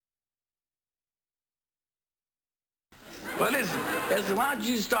Well, listen, why don't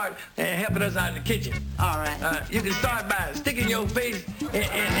you start helping us out in the kitchen? All right. You can start by sticking your face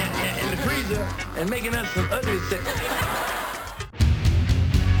in the freezer and making us some ugly stuff.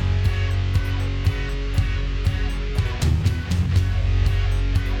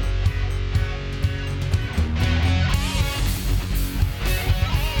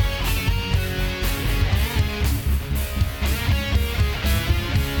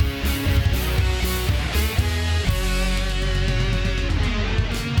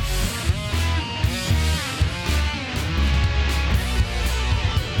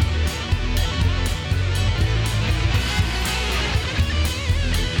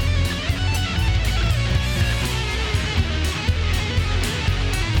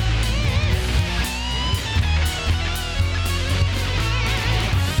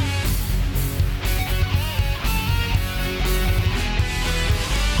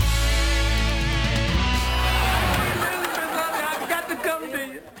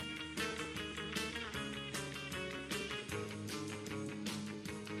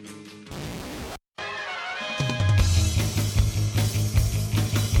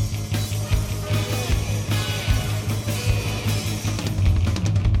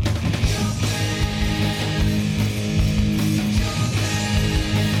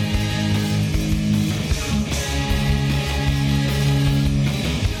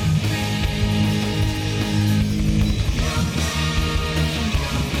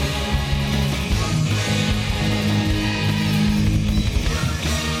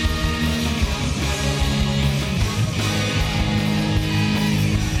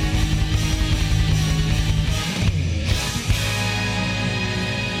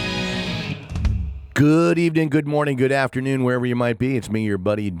 Good evening, good morning, good afternoon, wherever you might be. It's me, your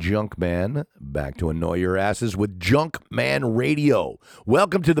buddy Junkman, back to annoy your asses with Junkman Radio.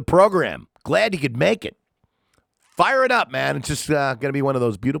 Welcome to the program. Glad you could make it. Fire it up, man. It's just going to be one of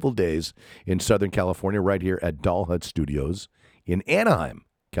those beautiful days in Southern California, right here at Doll Hut Studios in Anaheim,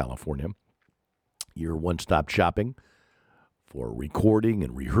 California. Your one-stop shopping for recording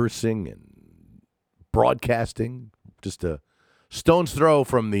and rehearsing and broadcasting. Just a stone's throw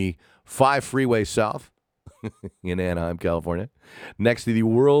from the 5 Freeway South in Anaheim, California, next to the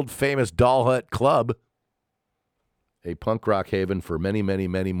world-famous Doll Hut Club, a punk rock haven for many, many,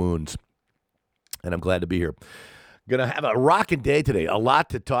 many moons. And I'm glad to be here. Going to have a rocking day today. A lot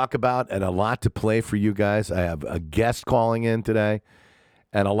to talk about and a lot to play for you guys. I have a guest calling in today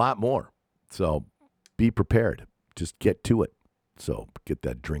and a lot more. So be prepared. Just get to it. So get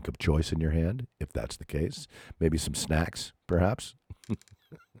that drink of choice in your hand, if that's the case. Maybe some snacks, perhaps.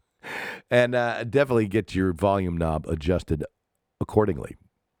 And definitely get your volume knob adjusted accordingly.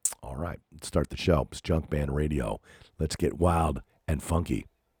 All right, let's start the show. It's Junkman Radio. Let's get wild and funky.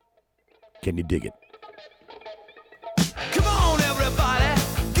 Can you dig it? Come on, everybody,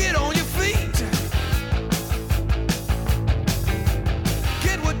 get on your feet.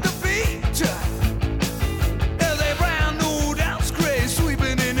 Get with the beat. There's a brand new dance craze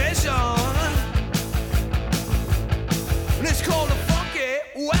sweeping the nation. And it's called the funky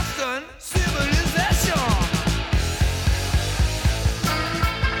Western civilization.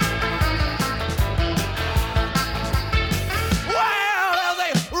 Well,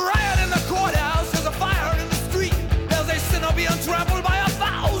 there's a riot in the courthouse.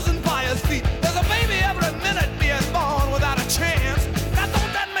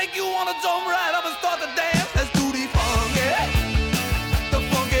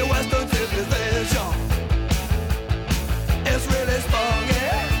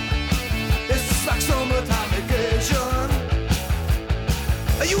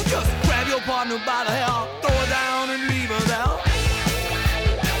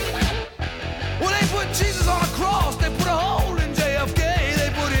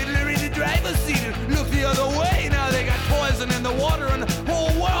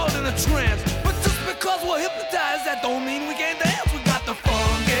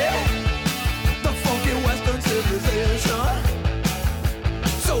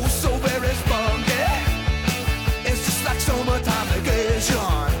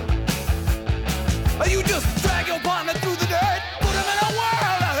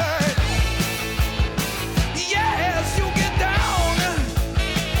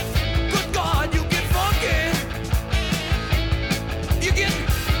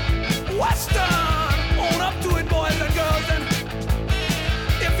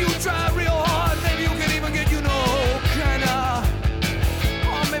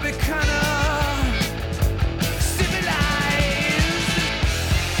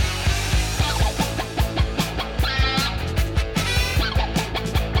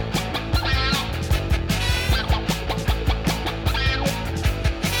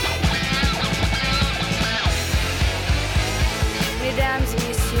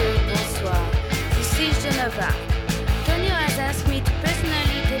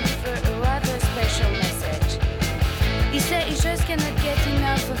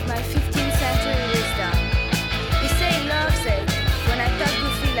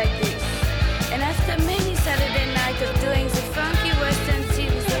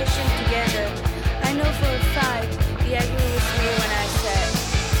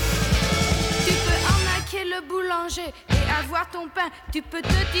 copain, tu peux te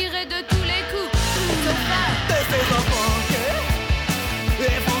tirer de tous les coups. Sauf This is a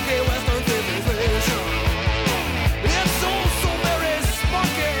funky Western civilization. It's so very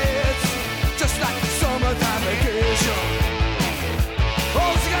spunky. It's just like summertime vacation.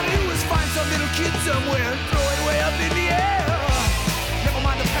 All you gotta do is find some little kid somewhere and throw it way up in the air. Never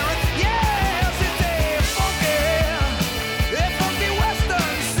mind the parents. Yes, it's a funky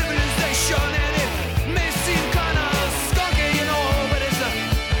Western civilization, and it may seem kind of skunky, you know, but it's a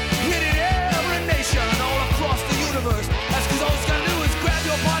hit in every nation all across the universe. That's 'cause all you gotta do is grab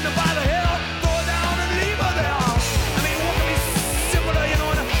your partner by the hair, throw it down and leave her there. I mean, what can be simpler, you know,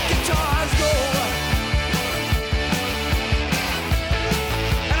 when the guitars go.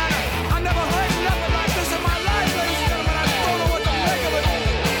 And I never heard nothing like this in my life, ladies and gentlemen. I don't know what to make of it.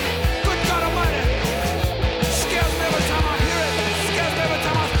 Good God Almighty. Scares me every time I hear it. Scares me every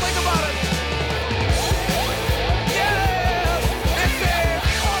time I think about it. Yes, it's a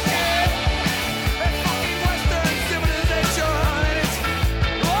funky Western civilization, and it's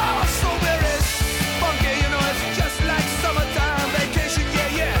so very spunky, you know. It's just like summertime vacation,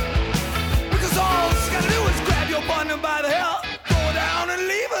 yeah. Because all you gotta do is grab your partner by the hair, throw her down and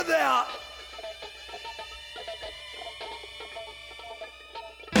leave her there.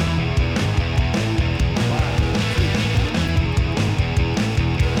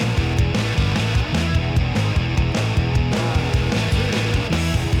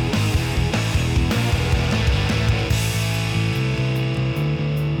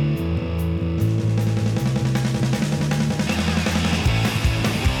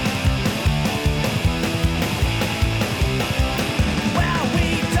 Well, we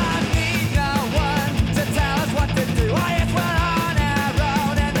don't need no one to tell us what to do. Oh, yes, we're on our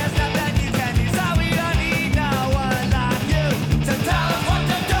own, and there's nothing you can do. So we don't need no one like you to tell us what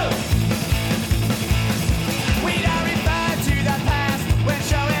to do. We don't refer to the past when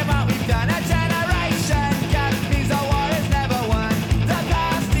showing what we've done. A generation gap means the war is never won. The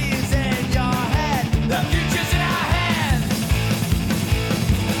past is in your head, the future's in our hands.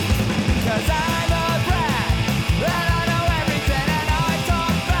 'Cause I'm a brat, and I know everything, and I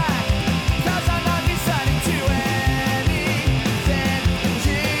talk back. 'Cause I'm not listening to anything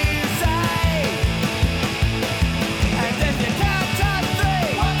you say. And if you count to three,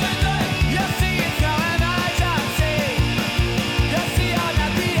 1, 2, 3, you'll see it's no emergency. You'll see I'm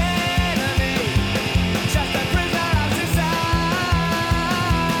not the enemy, just a prisoner of society.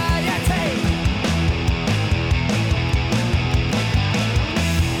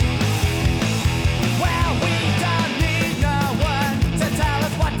 Well, we don't need no one to tell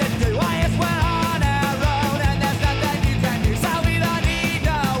us what to do. Oh, yes, we're on our own, and there's nothing you can do. So we don't need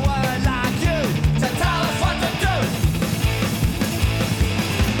no one like you to tell us what to do.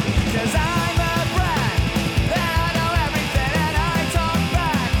 'Cause I'm a brat, and I know everything, and I talk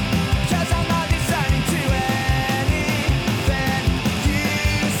back. 'Cause I'm not listening to anything you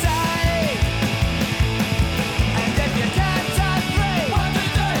say. And if you count to three, 1, 2,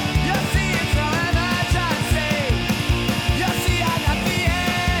 3, you'll see it's no emergency. You'll see I'm not the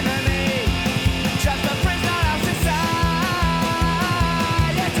enemy, just a prisoner of society.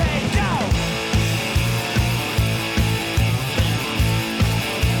 Go!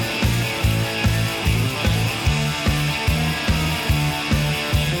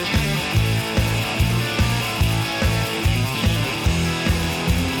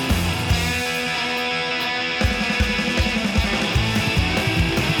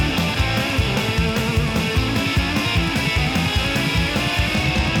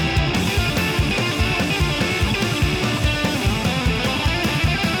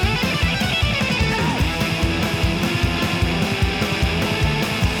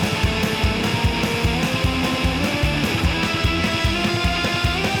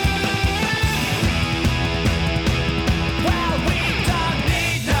 Well, we don't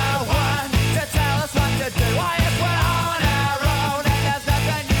need no one to tell us what to do. Oh, yes, we're on our own, and there's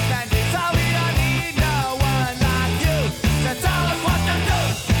nothing you can do. So we don't need no one like you to tell us what to do.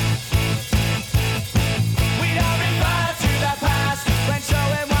 We don't refer to the past when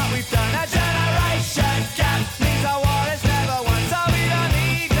showing what we've done. A generation gap means the war is never won. So we don't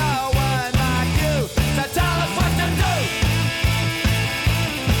need no one like you to tell us what to do.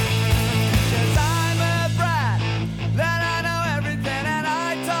 'Cause I'm a brat, then I know everything, and I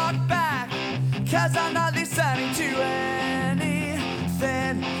talk back. 'Cause I'm not listening to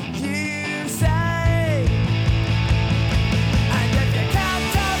anything you say. And if you count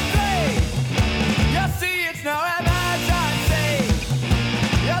to three, you'll see it's no emergency.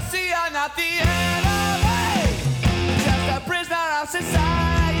 You'll see I'm not the enemy, just a prisoner of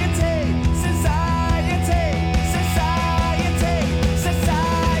society. Society, society.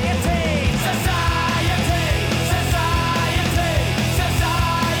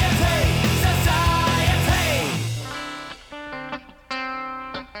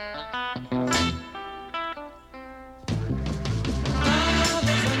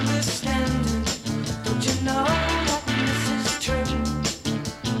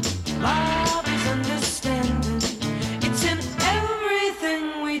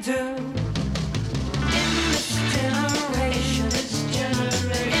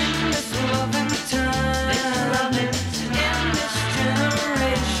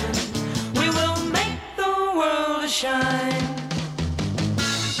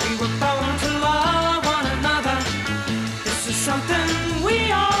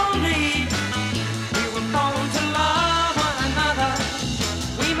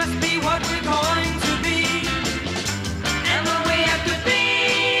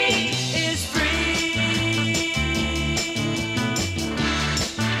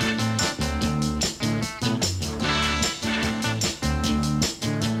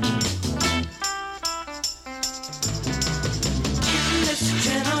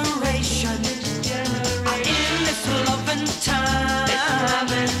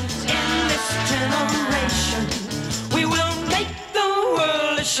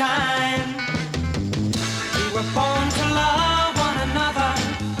 sunshine. We were born to love one another.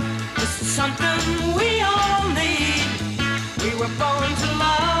 This is something we all need. We were born to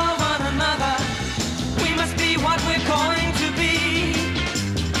love one another. We must be what we're going to be.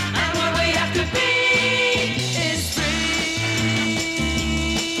 And what we have to be is free.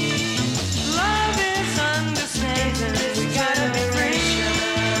 Love is understanding. We gotta be free.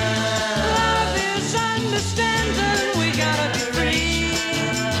 Love is understanding. We gotta be free.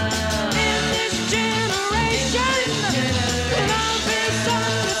 In this generation, love is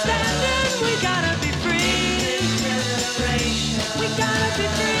understanding. We gotta be free. We gotta be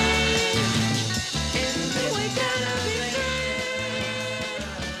free. We gotta be free.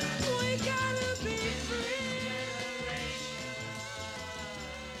 We gotta be free.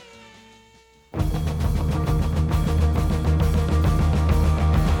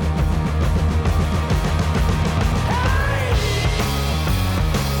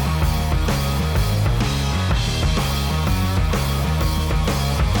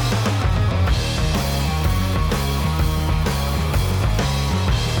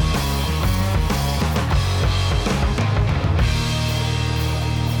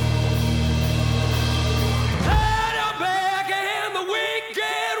 Turn your back and the weak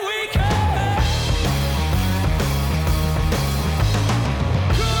get weaker.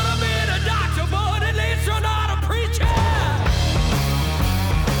 Could have been a doctor, but at least you're not a preacher.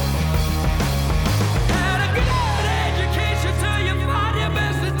 Had a good education till you find your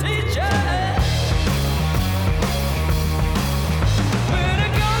best teacher. When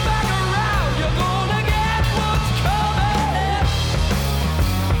it comes back around, you're gonna get what's coming.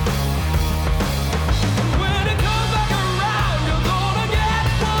 When it comes back around, you're gonna get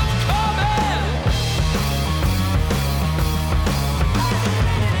what's coming.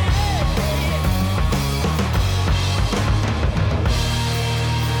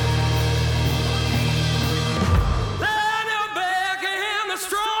 Turn your back and the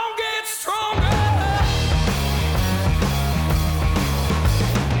strong get stronger.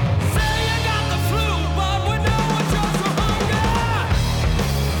 Say you got the flu, but we know it's just for hunger.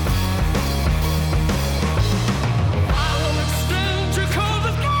 I will extend you 'cause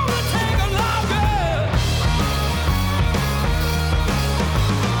it's gonna take a longer.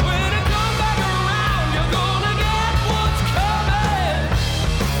 When it comes back around, you're gonna get what's coming.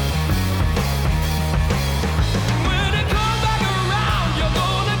 When it comes back around, you're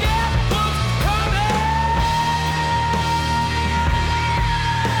gonna get what's coming.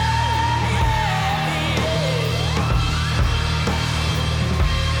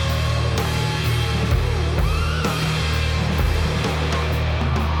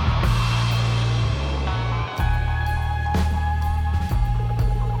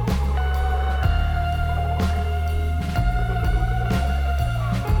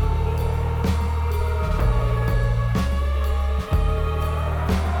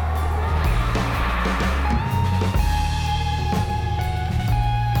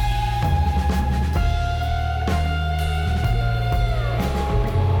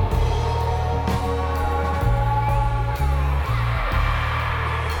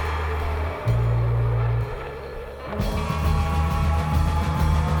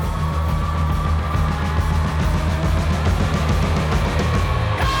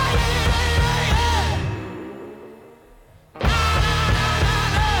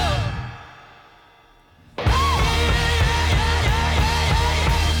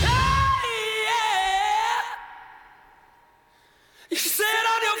 You sit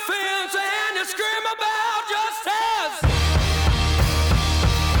on your fence and you scream about justice.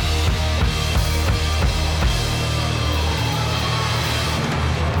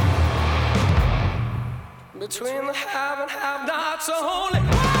 Between the have and have-nots, so only I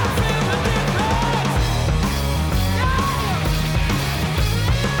feel the difference.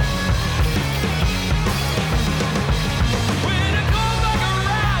 When it comes back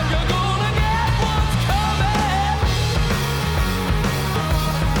around, you're gonna get what's coming.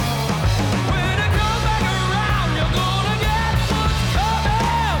 When it comes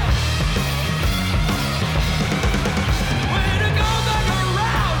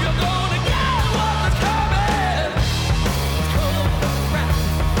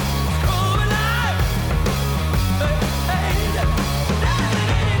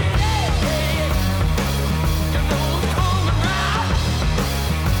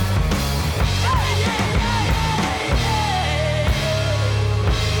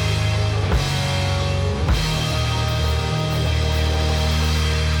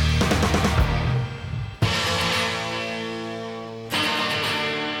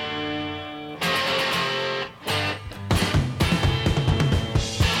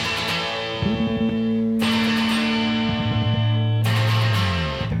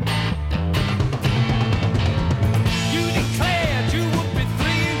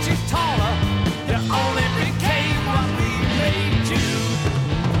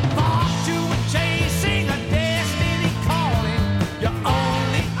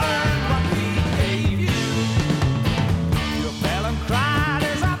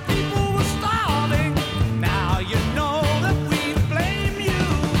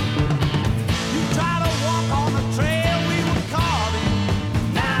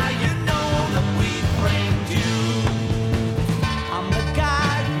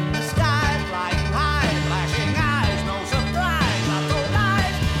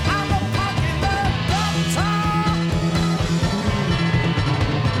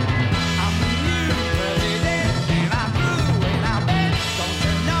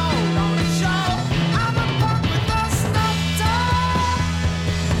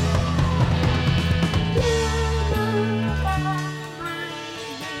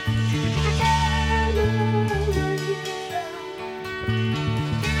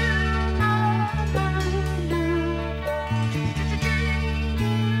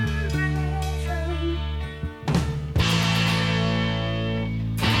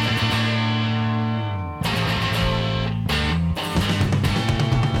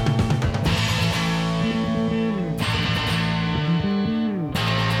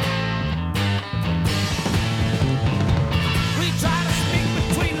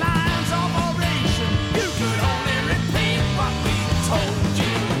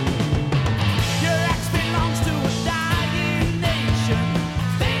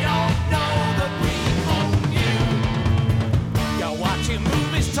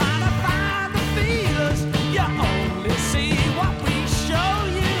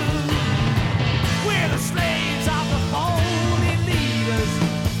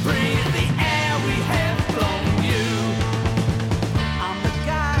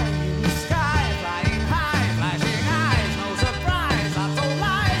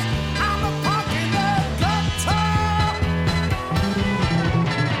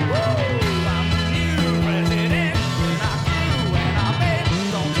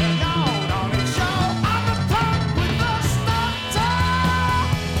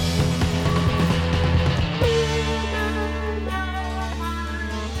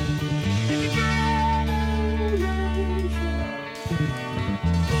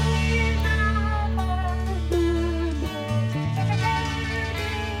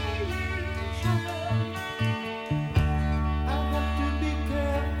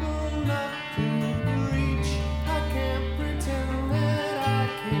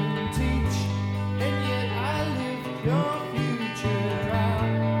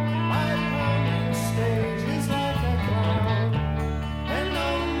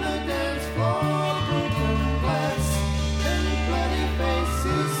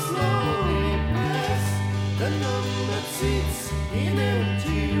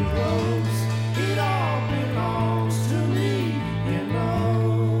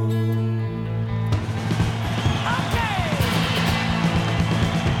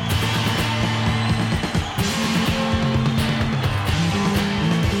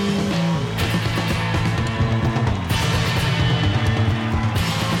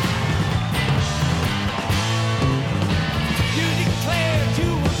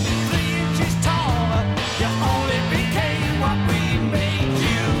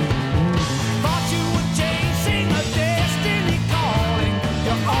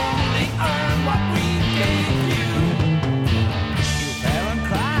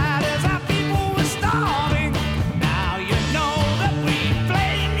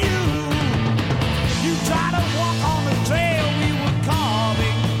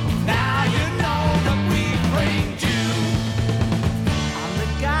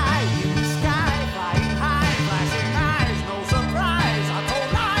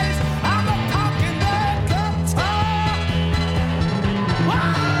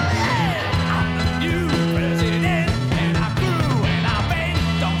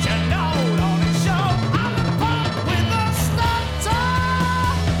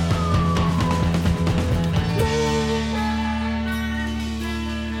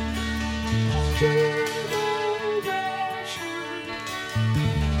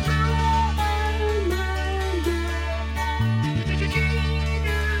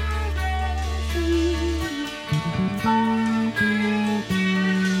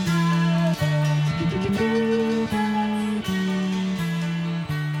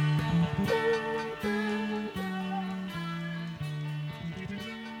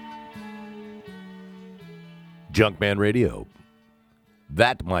Junkman Radio.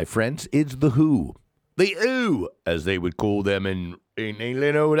 That, my friends, is The Who. The Who, as they would call them in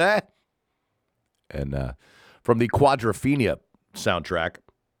England over there. And from the Quadrophenia soundtrack,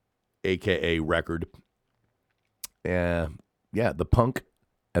 a.k.a. record. Yeah, The Punk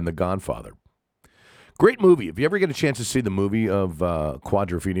and the Godfather. Great movie. If you ever get a chance to see the movie of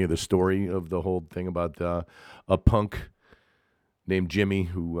Quadrophenia, the story of the whole thing about a punk named Jimmy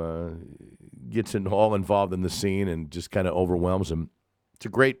who gets all involved in the scene and just kind of overwhelms him. It's a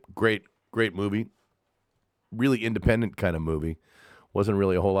great movie. Really independent kind of movie. Wasn't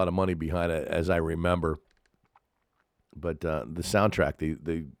really a whole lot of money behind it, as I remember. But the soundtrack,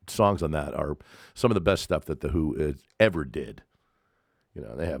 the songs on that are some of the best stuff that The Who ever did. You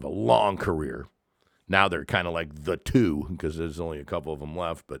know, they have a long career. Now they're kind of like the Two, because there's only a couple of them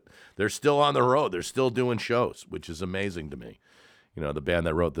left. But they're still on the road. They're still doing shows, which is amazing to me. You know, the band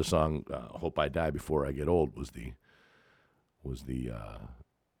that wrote the song "Hope I Die Before I Get Old" was the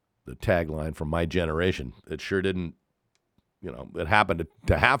tagline from my generation. It sure didn't, you know, it happened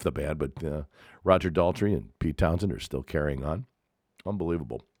to half the band, but Roger Daltrey and Pete Townsend are still carrying on.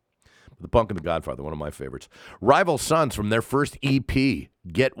 Unbelievable. The Punk and the Godfather, one of my favorites. Rival Sons from their first EP,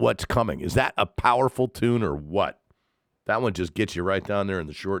 Get What's Coming. Is that a powerful tune or what? That one just gets you right down there in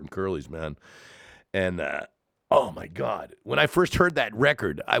the short and curlies, man. And oh, my God. When I first heard that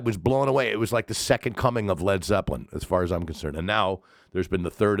record, I was blown away. It was like the second coming of Led Zeppelin, as far as I'm concerned. And now there's been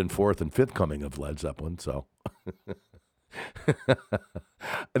the third and fourth and fifth coming of Led Zeppelin. So I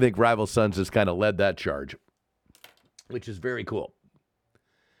think Rival Sons has kind of led that charge, which is very cool.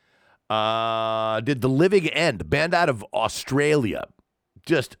 Did The Living End, band out of Australia.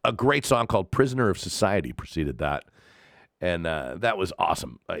 Just a great song called Prisoner of Society preceded that. And that was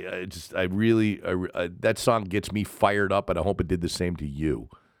awesome. That song gets me fired up, and I hope it did the same to you.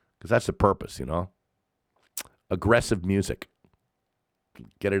 Because that's the purpose, you know? Aggressive music.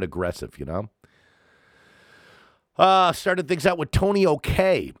 Get it aggressive, you know? Started things out with Tony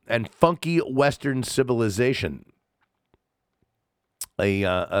O'Kay and Funky Western Civilization.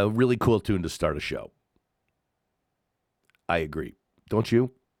 A really cool tune to start a show. I agree. Don't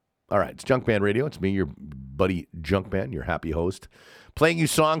you? All right, it's Junkman Radio. It's me, your buddy Junkman, your happy host, playing you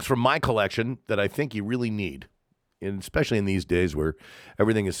songs from my collection that I think you really need, and especially in these days where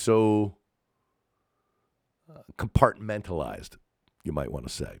everything is so compartmentalized, you might want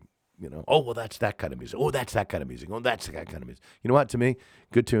to say. You know, oh, well, that's that kind of music. Oh, that's that kind of music. Oh, that's that kind of music. You know what? To me,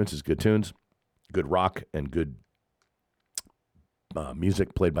 good tunes is good tunes, good rock, and good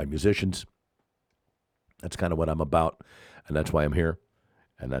music played by musicians. That's kind of what I'm about, and that's why I'm here.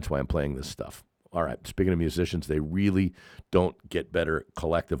 And that's why I'm playing this stuff. All right, speaking of musicians, they really don't get better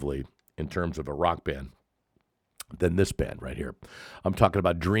collectively in terms of a rock band than this band right here. I'm talking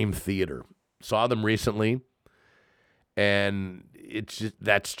about Dream Theater. Saw them recently, and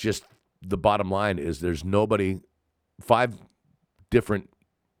that's just the bottom line is there's nobody, 5 different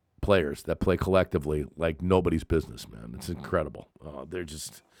players that play collectively like nobody's business, man. It's incredible.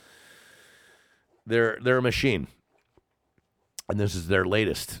 They're a machine. And this is their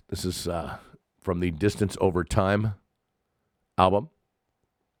latest. This is from the Distance Over Time album.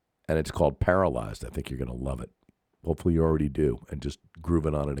 And it's called Paralyzed. I think you're going to love it. Hopefully you already do. And just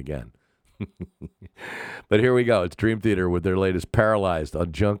grooving on it again. But here we go. It's Dream Theater with their latest Paralyzed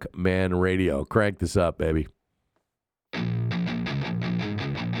on Junkman Radio. Crank this up, baby.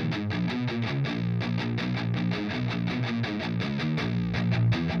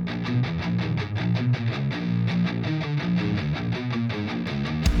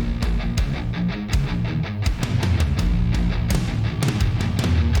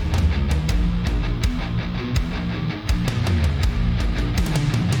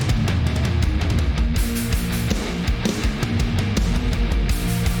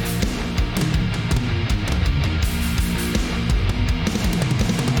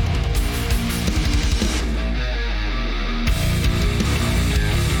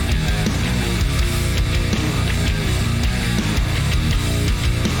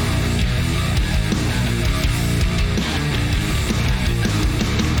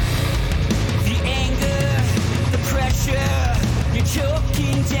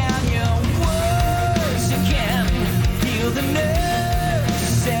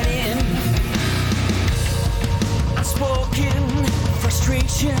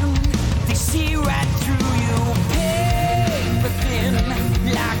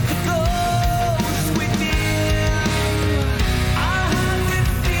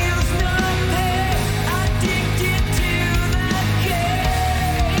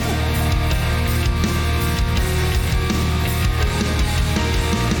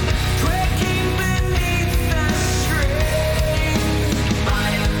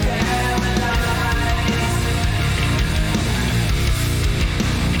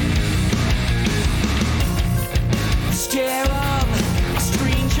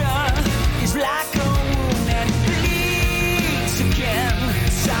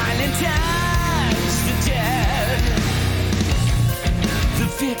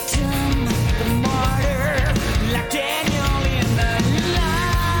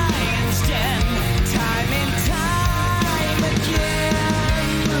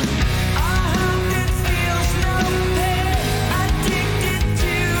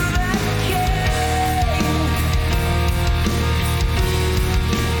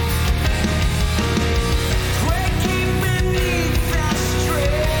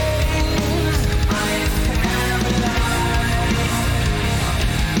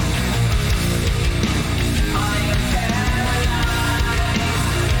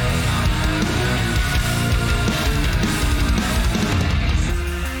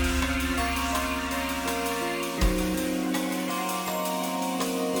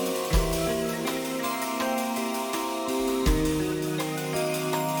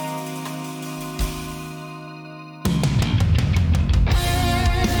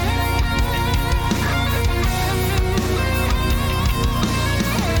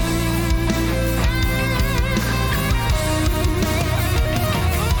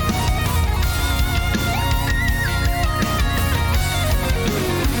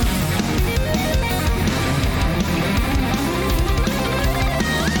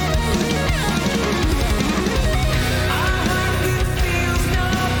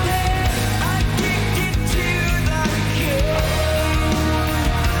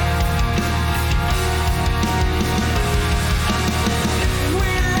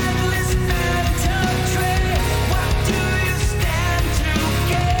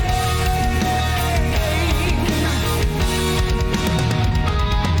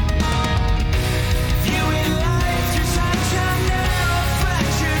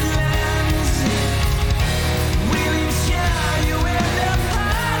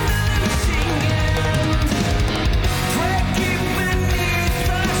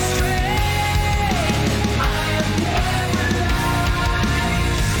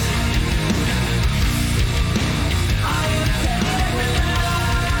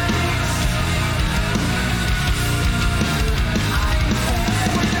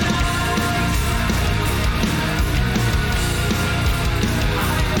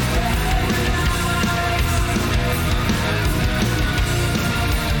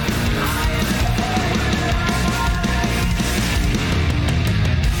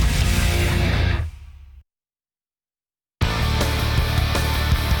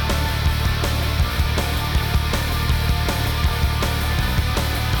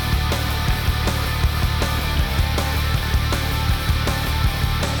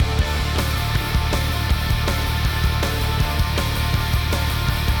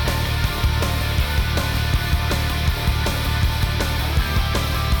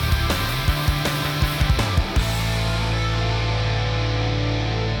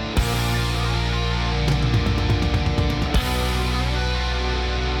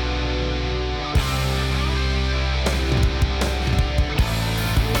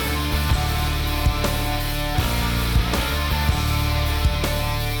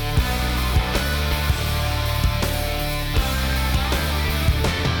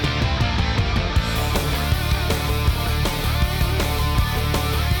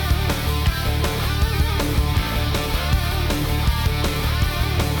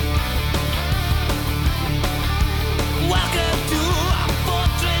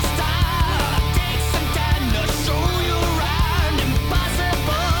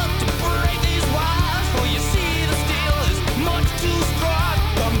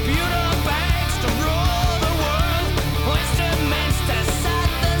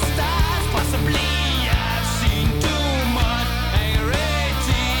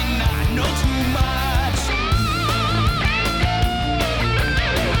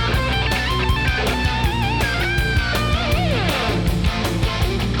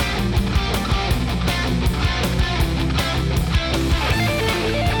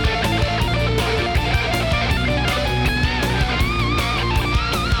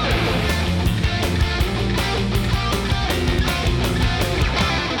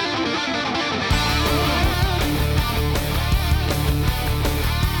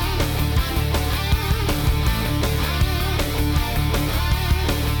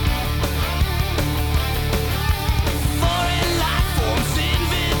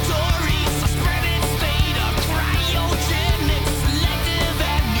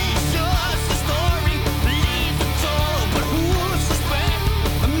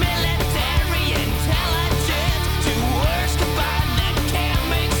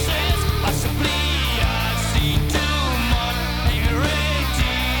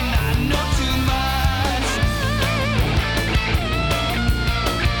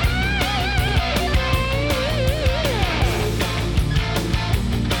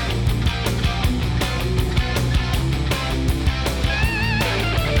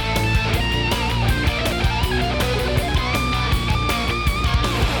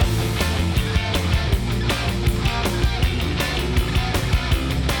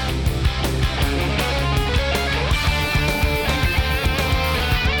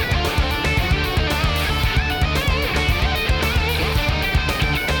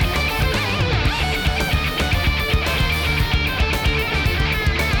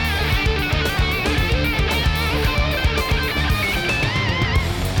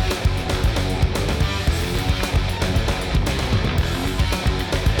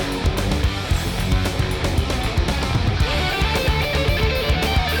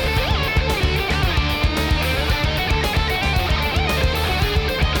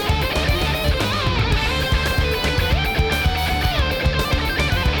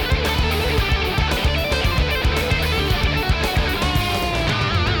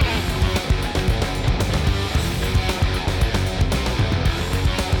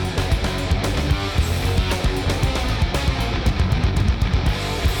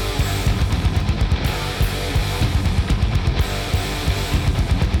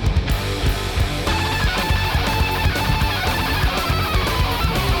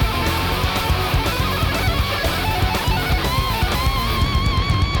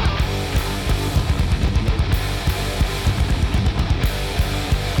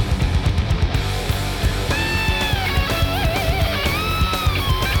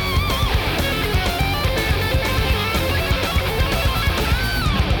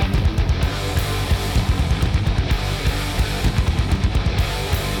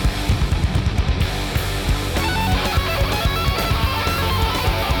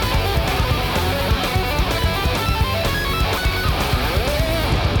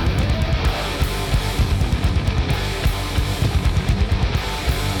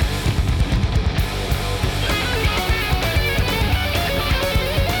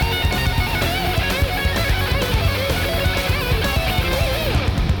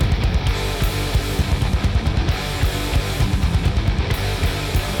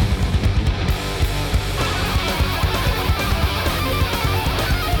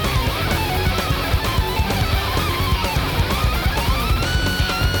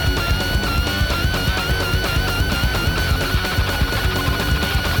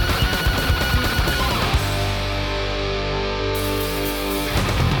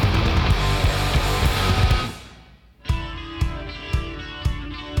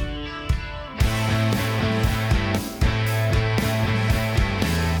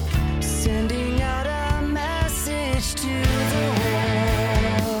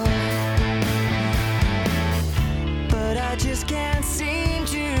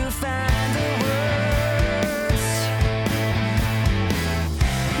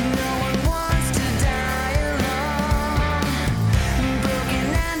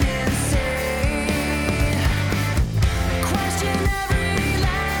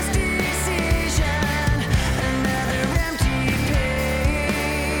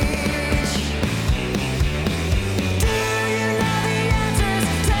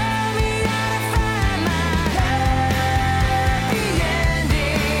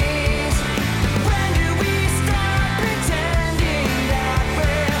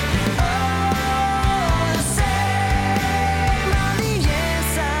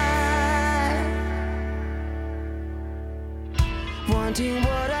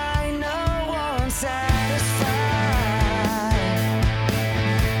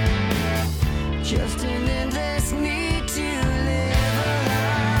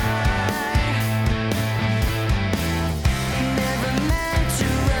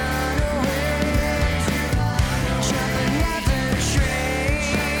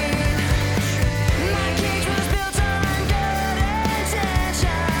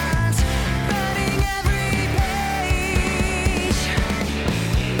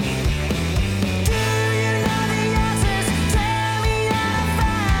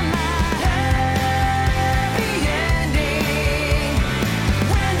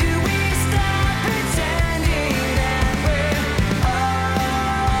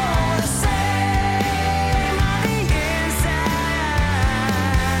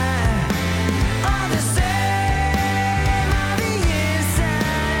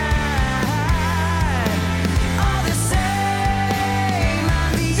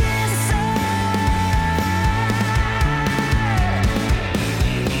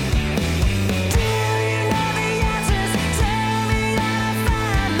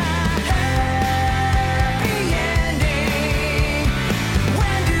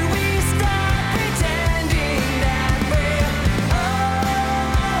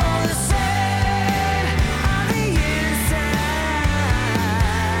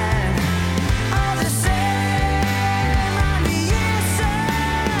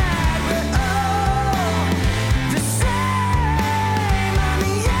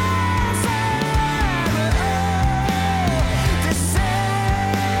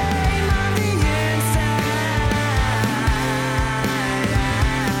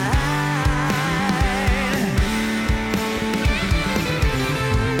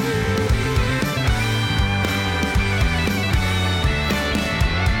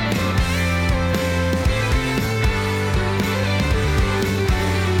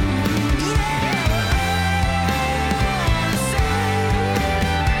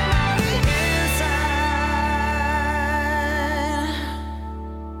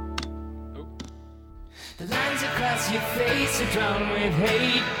 with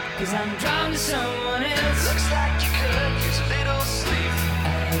hate, 'cause I'm drawn to someone else. Looks like you could use a little sleep.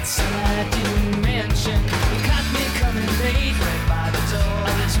 It's something I didn't mention. You caught me coming late, right by the door.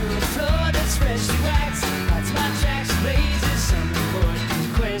 Onto a floor that's freshly waxed. That's my tracks, blazes, some important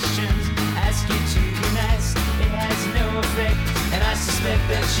questions. Ask you to be nice, it has no effect. And I suspect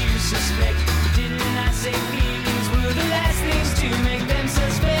that you suspect. Didn't I say feelings were the last things to make them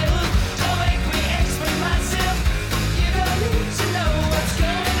suspect? Don't make me explain myself. You don't need to know what's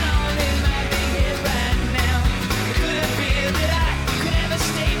going on in my big head right now. It could have been that I could have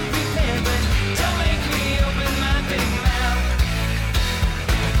stayed prepared, but don't make me open my big mouth.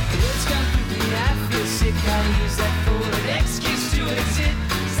 It's completely, I feel sick. I use that for an excuse to exit.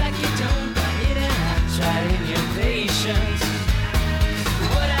 It's like you don't buy it and I'm trying your patience.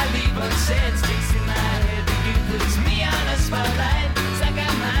 What I leave unsaid sticks in my head, but you puts me on a spotlight. It's like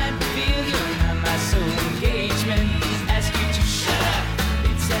I might feel you're not my sole engagement. Ask you to shut up.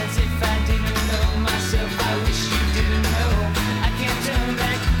 It's as if I didn't know myself. I wish you didn't know. I can't turn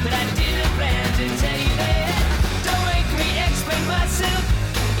back, but I didn't plan to tell you that. Don't make me explain myself.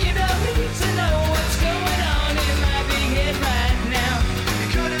 You don't need to know what's going on in my big head right now. It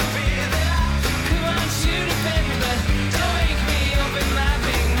could have been that I Come on, shoot a baby, but don't make me open my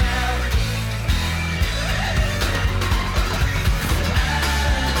big mouth.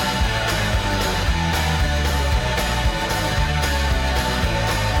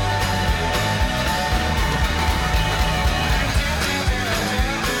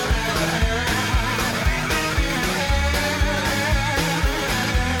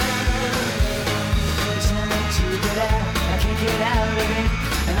 There's something to get out, I can't get out of it.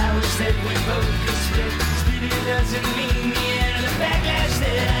 And I wish that we both could split. Split it doesn't mean the end of the backlash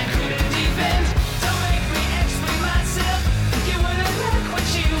that I couldn't defend. Don't make me explain myself. You wouldn't like what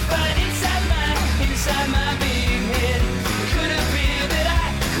you find inside my big head. It could have been that I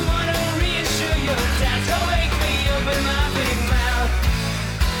could wanna reassure your doubts. Don't make me open my big mouth.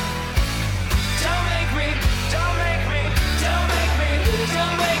 Don't make me, don't make me, don't make me,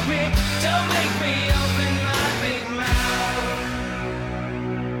 don't make me, don't make me open my big mouth.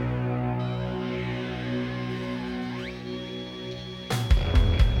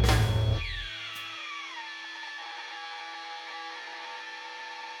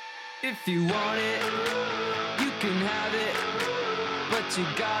 If you want it, you can have it. But you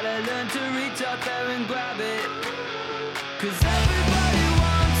gotta learn to reach out there and grab it. 'Cause everybody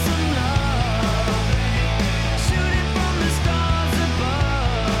wants some love. Shoot it from the stars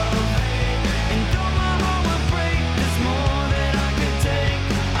above. And though my heart will break, there's more that I could take.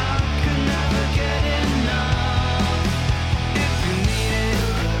 I could never get enough. If you need it,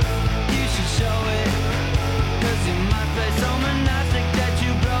 you should show it. 'Cause you might play so monastic that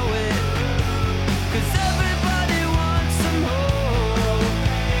you blow it. 'Cause everybody wants some hope,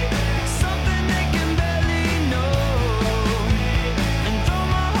 something they can barely know.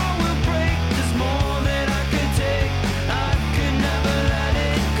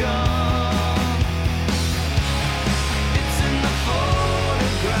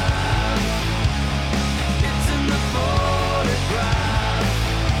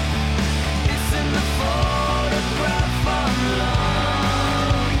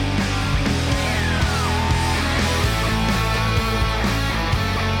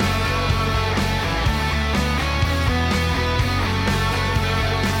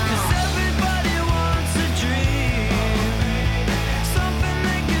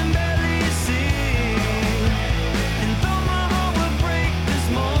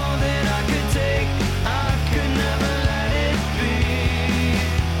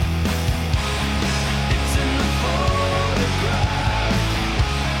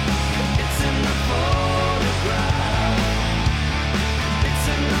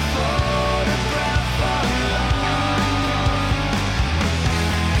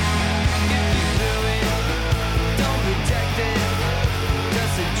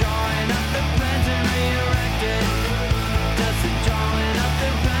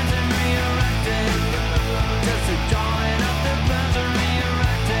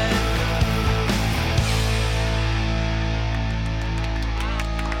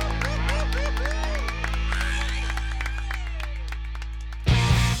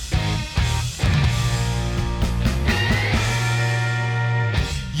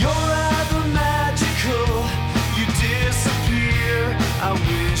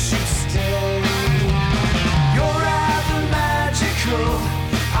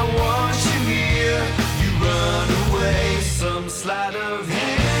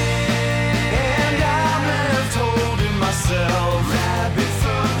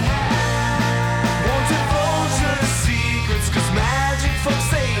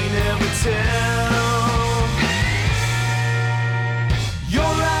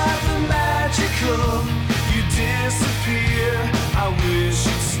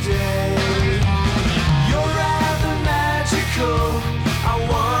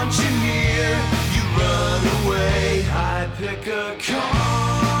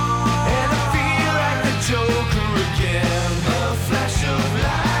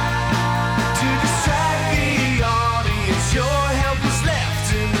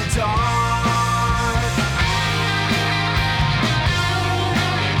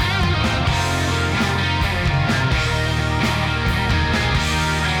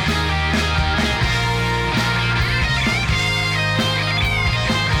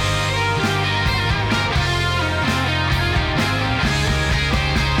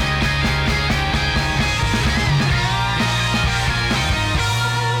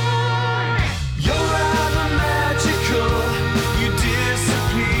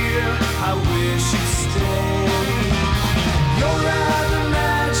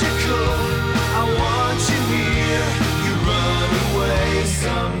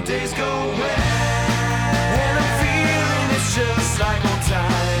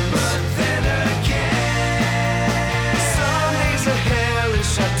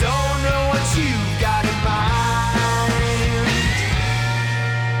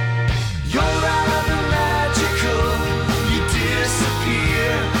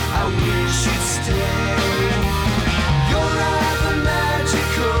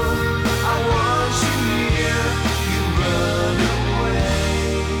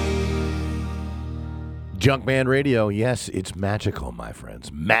 Junkman Radio, yes, it's magical, my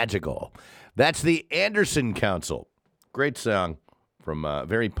friends. Magical. That's the Anderson Council. Great song from,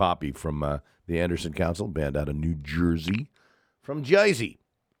 very poppy from the Anderson Council, band out of New Jersey. From Jersey.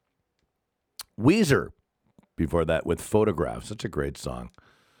 Weezer, before that, with Photograph. Such a great song.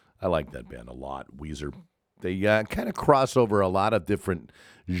 I like that band a lot, Weezer. They kind of cross over a lot of different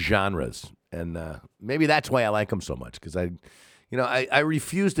genres, and maybe that's why I like them so much, because I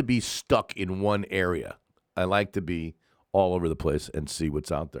refuse to be stuck in one area. I like to be all over the place and see what's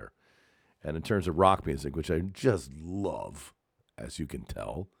out there. And in terms of rock music, which I just love, as you can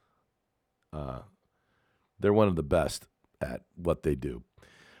tell, they're one of the best at what they do.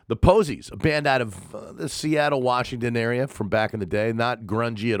 The Posies, a band out of the Seattle, Washington area from back in the day, not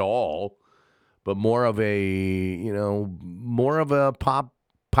grungy at all, but more of a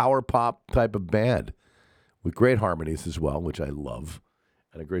power pop type of band with great harmonies as well, which I love,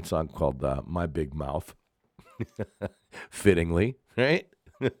 and a great song called My Big Mouth, fittingly, right?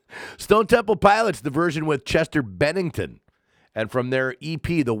 Stone Temple Pilots, the version with Chester Bennington, and from their EP,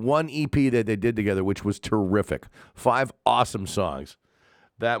 the one EP that they did together, which was terrific. 5 awesome songs.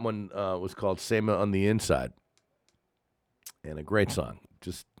 That one was called Same on the Inside, and a great song.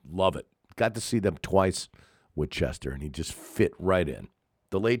 Just love it. Got to see them twice with Chester, and he just fit right in.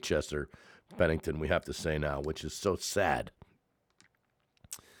 The late Chester Bennington, we have to say now, which is so sad.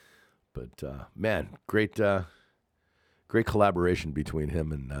 But, man, great collaboration between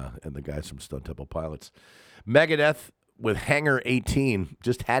him and the guys from Stone Temple Pilots. Megadeth with Hangar 18.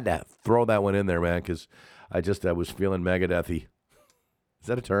 Just had to throw that one in there, man, because I was feeling Megadeth-y. Is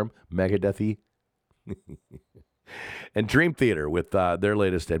that a term? Megadeth-y? And Dream Theater with their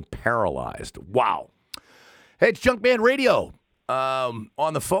latest and Paralyzed. Wow. Hey, it's Junkman Radio.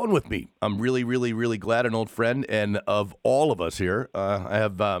 On the phone with me. I'm really, really, really glad, an old friend, and of all of us here, I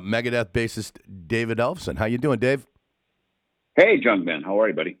have Megadeth bassist David Ellefson. How you doing, Dave? Hey, Junkman. How are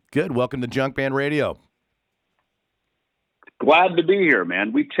you, buddy? Good. Welcome to Junkman Radio. Glad to be here,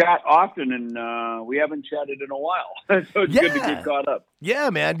 man. We chat often, and we haven't chatted in a while, so it's good to get caught up. Yeah,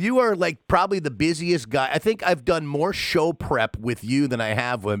 man. You are like probably the busiest guy. I think I've done more show prep with you than I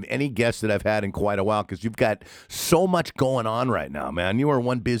have with any guest that I've had in quite a while, because you've got so much going on right now, man. You are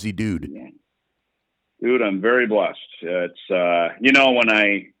one busy dude. Yeah. Dude, I'm very blessed. It's, when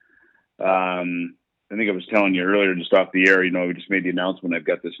I think I was telling you earlier, just off the air, we just made the announcement. I've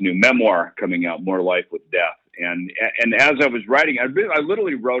got this new memoir coming out, More Life with Death. And as I was writing, I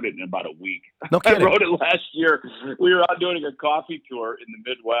literally wrote it in about a week. No kidding. I wrote it last year. We were out doing a coffee tour in the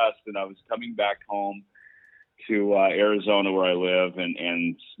Midwest, and I was coming back home to Arizona, where I live,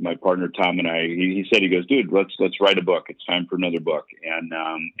 and my partner Tom and I. He said, he goes, dude, let's write a book. It's time for another book. And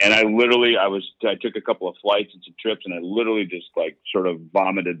I took a couple of flights and some trips, and I literally just like sort of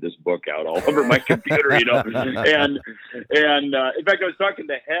vomited this book out all over my computer, And in fact, I was talking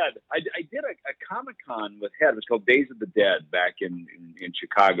to Head. I did a Comic-Con with Head. It was called Days of the Dead back in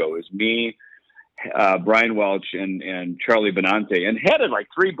Chicago. It was me, Brian Welch and Charlie Benante, and Head had like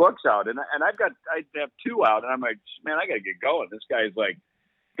 3 books out, and I have 2 out, and I'm like, man, I got to get going. This guy's like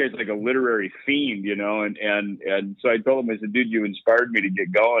a literary fiend, and so I told him, I said, dude, you inspired me to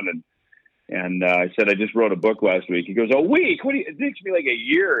get going, and I said, I just wrote a book last week. He goes, a week? It takes me like a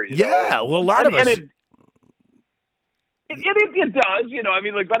year. Yeah, well, a lot of us. It does,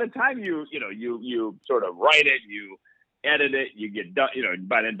 like by the time you sort of write it, you edit it, you get done,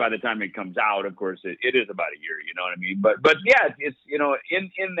 by the time it comes out, of course, it is about a year, you know what I mean? But yeah, it's,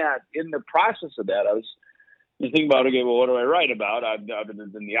 in the process of that, I was thinking about, okay, well, what do I write about? Other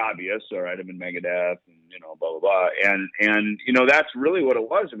than the obvious, all right, I'm in Megadeth and, blah, blah, blah. And, that's really what it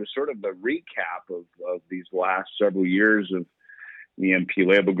was. It was sort of the recap of these last several years of the MP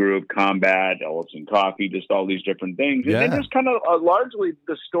label group, Combat, Ellefson Coffee, just all these different things. Yeah. And just kind of largely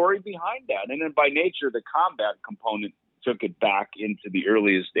the story behind that. And then by nature, the Combat component took it back into the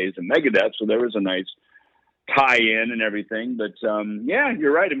earliest days of Megadeth. So there was a nice tie-in and everything. But, yeah,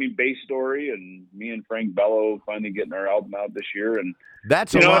 you're right. I mean, Bass Story and me and Frank Bello finally getting our album out this year. And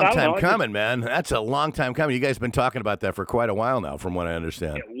that's a long time coming, man. That's a long time coming. You guys have been talking about that for quite a while now, from what I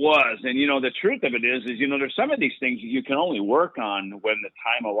understand. It was. And, the truth of it is, there's some of these things you can only work on when the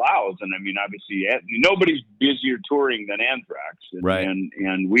time allows. And, I mean, obviously, nobody's busier touring than Anthrax. Right.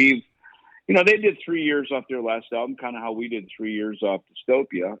 And we've, they did 3 years off their last album, kind of how we did 3 years off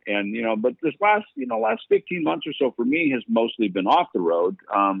Dystopia. And, but this last 15 months or so for me has mostly been off the road,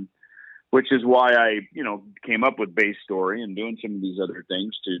 which is why I, came up with Bass Story and doing some of these other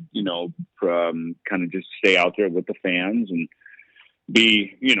things to, kind of just stay out there with the fans and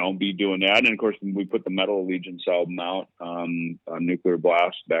be doing that. And of course, we put the Metal Allegiance album out on Nuclear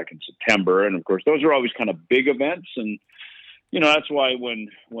Blast back in September, and of course, those are always kind of big events. And that's why when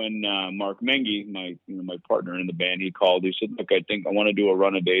Mark Mengi, my partner in the band, he called. He said, "Look, I think I want to do a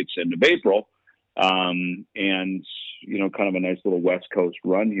run of dates end of April, and kind of a nice little West Coast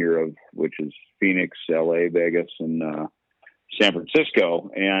run here which is Phoenix, LA, Vegas, and San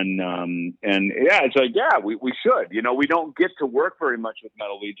Francisco." And yeah, it's like, yeah, we should. We don't get to work very much with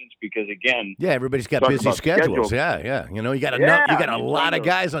Metal Allegiance because, again, everybody's got busy schedules. Yeah. You got a lot of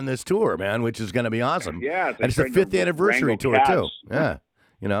guys on this tour, man, which is going to be awesome. Yeah, and it's the 5th anniversary tour too. Yeah.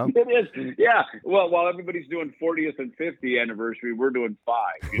 It is, yeah. Well, while everybody's doing 40th and 50th anniversary, we're doing 5.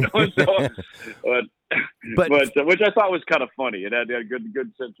 So, but which I thought was kind of funny. It had a good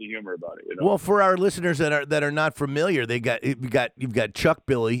sense of humor about it. Well, for our listeners that are not familiar, you've got Chuck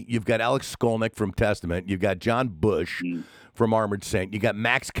Billy, you've got Alex Skolnick from Testament, you've got John Bush from Armored Saint, you got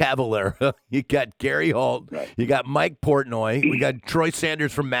Max Cavalera, you got Gary Holt, right. You got Mike Portnoy, we got Troy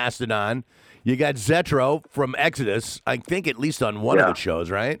Sanders from Mastodon. You got Zetro from Exodus, I think at least on one of the shows,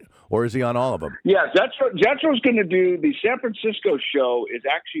 right? Or is he on all of them? Yeah, Zetro's going to do the San Francisco show. Is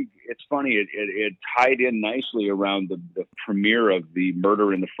actually, it's funny, it tied in nicely around the premiere of the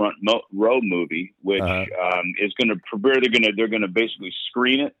Murder in the Front Row movie, which is going to premiere. They're going to basically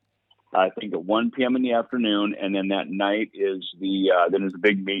screen it, I think at 1 p.m. in the afternoon, and then that night is then there's a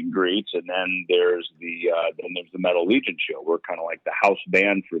big meet and greets, and then there's the Metal Legion show. We're kind of like the house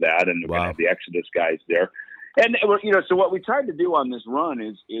band for that, and we're going to have the Exodus guys there. And so what we tried to do on this run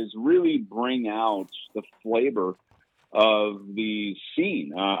is really bring out the flavor of the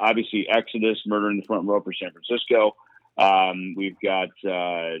scene. Obviously, Exodus, Murder in the Front Row for San Francisco. We've got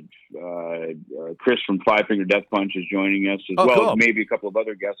Chris from Five Finger Death Punch is joining us as well. Cool. Maybe a couple of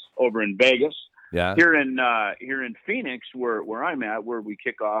other guests over in Vegas. Yeah. Here in Phoenix, where I'm at, where we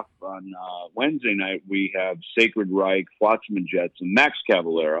kick off on Wednesday night, we have Sacred Reich, Flotsam and Jets, and Max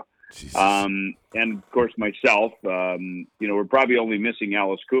Cavalera. And of course myself, we're probably only missing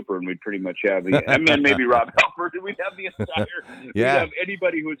Alice Cooper, and we'd pretty much have maybe Rob Halford. We'd have the entire, we'd have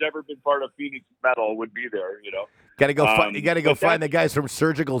anybody who's ever been part of Phoenix Metal would be there, Got to go. You got to go find the guys from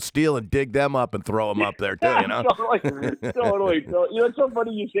Surgical Steel and dig them up and throw them up there too. Totally. It's so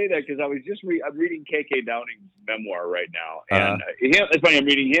funny you say that because I was just I'm reading KK Downing's memoir right now, and it's funny. I'm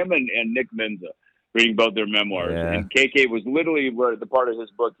reading him and Nick Menza. Reading both their memoirs, and KK was literally where the part of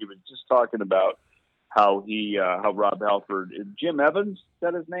his book he was just talking about how Rob Halford, Jim Evans, is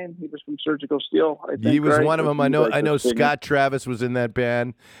that his name? He was from Surgical Steel. I think, he was right? one of them. I know Scott Travis was in that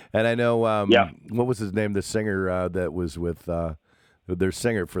band, and I know what was his name? The singer that was with their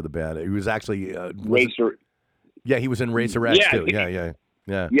singer for the band. He was actually Racer. Yeah, he was in Racer X too. Yeah.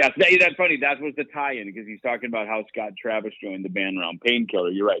 Yeah, that's funny. That was the tie-in because he's talking about how Scott Travis joined the band around Painkiller.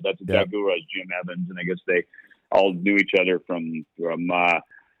 You're right. That's exactly who it was, Jim Evans, and I guess they all knew each other from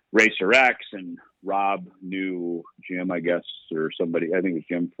Racer X, and Rob knew Jim, I guess, or somebody. I think it was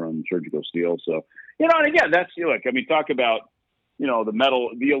Jim from Surgical Steel. So and again, that's talk about the metal,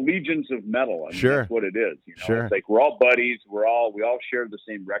 the allegiance of metal. I mean, that's what it is. It's like we're all buddies. We all share the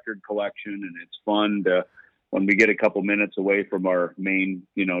same record collection, and it's fun to. When we get a couple minutes away from our main,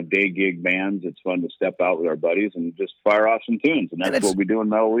 day gig bands, it's fun to step out with our buddies and just fire off some tunes, and that's what we do in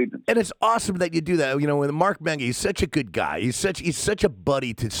Metal Legion. And it's awesome that you do that. With Mark Mengi, he's such a good guy. He's such a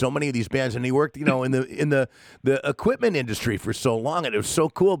buddy to so many of these bands, and he worked, in the equipment industry for so long, and it was so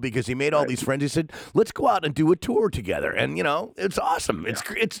cool because he made all these friends. He said, "Let's go out and do a tour together," and it's awesome.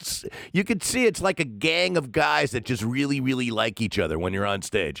 It's you could see it's like a gang of guys that just really, really like each other when you're on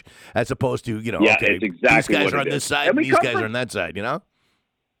stage, as opposed to it's exactly. These guys are on this side, and these guys are on that side,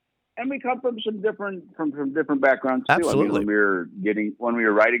 And we come from some different backgrounds too. Absolutely. I mean, when we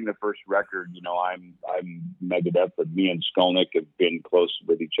were writing the first record, I'm Megadeth, but me and Skolnick have been close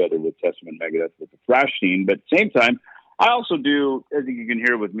with each other with Testament, Megadeth, with the thrash scene. But at the same time, I also do, as you can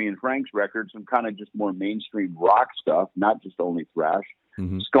hear with me and Frank's records, some kind of just more mainstream rock stuff, not just only thrash.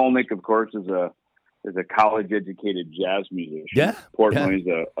 Mm-hmm. Skolnick, of course, is a college-educated jazz musician. Yeah. Portnoy is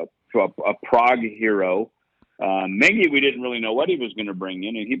a prog hero. Mengi, we didn't really know what he was going to bring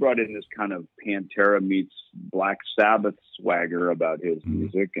in, and he brought in this kind of Pantera meets Black Sabbath swagger about his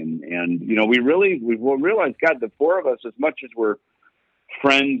music, and we realized, God, the four of us, as much as we're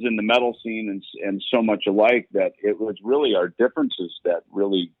friends in the metal scene and so much alike, that it was really our differences that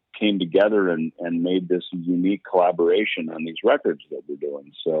really came together and made this unique collaboration on these records that we're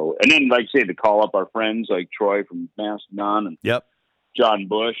doing. So, and then, like I say, to call up our friends like Troy from Mastodon and John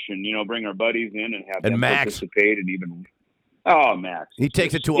Bush, and bring our buddies in and have them participate, and even Max. He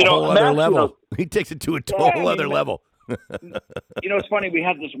takes it to a whole other level. He takes it to a total other level. You know, it's funny. We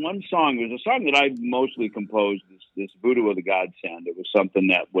had this one song. It was a song that I mostly composed. This "Voodoo of the Godsend." It was something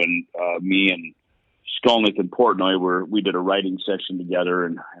that when me and Skolnick and Portnoy we did a writing session together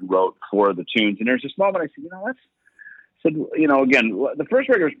and wrote 4 of the tunes. And there's this moment I said, again, the first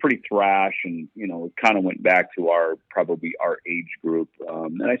record was pretty thrash, and it kind of went back to probably our age group.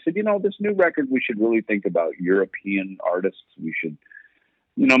 And I said, this new record, we should really think about European artists. We should,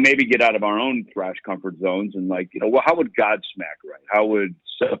 maybe get out of our own thrash comfort zones and how would Godsmack write? How would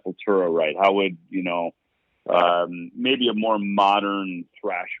Sepultura write? How would, maybe a more modern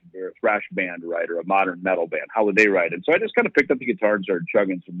thrash band write, or a modern metal band? How would they write? And so I just kind of picked up the guitar and started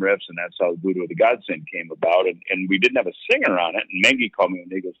chugging some riffs, and that's how Voodoo of the Godsend came about. And we didn't have a singer on it. And Mengi called me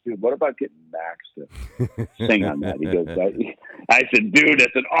and he goes, "Dude, what about getting Max to sing on that?" He goes, I said, "Dude,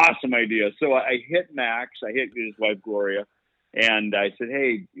 that's an awesome idea." So I hit Max, I hit his wife Gloria, and I said,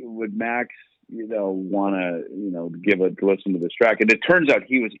 "Hey, would Max want to listen to this track?" And it turns out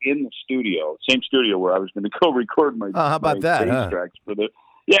he was in the studio, same studio where I was going to go record my how about that, huh? Tracks for the.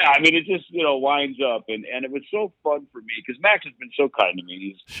 Yeah, I mean, it just winds up, and it was so fun for me because Max has been so kind to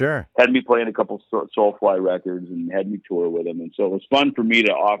me. He's had me playing a couple Soulfly records and had me tour with him, and so it was fun for me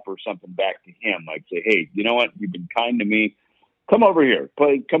to offer something back to him, like say, "Hey, you know what? You've been kind to me. Come over here,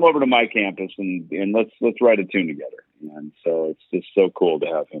 come over to my campus, and let's write a tune together." And so it's just so cool to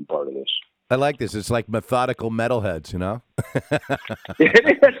have him part of this. I like this. It's like methodical metalheads,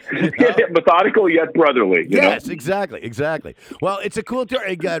 It is. Methodical yet brotherly. Yes, exactly. Well, it's a cool tour.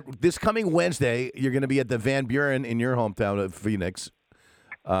 This coming Wednesday, you're going to be at the Van Buren in your hometown of Phoenix.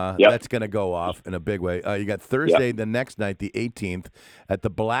 That's going to go off in a big way. You got Thursday, the next night, the 18th, at the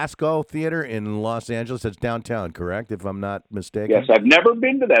Belasco Theater in Los Angeles. That's downtown, correct, if I'm not mistaken? Yes, I've never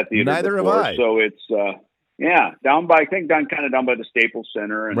been to that theater Neither before, have I. So it's... down by down by the Staples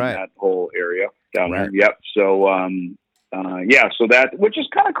Center and that whole area down there. Yep. So, so that, which is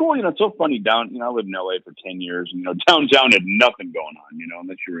kind of cool. It's so funny down, I lived in LA for 10 years, and, downtown had nothing going on,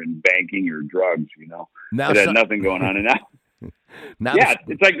 unless you're in banking or drugs, Now it had nothing going on. And now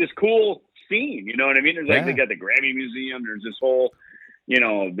it's like this cool scene, you know what I mean? There's they got the Grammy Museum. There's this whole,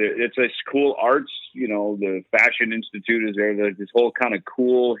 it's a cool arts, the Fashion Institute is there. There's this whole kind of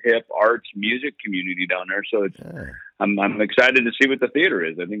cool, hip arts music community down there. So it's, I'm excited to see what the theater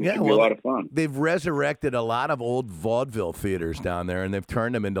is. I think it's going to be a lot of fun. They've resurrected a lot of old vaudeville theaters down there, and they've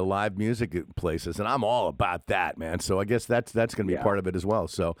turned them into live music places, and I'm all about that, man. So I guess that's going to be part of it as well.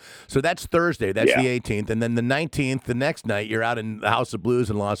 So that's Thursday. That's the 18th. And then the 19th, the next night, you're out in the House of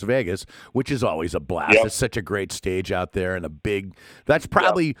Blues in Las Vegas, which is always a blast. It's such a great stage out there, and that's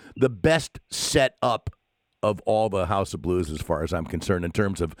probably the best set up of all the House of Blues as far as I'm concerned in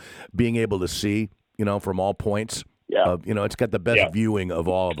terms of being able to see, from all points. It's got the best viewing of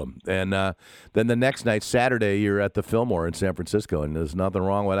all of them. And then the next night, Saturday, you're at the Fillmore in San Francisco, and there's nothing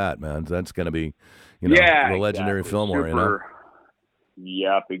wrong with that, man. That's going to be, the legendary Fillmore,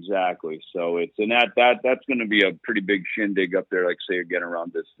 Yep, exactly. So that's going to be a pretty big shindig up there, like say again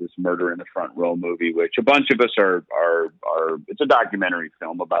around this Murder in the Front Row movie, which a bunch of us are. It's a documentary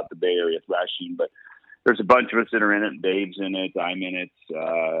film about the Bay Area thrash scene, but there's a bunch of us that are in it. Dave's in it. I'm in it.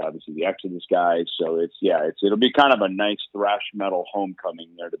 Obviously, the Exodus guys. So it'll be kind of a nice thrash metal homecoming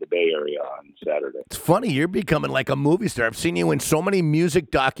there to the Bay Area on Saturday. It's funny. You're becoming like a movie star. I've seen you in so many music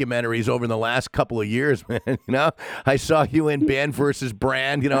documentaries over the last couple of years, man. I saw you in Band versus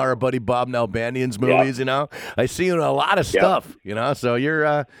Brand. Our buddy Bob Nalbandian's movies. I see you in a lot of stuff. So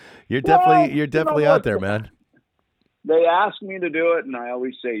you're definitely out there, man. They ask me to do it, and I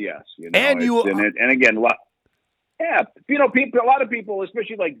always say yes. And you, and again, a lot of people,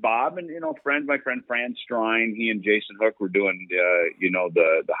 especially like Bob and my friend Fran Strine, he and Jason Hook were doing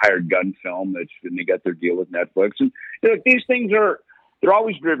the Hired Gun film, and they got their deal with Netflix. And these things they're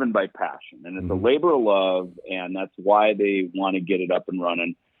always driven by passion, and it's a labor of love, and that's why they want to get it up and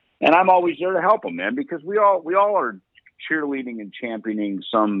running. And I'm always there to help them, man, because we all are cheerleading and championing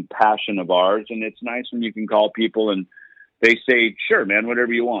some passion of ours, and it's nice when you can call people and they say, "Sure, man,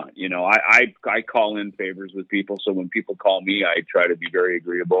 whatever you want." I call in favors with people, so when people call me, I try to be very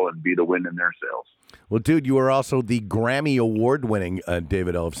agreeable and be the wind in their sails. Well, dude, you are also the Grammy Award-winning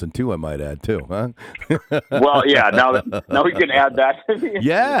David Ellefson, too, I might add, too, huh? Well, yeah, now we can add that.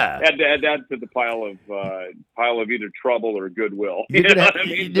 Yeah. add that to the pile of either trouble or goodwill. You're going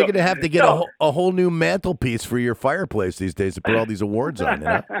to have to get a whole new mantelpiece for your fireplace these days to put all these awards on,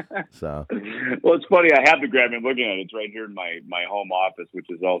 So. Well, it's funny. I have the Grammy. I'm looking at it. It's right here in my home office, which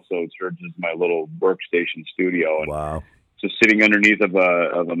is also serves as my little workstation studio. And wow. Just sitting underneath of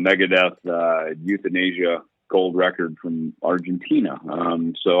a Megadeth Euthanasia gold record from Argentina.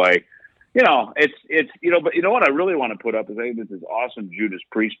 So I it's but you know what I really want to put up is I think there's this awesome Judas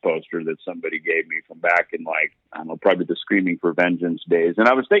Priest poster that somebody gave me from back in like, I don't know, probably the Screaming for Vengeance days. And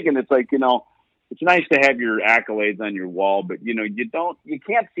I was thinking it's like, it's nice to have your accolades on your wall, but you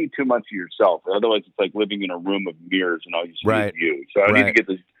can't see too much of yourself. Otherwise it's like living in a room of mirrors and all you see is you. So I need to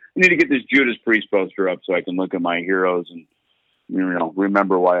get this Judas Priest poster up so I can look at my heroes and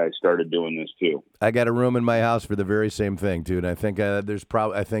remember why I started doing this too. I got a room in my house for the very same thing, dude. I think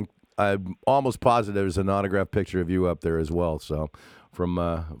I'm almost positive there's an autographed picture of you up there as well. So from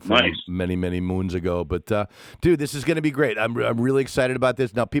nice. many, many moons ago. But dude, this is going to be great. I'm really excited about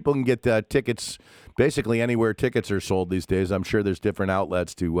this. Now people can get tickets basically anywhere tickets are sold these days. I'm sure there's different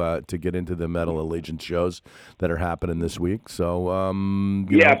outlets to get into the Metal Allegiance shows that are happening this week. So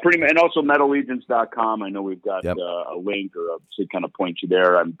pretty much, and also metallegiance.com. I know we've got a link to kind of point you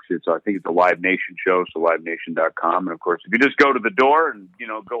there. I think it's a Live Nation show, so livenation.com. And of course, if you just go to the door and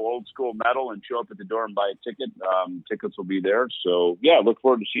go old school metal and show up at the door and buy a ticket, tickets will be there. So yeah, look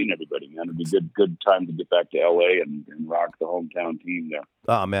forward to seeing everybody, man. It'll be good time to get back to LA and rock the hometown team there.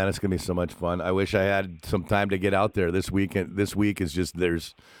 Oh man, it's gonna be so much fun. I wish I had some time to get out there this week. This week is just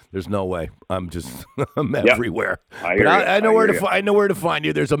there's no way. I'm everywhere. I know where to find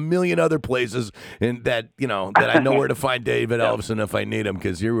you. There's a million other places that I know where to find David Ellefson if I need him,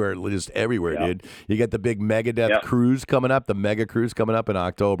 because you were just everywhere, dude. You got the big Megadeth cruise coming up, the Mega Cruise coming up in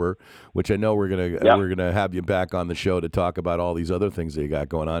October, which I know we're gonna have you back on the show to talk about all these other things that you got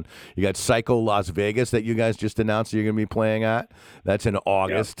going on. You got Psycho Las Vegas that you guys just announced you're gonna be playing at. That's in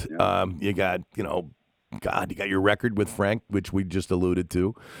August. You got you got your record with Frank, which we just alluded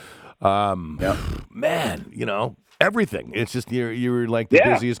to. Man, everything. It's just you're like the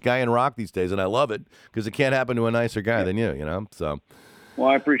busiest guy in rock these days, and I love it because it can't happen to a nicer guy than you. So. Well,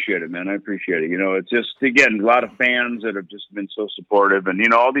 I appreciate it, man. I appreciate it. It's just, again, a lot of fans that have just been so supportive,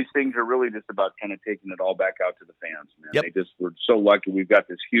 and all these things are really just about kind of taking it all back out to the fans, man. We're so lucky. We've got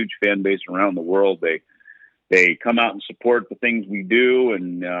this huge fan base around the world. They come out and support the things we do,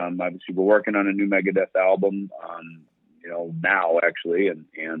 and obviously we're working on a new Megadeth album, now actually,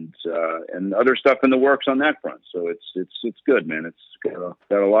 and other stuff in the works on that front. So it's good, man. It's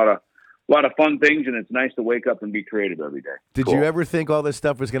got a lot of fun things, and it's nice to wake up and be creative every day. Did you ever think all this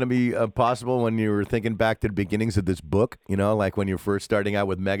stuff was going to be possible when you were thinking back to the beginnings of this book? Like when you're first starting out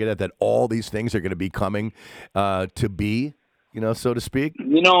with Megadeth, that all these things are going to be coming to be, so to speak.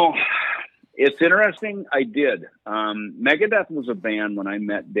 It's interesting. I did. Megadeth was a band when I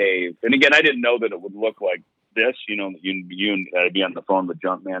met Dave. And again, I didn't know that it would look like this, you and I'd be on the phone with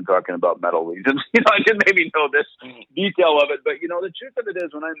Junkman talking about Metal Legions. I didn't maybe know this detail of it, but the truth of it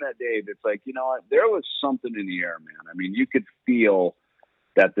is when I met Dave, it's like, there was something in the air, man. I mean, you could feel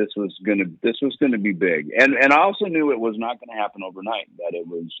that this was gonna be big. And I also knew it was not gonna happen overnight, that it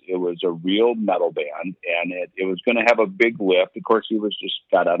was a real metal band and it was gonna have a big lift. Of course, he just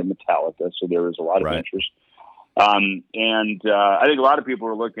got out of Metallica, so there was a lot of interest. I think a lot of people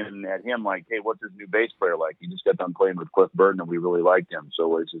were looking at him like, hey, what's his new bass player like? He just got done playing with Cliff Burton and we really liked him.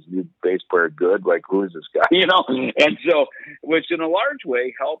 So is his new bass player good? Like, who is this guy? And so, which in a large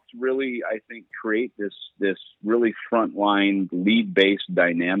way helped really, I think, create this really frontline lead bass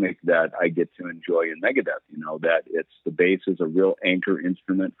dynamic that I get to enjoy in Megadeth, that the bass is a real anchor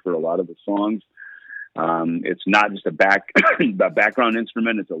instrument for a lot of the songs. It's not just a background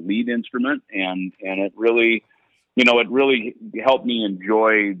instrument, it's a lead instrument. And it really, it really helped me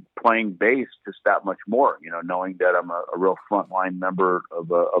enjoy playing bass just that much more, knowing that I'm a real frontline member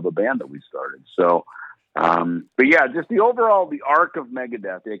of a band that we started. So, but yeah, just the arc of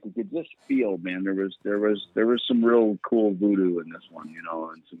Megadeth, you could just feel, man, there was some real cool voodoo in this one,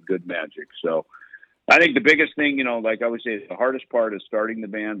 and some good magic. So I think the biggest thing, like I always say, the hardest part is starting the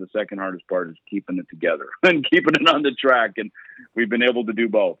band. The second hardest part is keeping it together and keeping it on the track. And we've been able to do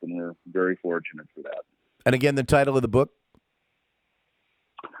both, and we're very fortunate for that. And again, the title of the book?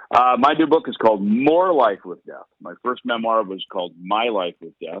 My new book is called More Life with Death. My first memoir was called My Life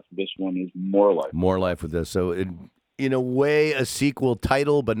with Death. This one is More Life. More Life with Death. So in a way, a sequel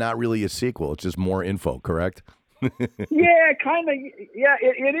title, but not really a sequel. It's just more info, correct? Yeah, kind of. Yeah,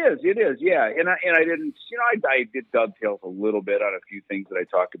 it is. It is. Yeah, and I didn't. I did dovetails a little bit on a few things that I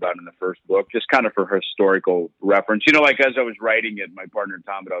talked about in the first book, just kind of for historical reference. Like as I was writing it, my partner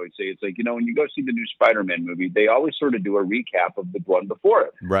Tom would always say, it's like, when you go see the new Spider-Man movie, they always sort of do a recap of the one before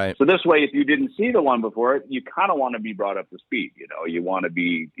it. Right. So this way, if you didn't see the one before it, you kind of want to be brought up to speed. You want to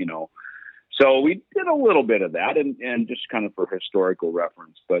be, So we did a little bit of that and just kind of for historical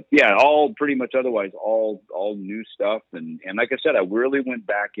reference. But yeah, all pretty much otherwise, all new stuff. And like I said, I really went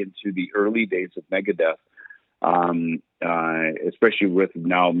back into the early days of Megadeth. especially with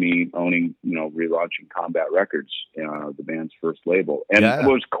now me owning, relaunching Combat Records, the band's first label. And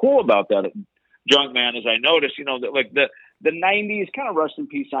what was cool about that, Junkman, is I noticed, that like the 90s, kind of rest in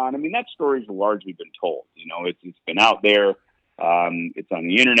peace on. I mean, that story's largely been told. It's been out there. It's on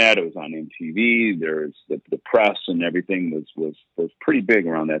the internet. It was on MTV. There's the press and everything was pretty big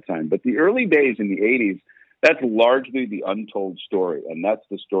around that time. But the early days in the 80s, that's largely the untold story, and that's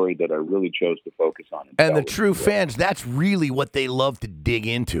the story that I really chose to focus on. And the true fans, that's really what they love to dig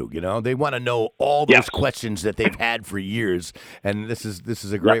into. They want to know all those questions that they've had for years, and this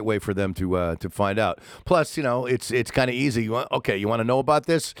is a great way for them to find out. Plus, it's kind of easy. You want to know about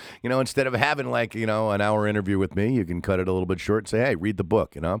this? Instead of having an hour interview with me, you can cut it a little bit short and say, hey, read the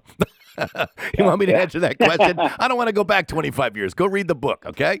book. You want me to answer that question? I don't want to go back 25 years. Go read the book,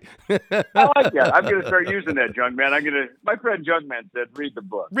 okay? I like that. I'm going to start using that, Junkman. My friend Junkman said, read the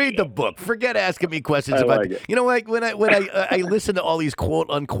book. Read the book. Forget asking me questions about it. When I listen to all these quote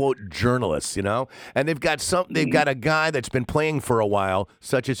unquote journalists, and they've got a guy that's been playing for a while,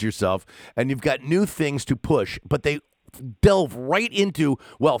 such as yourself, and you've got new things to push, but they delve right into,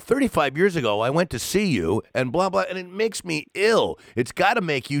 35 years ago, I went to see you and blah, blah, and it makes me ill. It's got to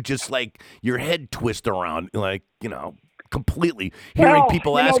make you just your head twist around, completely hearing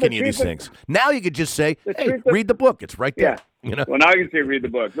people asking you these things. Now you could just say, hey, read the book. It's right there. Well, now you can say read the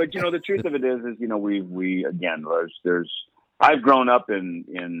book. But, the truth of it is we again, I've grown up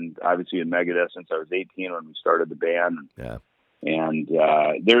in obviously in Megadeth since I was 18 when we started the band. Yeah. And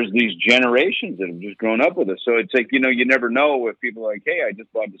there's these generations that have just grown up with us. So it's like, you never know if people are like, hey, I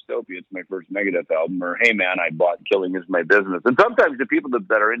just bought Dystopia. It's my first Megadeth album. Or, hey, man, I bought Killing Is My Business. And sometimes the people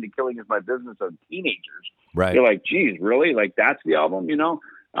that are into Killing Is My Business are teenagers. Right. You're like, geez, really? Like, that's the album,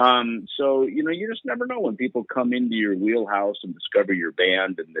 So, you just never know when people come into your wheelhouse and discover your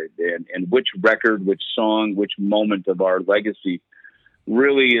band and which record, which song, which moment of our legacy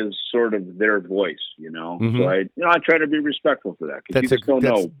really is sort of their voice, Mm-hmm. So I try to be respectful for that because you just don't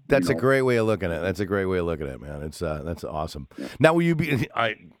know. That's a great way of looking at it. That's a great way of looking at it, man. It's that's awesome. Yeah. Now, will you be?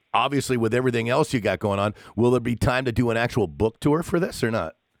 Obviously, with everything else you got going on, will there be time to do an actual book tour for this or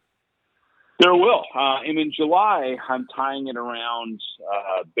not? There will. And in July, I'm tying it around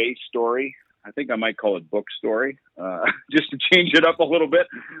Bass Story. I think I might call it Book Story, just to change it up a little bit.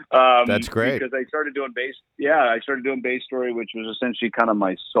 That's great. Because I started doing Bass. Yeah, I started doing Bass Story, which was essentially kind of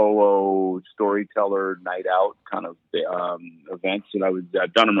my solo storyteller night out kind of events that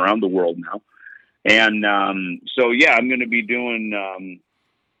I've done them around the world now. And so yeah, I'm going to be doing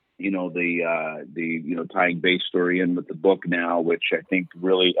tying Bass Story in with the book now, which I think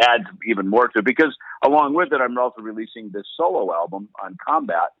really adds even more to it. Because along with it, I'm also releasing this solo album on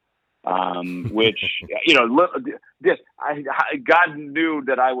Combat. Which, God knew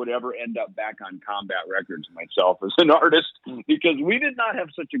that I would ever end up back on Combat Records myself as an artist, because we did not have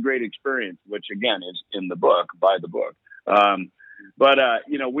such a great experience, which again is in the book, by the book. But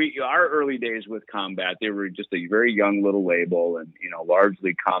our early days with Combat, they were just a very young little label, and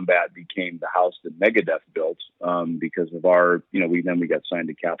largely Combat became the house that Megadeth built because of our, we got signed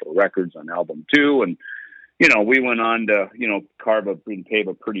to Capitol Records on album 2, and we went on to carve up and pave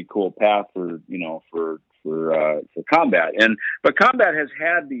a pretty cool path for Combat, but Combat has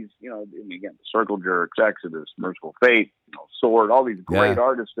had these again, Circle Jerks, Exodus, Merciful Fate, Sword, all these great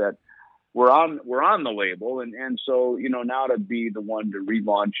artists that were on the label, and so now to be the one to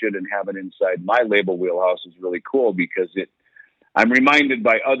relaunch it and have it inside my label wheelhouse is really cool, because I'm reminded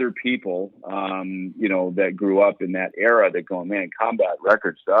by other people that grew up in that era that go, man, Combat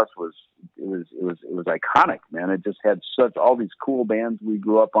Records to us was iconic, man. It just had all these cool bands we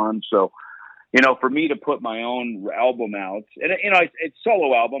grew up on. So for me to put my own album out, and it's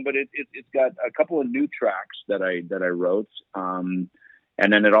solo album, but it's got a couple of new tracks that I wrote.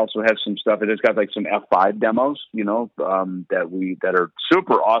 And then it also has some stuff. It has got some F5 demos, that are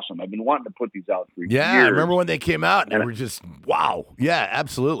super awesome. I've been wanting to put these out for years. Yeah, I remember when they came out, and they were just wow. Yeah,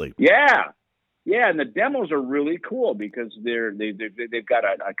 absolutely. Yeah, and the demos are really cool because they've got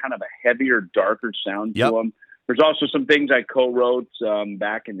a kind of a heavier, darker sound to them. There's also some things I co-wrote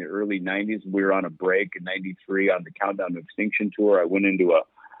back in the early '90s. We were on a break in '93 on the Countdown to Extinction tour. I went into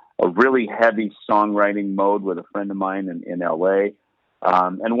a really heavy songwriting mode with a friend of mine in LA.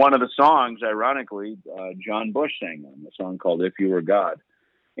 And one of the songs, ironically, John Bush sang on, a song called "If You Were God,"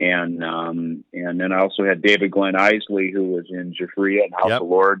 and then I also had David Glenn Isley, who was in Jafria and House of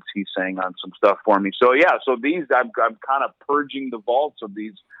Lords. He sang on some stuff for me. So these I'm kind of purging the vaults of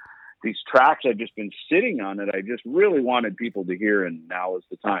these tracks I've just been sitting on that I just really wanted people to hear, and now is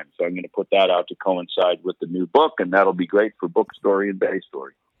the time. So I'm going to put that out to coincide with the new book, and that'll be great for Book Story and Bass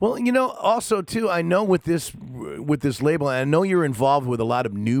Story. Well, also too, I know with this label, I know you're involved with a lot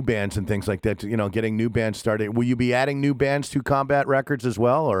of new bands and things like that. Getting new bands started. Will you be adding new bands to Combat Records as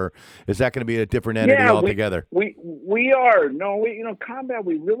well, or is that going to be a different entity altogether? We are. No, Combat.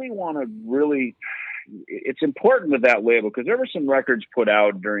 We really want to really. It's important with that label because there were some records put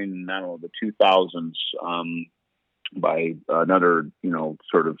out during the 2000s by another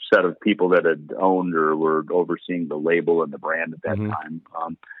sort of set of people that had owned or were overseeing the label and the brand at that time.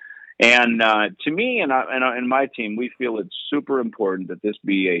 And to me and my team, we feel it's super important that this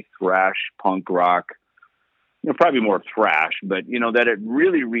be a thrash punk rock. Probably more thrash, but that it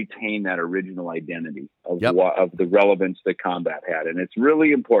really retained that original identity of the relevance that Combat had, and it's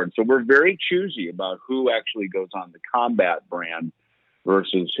really important. So we're very choosy about who actually goes on the Combat brand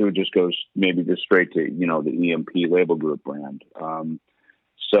versus who just goes maybe just straight to the EMP label group brand.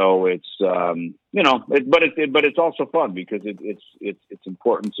 So it's but it's also fun because it's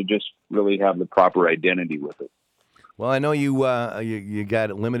important to just really have the proper identity with it. Well, I know you got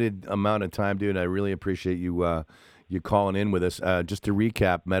a limited amount of time, dude. I really appreciate you calling in with us. Just to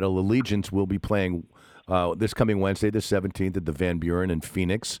recap, Metal Allegiance will be playing this coming Wednesday, the 17th, at the Van Buren in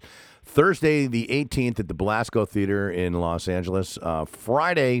Phoenix. Thursday, the 18th, at the Blasco Theater in Los Angeles.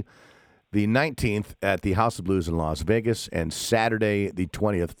 Friday, the 19th, at the House of Blues in Las Vegas. And Saturday, the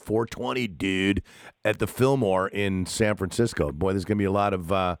 20th, 420, dude, at the Fillmore in San Francisco. Boy, there's going to be a lot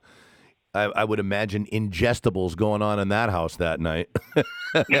of... I would imagine ingestibles going on in that house that night.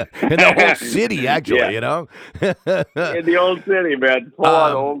 In the whole city, actually, in the old city, man. Full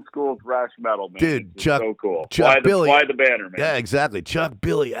on old school thrash metal, man. Dude, Chuck, so cool. Chuck Billy. Fly the banner, man. Yeah, exactly. Chuck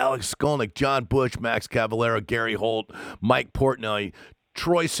Billy, Alex Skolnick, John Bush, Max Cavalera, Gary Holt, Mike Portnoy,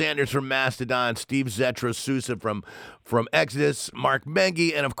 Troy Sanders from Mastodon, Steve Zetra Sousa from Exodus, Mark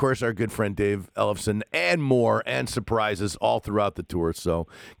Mengi, and of course our good friend Dave Ellefson, and more, and surprises all throughout the tour. So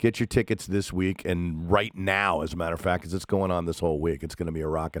get your tickets this week and right now, as a matter of fact, because it's going on this whole week. It's going to be a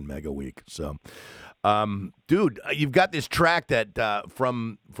rockin' mega week. So, dude, you've got this track that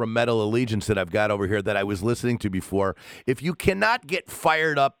from Metal Allegiance that I've got over here that I was listening to before. If you cannot get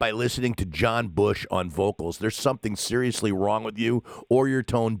fired up by listening to John Bush on vocals, there's something seriously wrong with you or you're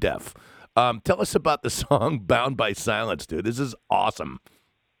tone deaf. Tell us about the song Bound by Silence, dude. This is awesome.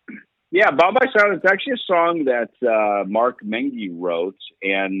 Yeah, Bound by Silence is actually a song that Mark Mengi wrote.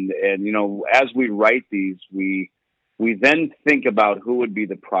 And as we write these, we then think about who would be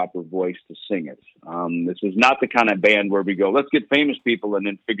the proper voice to sing it. This is not the kind of band where we go, let's get famous people and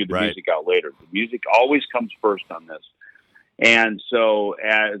then figure the music out later. The music always comes first on this. And so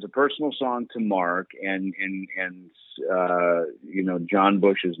as a personal song to Mark and John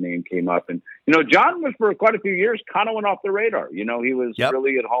Bush's name came up. And, John was for quite a few years kind of went off the radar. He was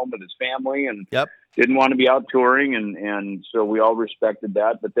really at home with his family and didn't want to be out touring. And so we all respected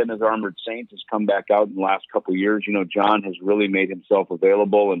that. But then as Armored Saints has come back out in the last couple of years, John has really made himself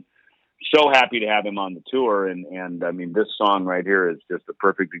available and so happy to have him on the tour. And I mean, this song right here is just a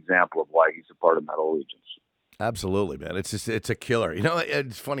perfect example of why he's a part of Metal Allegiance. Absolutely, man. It's a killer.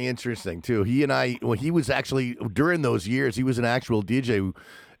 It's funny, interesting too. He and I, he was actually during those years, he was an actual DJ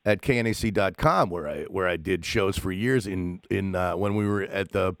at KNAC.com where I did shows for years in when we were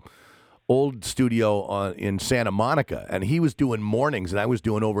at the old studio in Santa Monica, and he was doing mornings and I was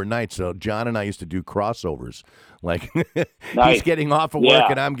doing overnight. So John and I used to do crossovers. Like nice. He's getting off of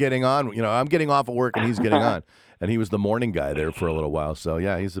work and I'm getting on. I'm getting off of work and he's getting on. And he was the morning guy there for a little while. So,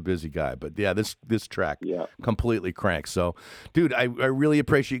 yeah, he's a busy guy. But, yeah, this track completely cranks. So, dude, I really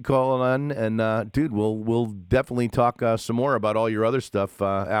appreciate you calling on. And, dude, we'll definitely talk some more about all your other stuff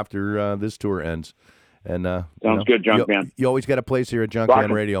after this tour ends. And sounds good, Junkman. You always got a place here at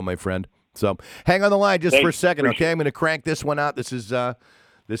Junkman Radio, my friend. So, hang on the line just for a second, okay? I'm going to crank this one out.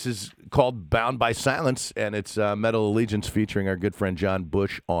 This is called Bound by Silence, and it's Metal Allegiance featuring our good friend John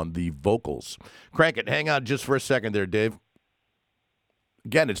Bush on the vocals. Crank it. Hang on just for a second there, Dave.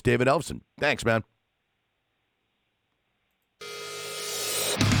 Again, it's David Ellefson. Thanks, man.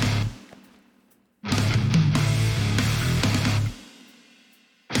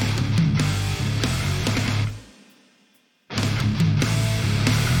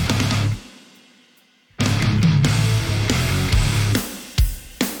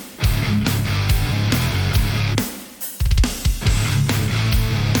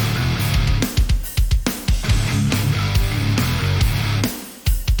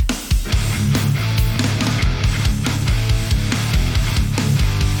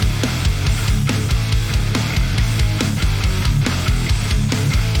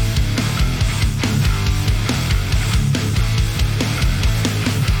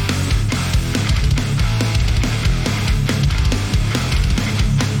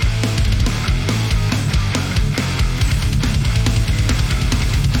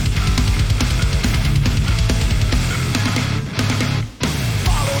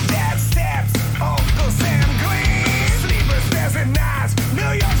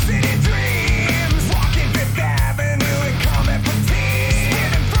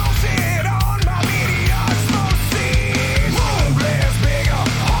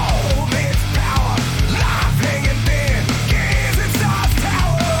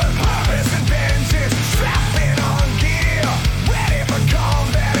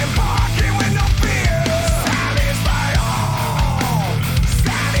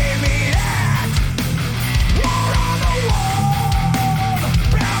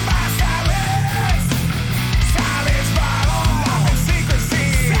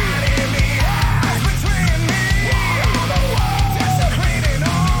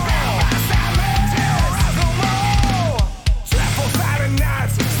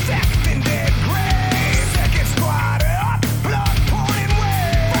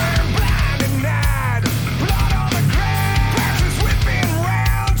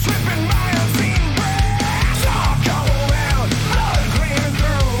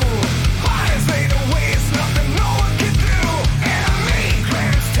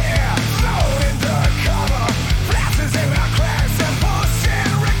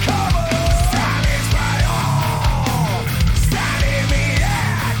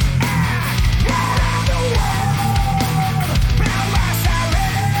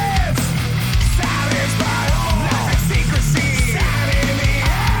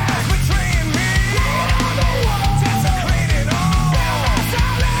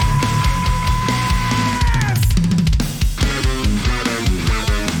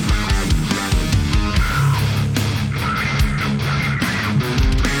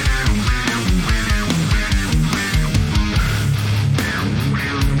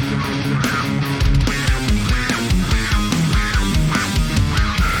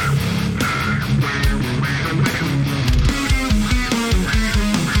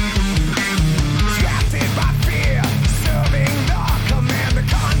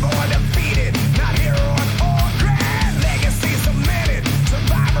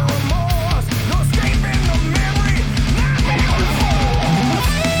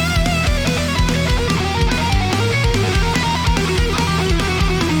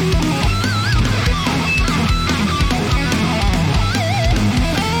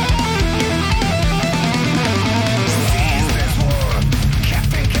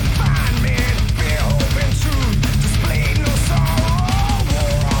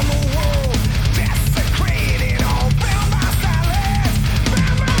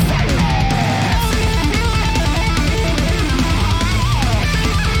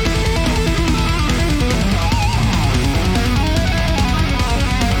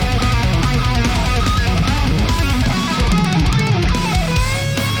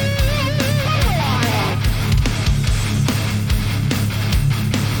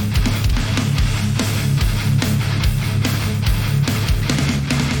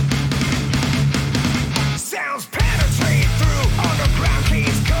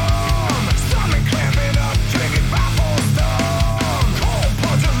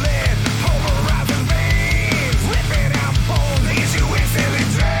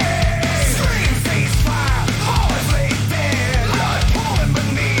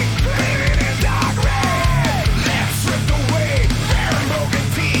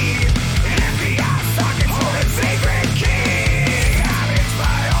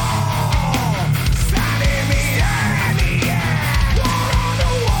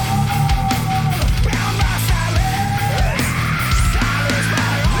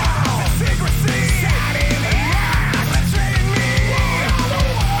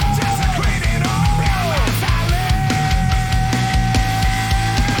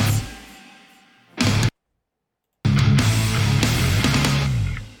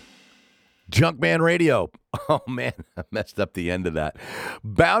 Junkman Radio. Oh, man, I messed up the end of that.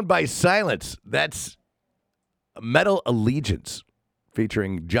 Bound by Silence. That's Metal Allegiance,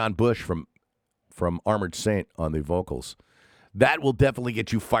 featuring John Bush from Armored Saint on the vocals. That will definitely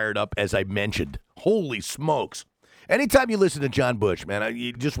get you fired up, as I mentioned. Holy smokes. Anytime you listen to John Bush, man,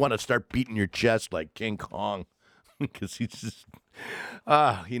 you just want to start beating your chest like King Kong, because he's just,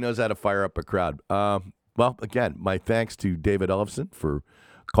 he knows how to fire up a crowd. Well, again, my thanks to David Ellefson for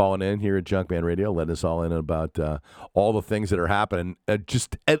calling in here at Junkman Radio, letting us all in about all the things that are happening.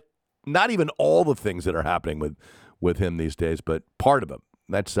 Not even all the things that are happening with him these days, but part of them.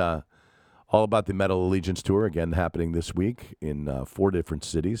 That's all about the Metal Allegiance Tour, again, happening this week in 4 different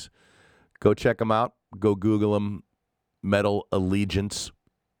cities. Go check them out. Go Google them, Metal Allegiance.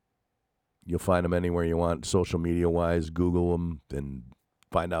 You'll find them anywhere you want, social media-wise. Google them and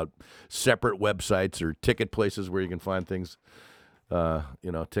find out separate websites or ticket places where you can find things,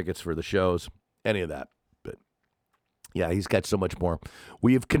 tickets for the shows, any of that. But, yeah, he's got so much more.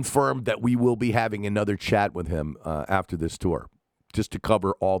 We have confirmed that we will be having another chat with him after this tour, just to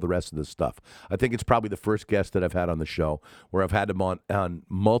cover all the rest of this stuff. I think it's probably the first guest that I've had on the show where I've had him on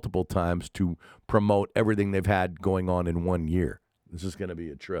multiple times to promote everything they've had going on in 1 year. This is going to be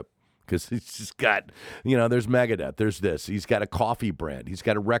a trip. Because he's just got, there's Megadeth, there's this. He's got a coffee brand. He's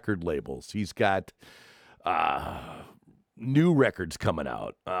got a record labels. He's got new records coming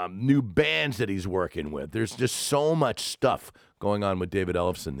out, new bands that he's working with. There's just so much stuff going on with David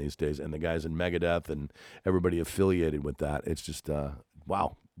Ellefson these days and the guys in Megadeth and everybody affiliated with that. It's just,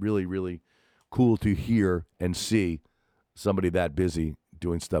 wow, really, really cool to hear and see somebody that busy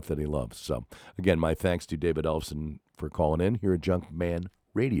doing stuff that he loves. So, again, my thanks to David Ellefson for calling in here at Junkman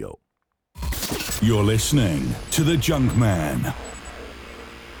Radio. You're listening to the Junkman.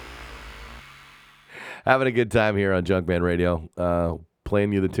 Having a good time here on Junkman Radio,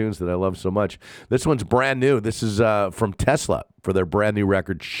 playing you the tunes that I love so much. This one's brand new. This is from Tesla for their brand new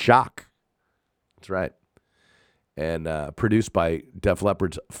record, Shock. That's right. And produced by Def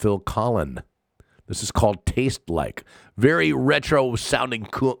Leppard's Phil Collen. This is called Taste Like. Very retro-sounding,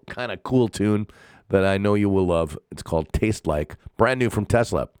 cool, kind of cool tune that I know you will love. It's called Taste Like. Brand new from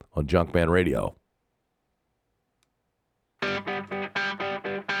Tesla on Junkman Radio.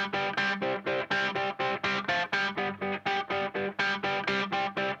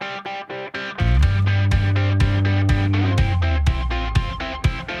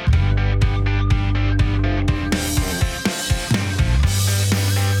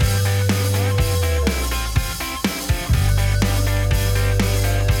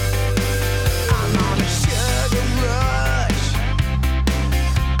 I'm on a sugar rush.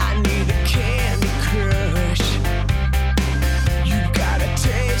 I need a candy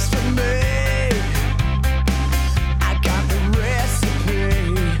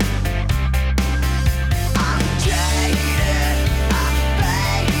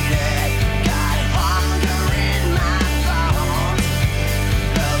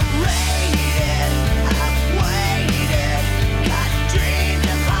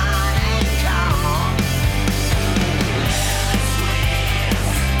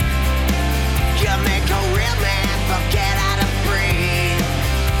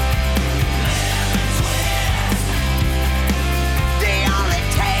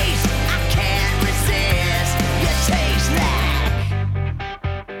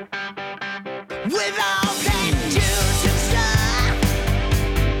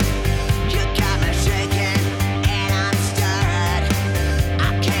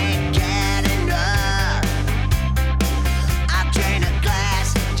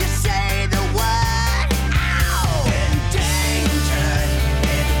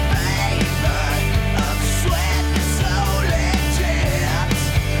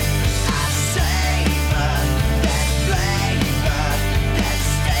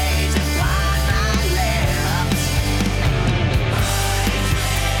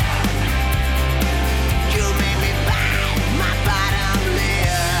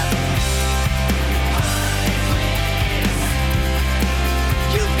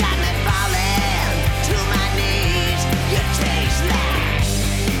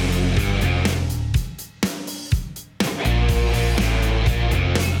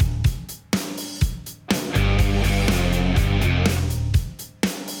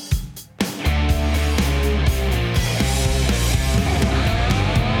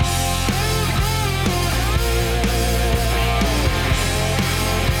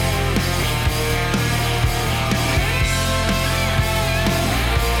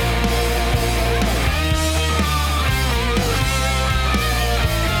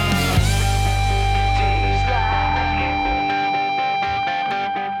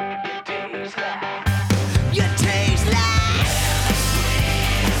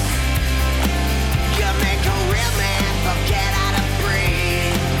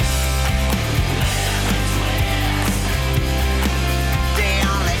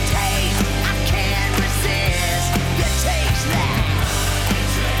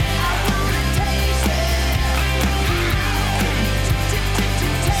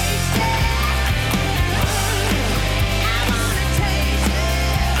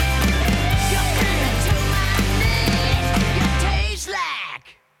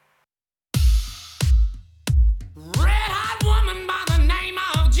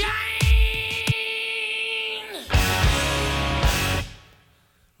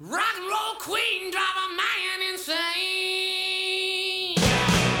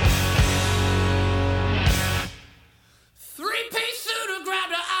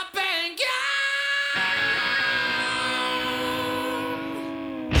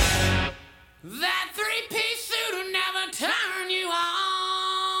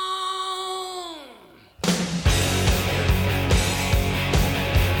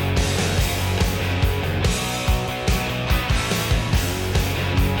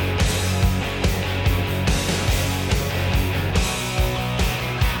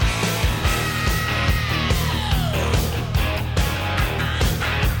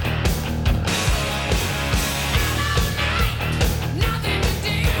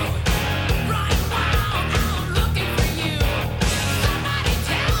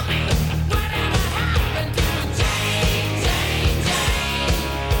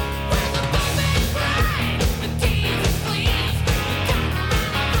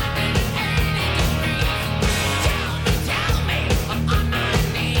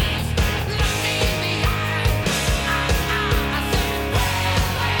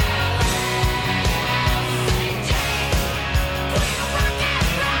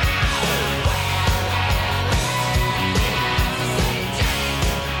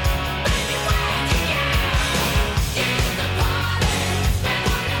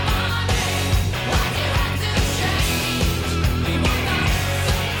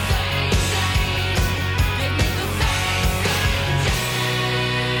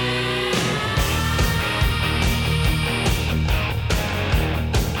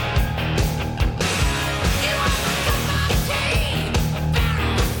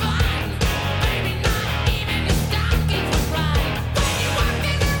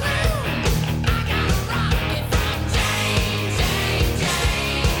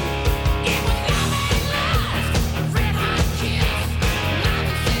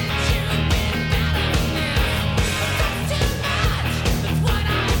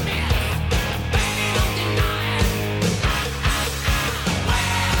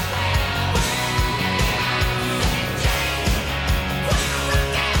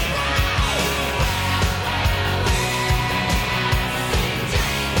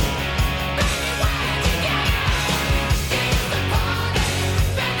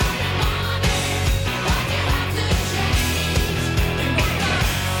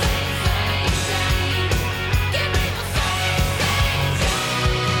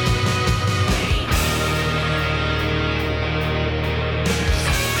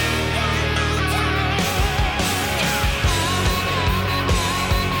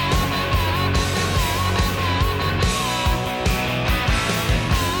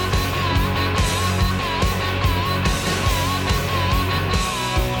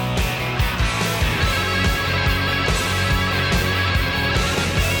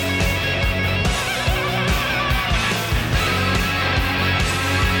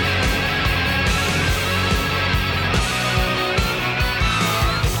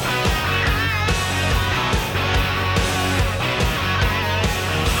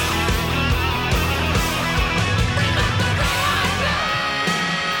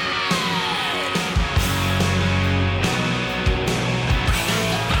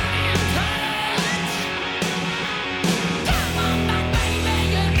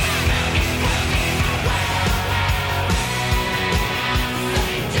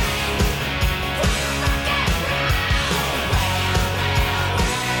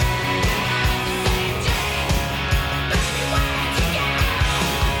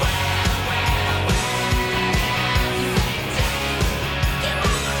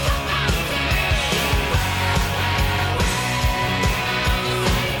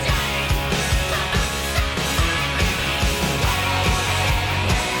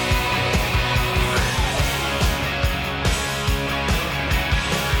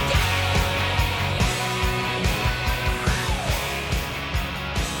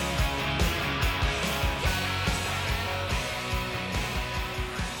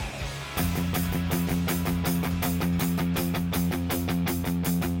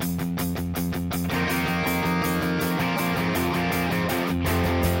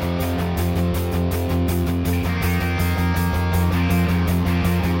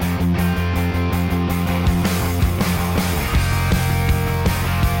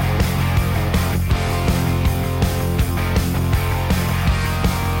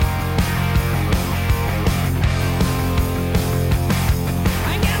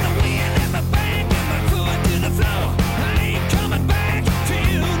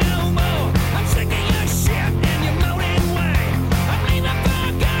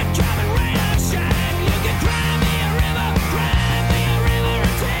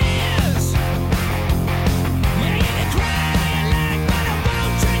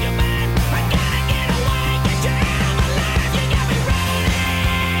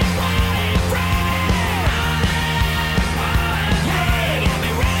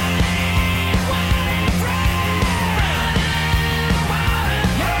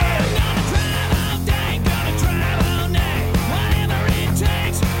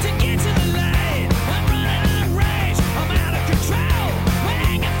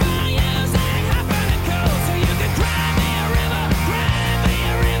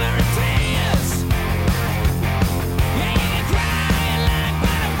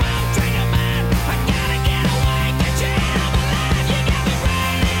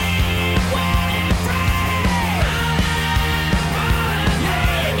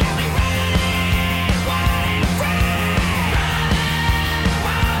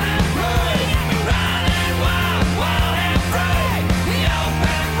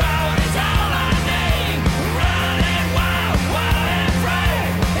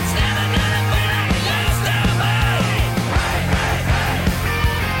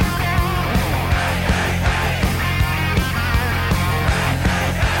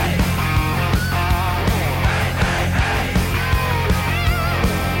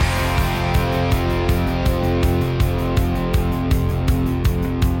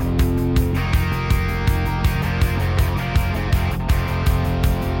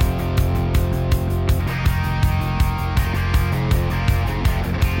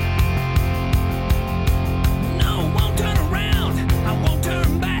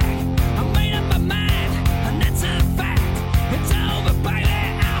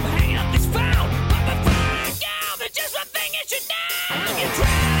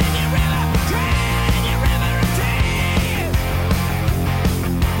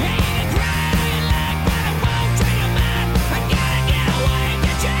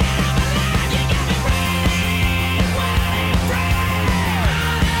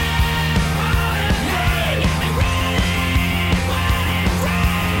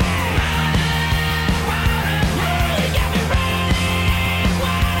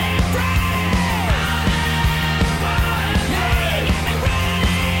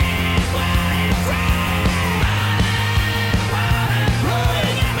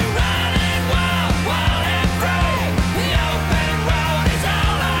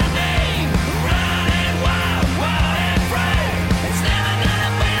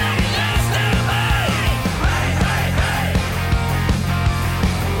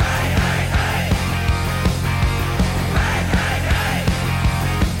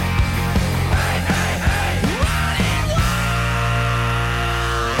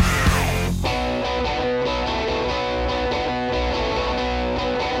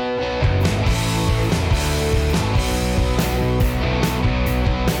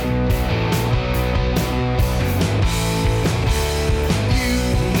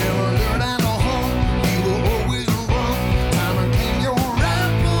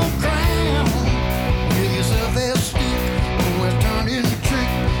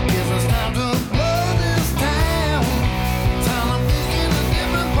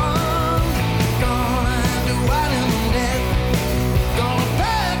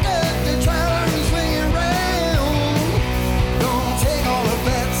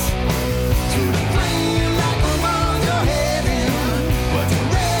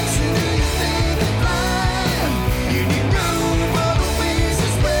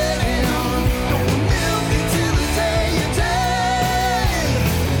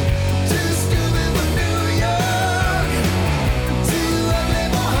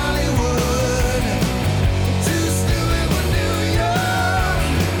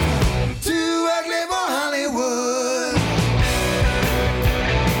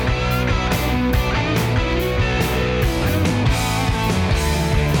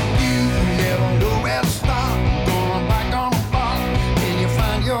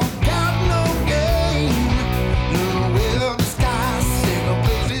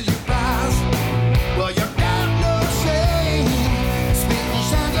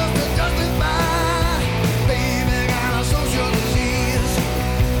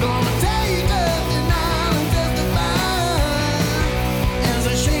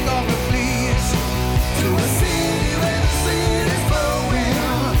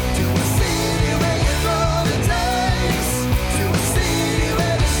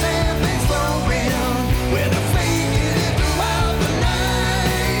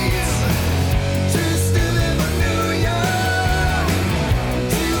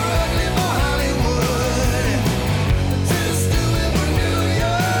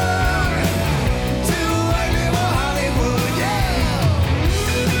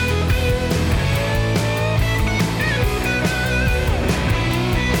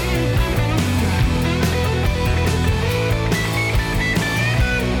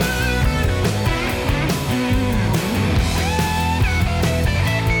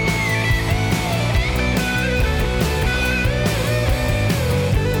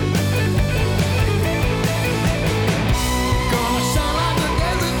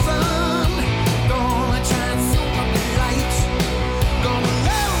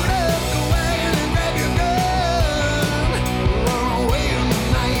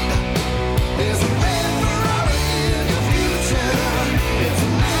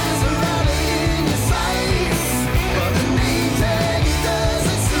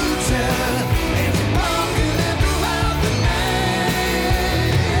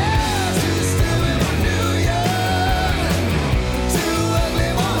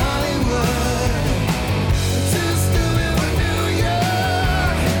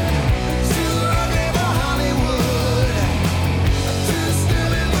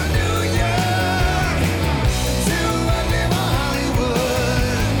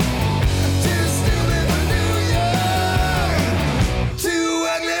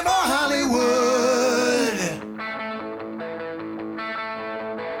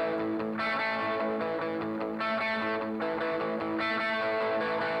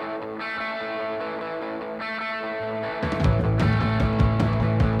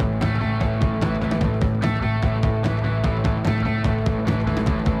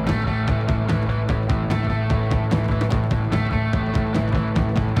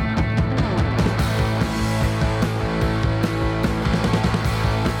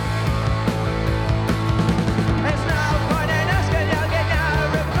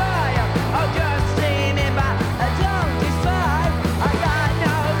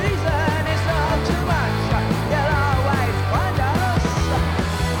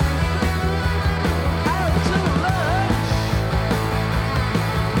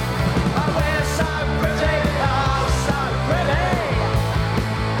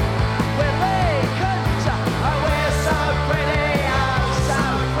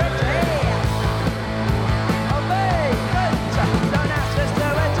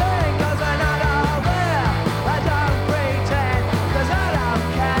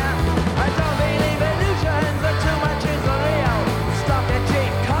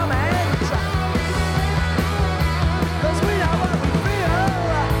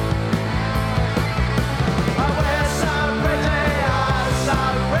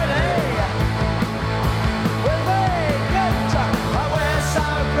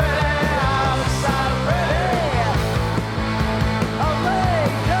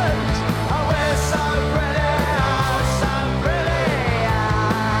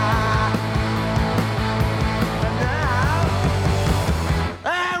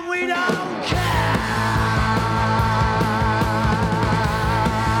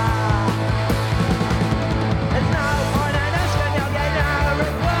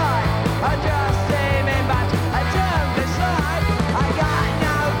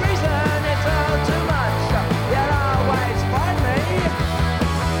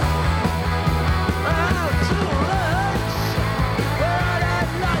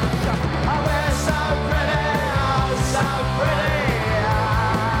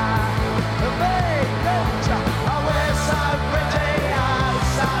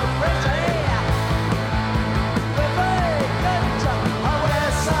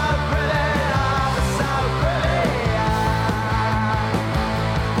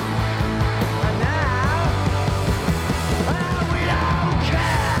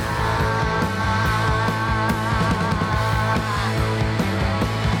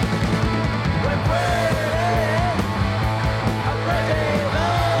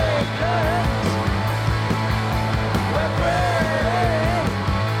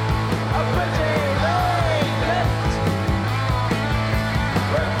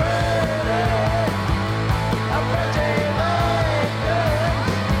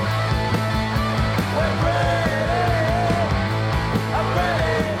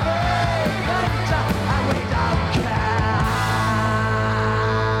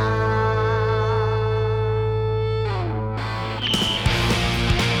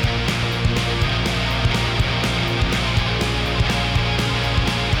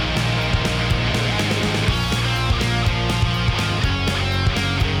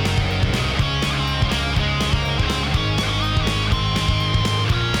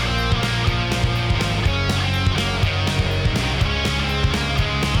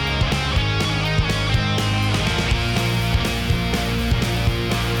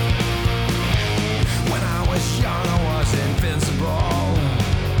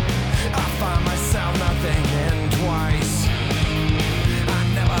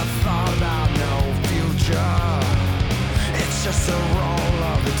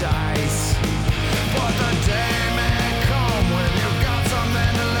roll the dice. But the day may come when you've got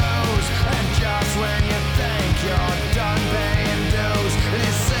something to lose, and just when you think you're done paying dues, and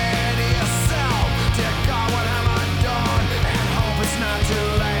you say to yourself, dear God, what have I done? And hope it's not too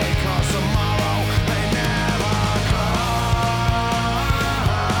late, 'cause tomorrow may never come.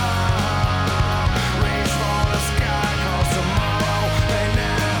 Reach for the sky, 'cause tomorrow may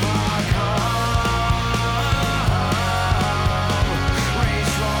never come.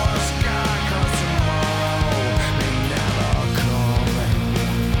 Reach for the sky, 'cause tomorrow may never come.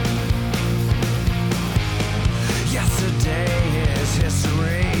 Yesterday is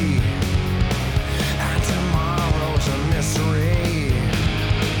history, and tomorrow's a mystery.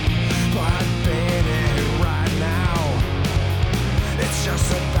 But baby, right now, it's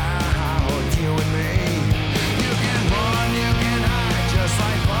just about you and me. You can run, you can hide, just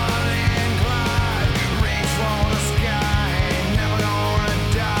like Bonnie and Clyde. Reach for the sky, ain't never gonna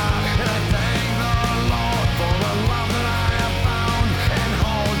die. And I thank the Lord for the love that I have found, and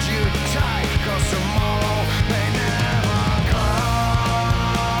hold you tight, 'cause tomorrow may never come.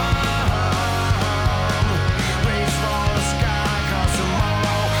 Reach for the sky, 'cause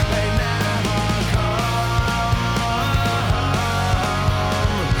tomorrow may never come.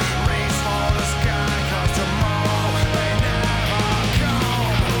 Reach for the sky, 'cause tomorrow may never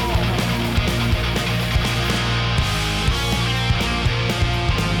come.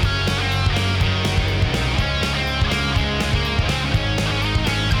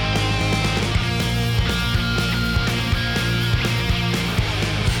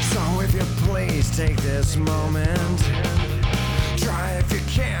 So if you please take this moment, try if you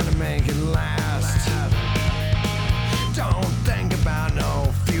can to make it last. Don't think about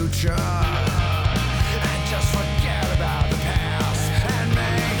no future, and just forget about the past, and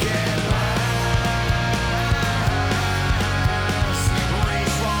make it last.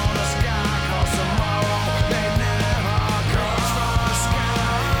 Reach for the sky, 'cause tomorrow may never come. Reach for the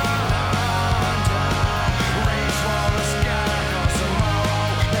sky, reach for the sky, 'cause tomorrow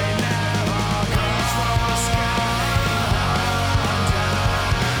may never come. Reach for the sky,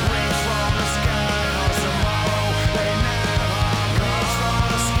 reach for the sky, 'cause tomorrow may never come. Reach for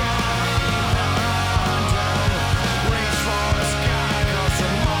the sky, reach for the sky, 'cause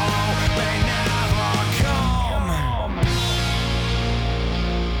tomorrow may never come.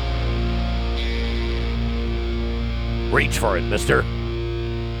 Reach for it, mister.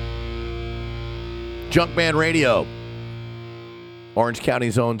 Junkman Radio. Orange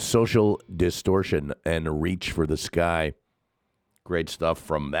County's own Social Distortion and Reach for the Sky. Great stuff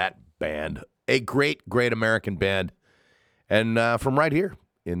from that band. A great, great American band. And from right here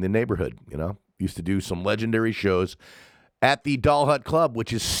in the neighborhood, you know. Used to do some legendary shows at the Doll Hut Club,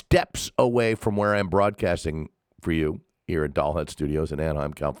 which is steps away from where I'm broadcasting for you here at Doll Hut Studios in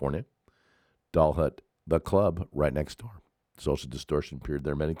Anaheim, California. Doll Hut, the club, right next door. Social Distortion appeared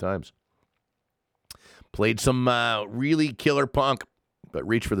there many times. Played some really killer punk, but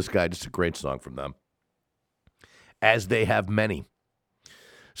Reach for the Sky, just a great song from them. As they have many.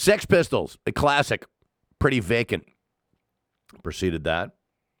 Sex Pistols, a classic, Pretty Vacant. Preceded that.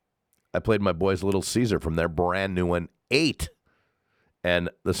 I played my boys Little Caesar from their brand new one, 8, and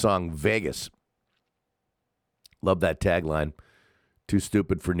the song Vegas. Love that tagline. Too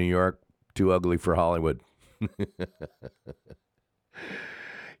stupid for New York, too ugly for Hollywood.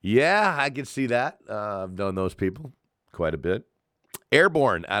 Yeah, I can see that. I've known those people quite a bit.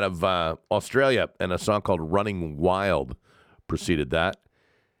 Airborne out of Australia, and a song called Running Wild preceded that.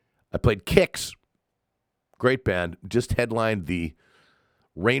 I played Kicks. Great band. Just headlined the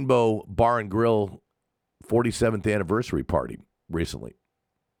Rainbow Bar and Grill 47th anniversary party recently.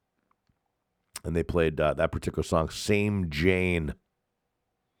 And they played that particular song, Same Jane.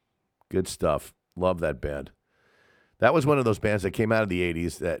 Good stuff. Love that band. That was one of those bands that came out of the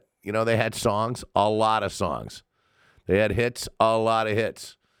 80s that, you know, they had songs, a lot of songs. They had hits, a lot of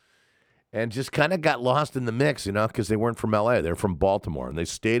hits. And just kind of got lost in the mix, you know, because they weren't from L.A. They're from Baltimore, and they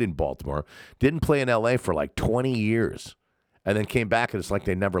stayed in Baltimore. Didn't play in L.A. for like 20 years, and then came back, and it's like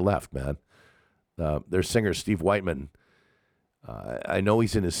they never left, man. Their singer, Steve Whiteman, I know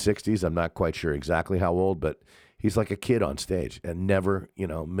he's in his 60s. I'm not quite sure exactly how old, but he's like a kid on stage and never, you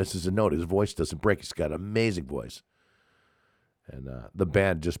know, misses a note. His voice doesn't break. He's got an amazing voice. And the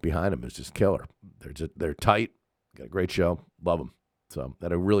band just behind him is just killer. They're tight. Got a great show. Love them. So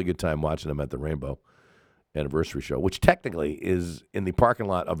had a really good time watching them at the Rainbow anniversary show, which technically is in the parking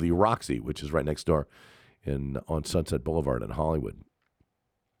lot of the Roxy, which is right next door on Sunset Boulevard in Hollywood.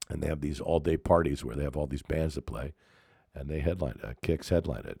 And they have these all-day parties where they have all these bands that play, and they headline Kicks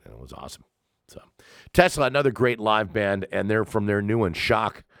headlined it, and it was awesome. So, Tesla, another great live band, and they're from their new one,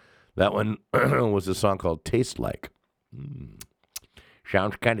 Shock. That one was a song called Taste Like.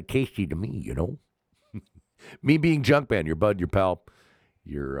 Sounds kind of tasty to me, you know. Me being Junkman, your bud, your pal,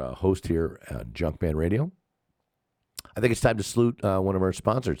 your host here at Junkman Radio. I think it's time to salute one of our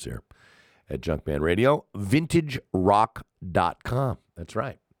sponsors here at Junkman Radio, VintageRock.com. That's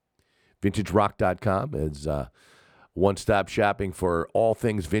right. VintageRock.com is one-stop shopping for all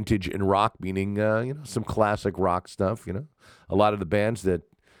things vintage and rock, meaning some classic rock stuff. A lot of the bands that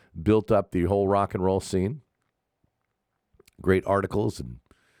built up the whole rock and roll scene. Great articles and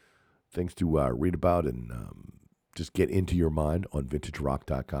things to read about and just get into your mind on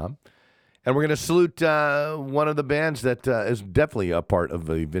VintageRock.com. And we're going to salute one of the bands that is definitely a part of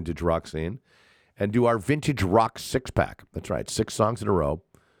the vintage rock scene and do our Vintage Rock six-pack. That's right, 6 songs in a row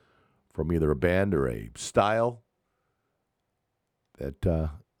from either a band or a style that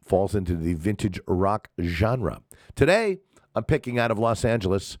falls into the vintage rock genre. Today, I'm picking out of Los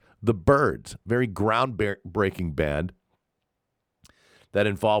Angeles, The Byrds, very groundbreaking band that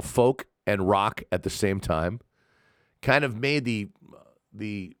involved folk and rock at the same time. Kind of made the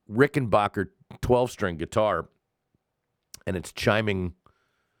Rickenbacker 12-string guitar and its chiming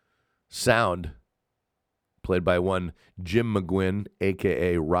sound, played by one Jim McGuinn,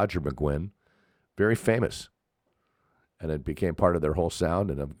 a.k.a. Roger McGuinn, very famous. And it became part of their whole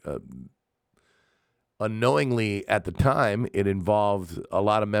sound. And unknowingly, at the time, it involved a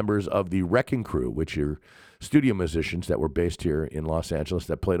lot of members of the Wrecking Crew, which are studio musicians that were based here in Los Angeles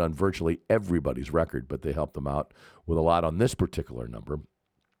that played on virtually everybody's record, but they helped them out with a lot on this particular number.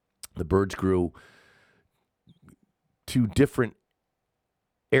 The Byrds grew to different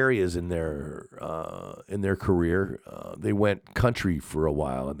areas in their career. They went country for a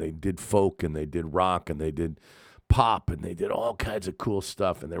while, and they did folk, and they did rock, and they did pop, and they did all kinds of cool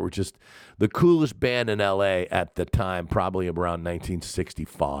stuff. And they were just the coolest band in L.A. at the time, probably around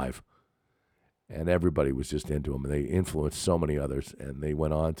 1965. And everybody was just into them, and they influenced so many others, and they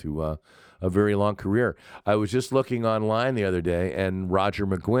went on to a very long career. I was just looking online the other day, and Roger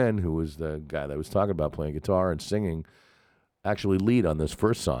McGuinn, who was the guy that I was talking about playing guitar and singing, actually lead on this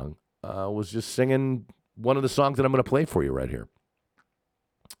first song, was just singing one of the songs that I'm going to play for you right here,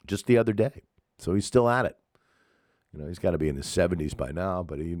 just the other day. So he's still at it. He's got to be in his 70s by now,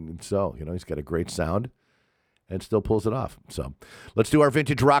 but even so, he's got a great sound and still pulls it off. So let's do our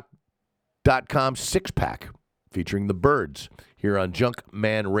VintageRock.com six-pack featuring the Byrds here on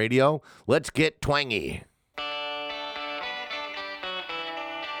Junkman Radio. Let's get twangy.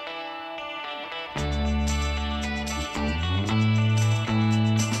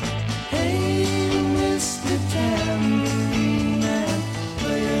 Hey, Mr. Tambourine Man,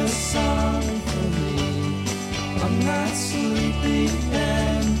 play a song for me. I'm not sleepy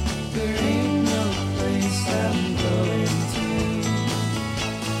and there ain't no place I'm going to.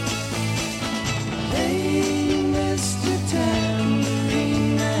 Hey, Mr.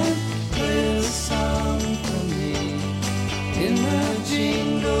 Tambourine Man, play a song for me. In the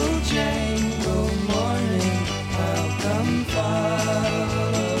jingle jangle morning, I'll come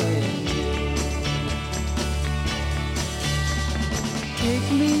following you. Take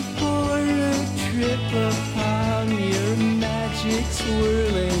me for a trip upon your magic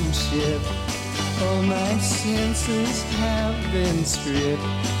swirling ship. All my senses have been stripped,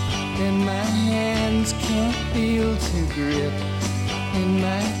 and my hands can't feel to grip, and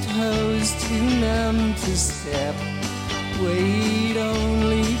my toes too numb to step. Wait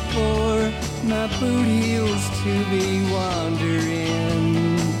only for my boot heels to be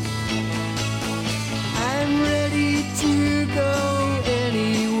wandering. I'm ready to go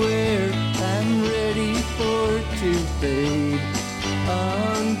anywhere. I'm ready for to fade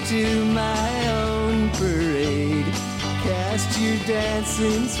onto my own parade. Cast your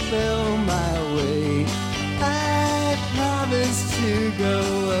dancing spell my way. I promise to go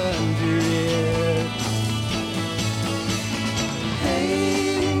under it.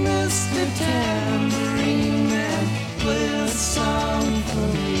 Hey, Mr. Tambourine Man, play a song for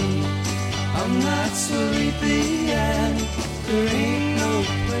me. I'm not sleepy and there ain't no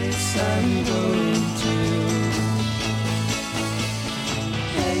place I'm going to.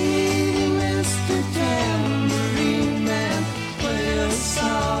 Hey, Mr. Tambourine Man, play a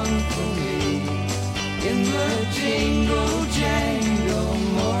song for me. In the jingle jangle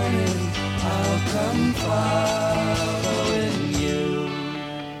morning, I'll come following you.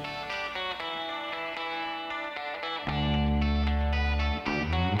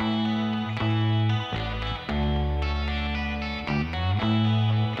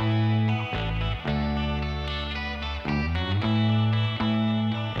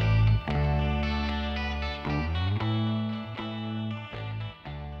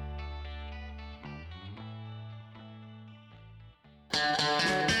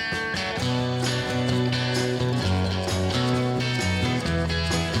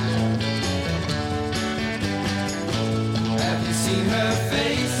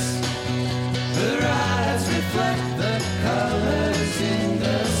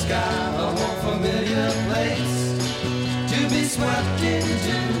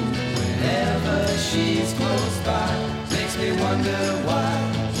 she's close by. Makes me wonder why.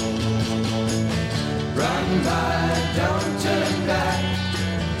 Run by, don't turn back.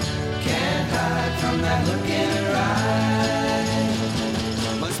 Can't hide from that look in her eye.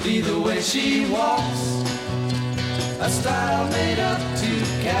 Must be the way she walks. A style made up to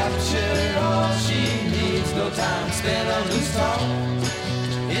capture all she needs. No time spent on loose talk.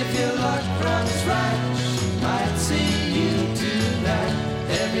 If your luck runs right, she might see you tonight.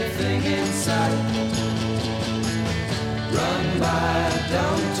 Everything in sight. Run by,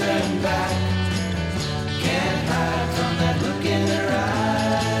 don't turn back. Can't hide from that look in her eye.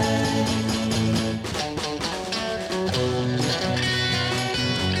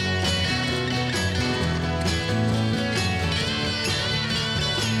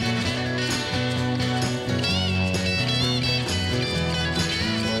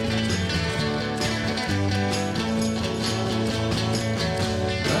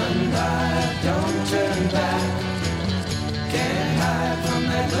 Don't turn back. Can't hide from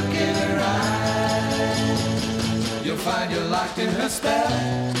that look in her eye. You'll find you're locked in her spell.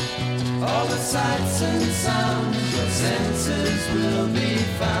 All the sights and sounds, your senses will be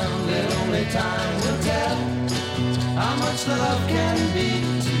found. And only time will tell how much love can be.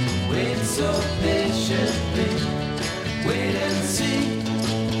 To wait so patiently. Wait and see.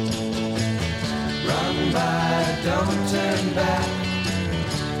 Run by, don't turn back.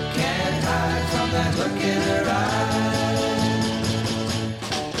 Can't hide from that look in her eye.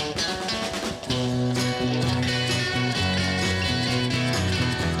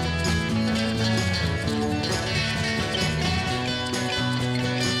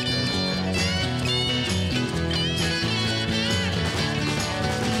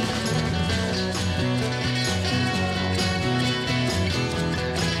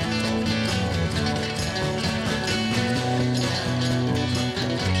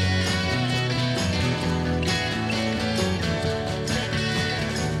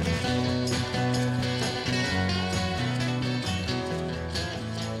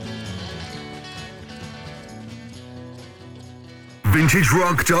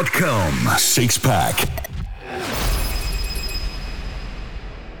 VintageRock.com. Six pack.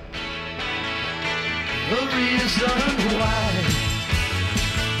 The reason why,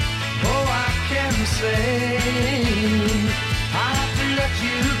 oh, I can say I have to let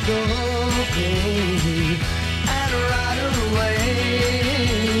you go, babe, and right away.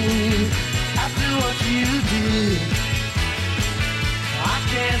 After what you did, I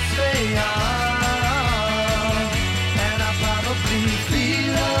can't stay on, and I probably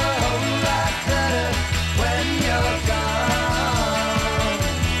feel a whole lot better when you're gone.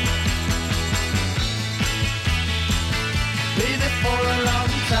 Baby, for a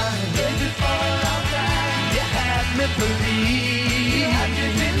long time, you had me believe,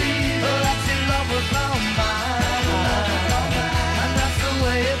 that your love was all mine, and that's the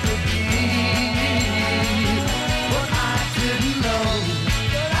way it would be. But I didn't know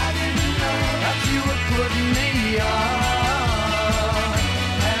that you were putting me on,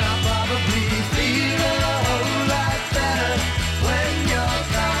 and I probably feel a whole lot better when you're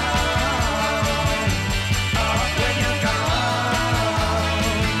gone. Oh, when you're gone.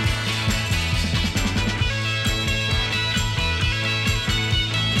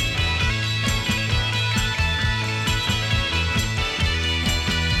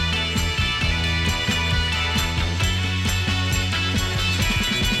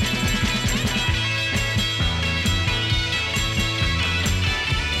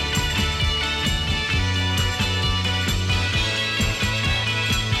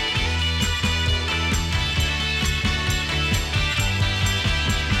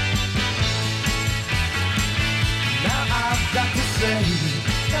 Now I've got to say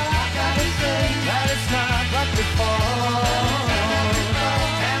that it's not like before,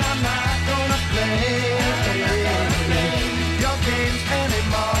 and I'm not gonna play your games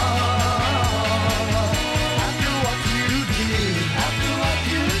anymore. After what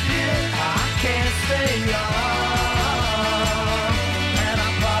you did, I can't stay on, and I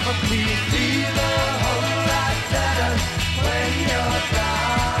probably feel a whole lot better when you're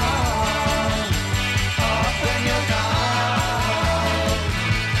gone. Oh, when you're gone.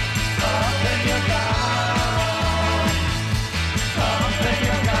 Oh, when you're gone. Oh, when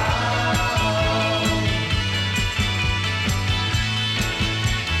you're gone.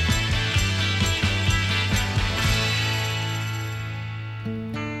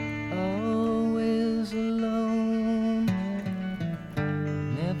 Always alone,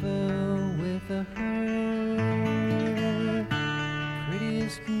 never with a hurt.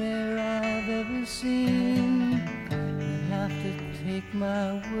 Prettiest mare I've ever seen. You have to take my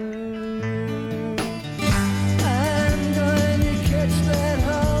word.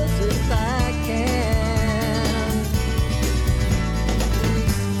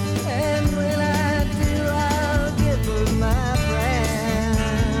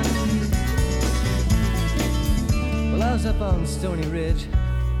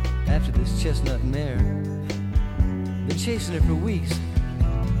 after this chestnut mare. Been chasing her for weeks.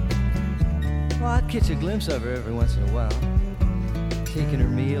 Well, I'd catch a glimpse of her every once in a while, taking her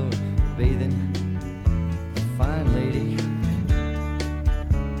meal, bathing. Fine lady.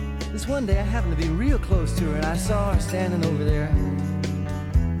 This one day I happened to be real close to her and I saw her standing over there.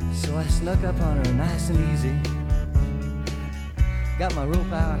 So I snuck up on her nice and easy. Got my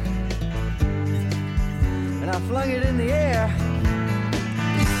rope out and I flung it in the air.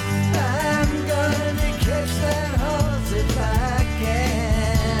 I'm gonna catch that horse if I can.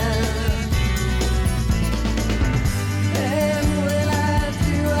 And when I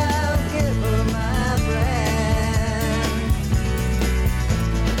do, I'll give her my brand.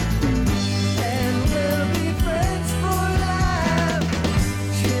 And we'll be friends for life.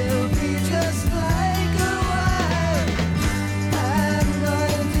 She'll be just like a wife. I'm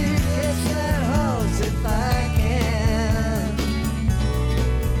going to catch that horse if I can.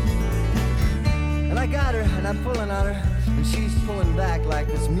 And I got her, and I'm pulling on her, and she's pulling back like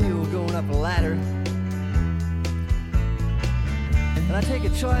this mule going up a ladder. And I take a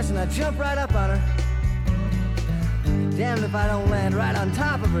choice and I jump right up on her. Damned if I don't land right on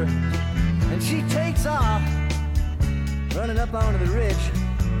top of her. And she takes off, running up onto the ridge,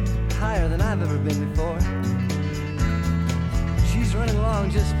 higher than I've ever been before. She's running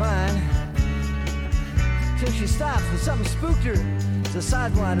along just fine, till she stops and something spooked her. It's a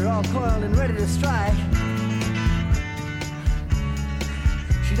sidewinder all coiled and ready to strike.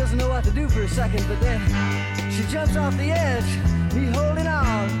 She doesn't know what to do for a second, but then she jumps off the edge, me holding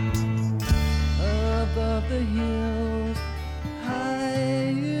on. Above the hills,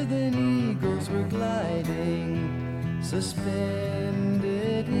 higher than eagles we're gliding,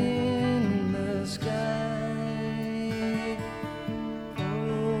 suspended in the sky.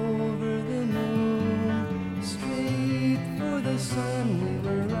 Over the moon, straight for the sun we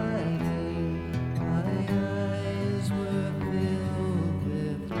were riding. My eyes were filled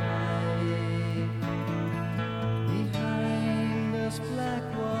with light. Behind us, black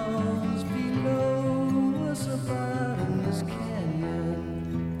walls, below us, a bottomless canyon,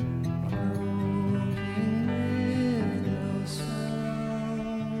 floating with no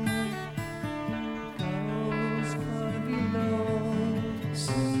sound. Clouds far below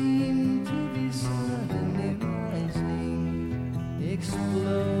seem to be suddenly rising,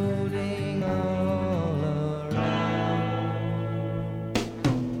 exploding all around.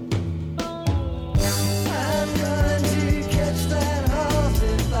 I'm going to catch that horse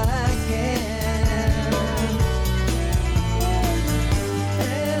if I can.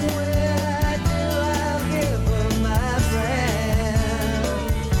 And when I do, I'll give her my brand.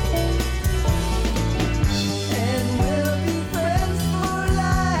 And we'll be friends for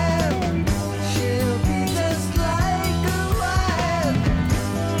life. She'll be just like a wife.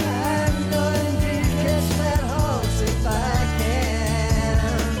 I'm going to catch that horse if I can.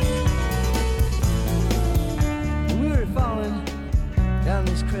 We were falling down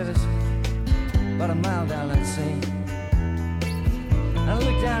this crevice, about a mile down that seam. And I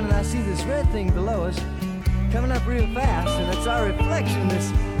look down and I see this red thing below us, coming up real fast, and it's our reflection,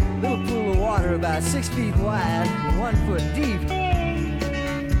 this little pool of water about 6 feet wide and 1 foot deep.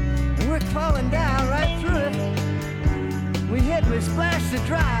 And we're falling down right through it. We hit and we splashed it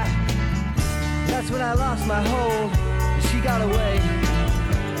dry. That's when I lost my hold, and she got away.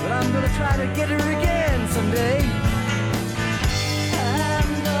 But I'm gonna try to get her again someday. I'm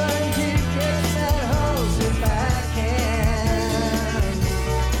going to catch that horse if I can.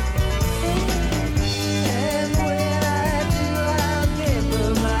 And when I do, I'll give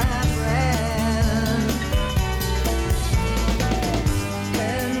her my brand.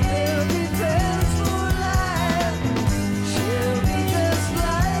 And we'll be friends for life. She'll be just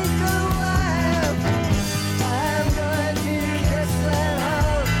like a wife. I'm going to catch that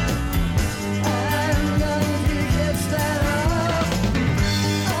horse. I'm going to catch that horse.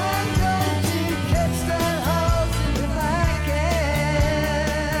 I'm going to catch that horse if I can.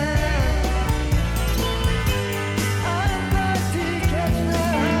 I'm going to catch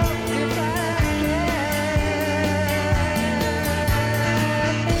that horse if I can.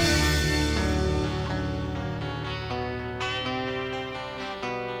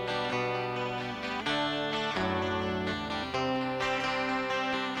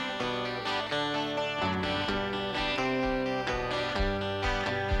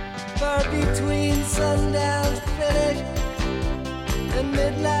 Far between sundown's finish and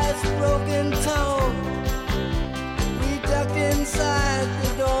midnight's broken tone, we ducked inside the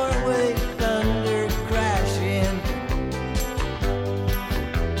doorway, thunder crashing.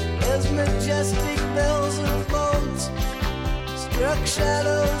 As majestic bells and boats struck struck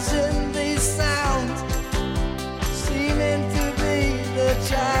shadows in these sounds, seeming to be the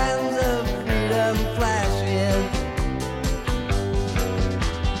chimes of freedom flashing.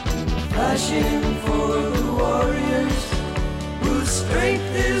 Flashing for the warriors whose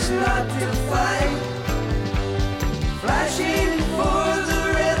strength is not to fight. Flashing for the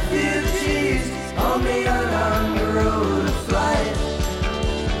refugees on the unarmed road of flight.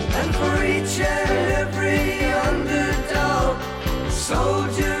 And for each and every underdog,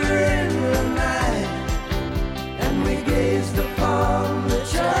 soldier in the night. And we gazed upon the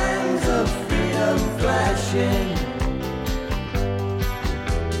chimes of freedom flashing.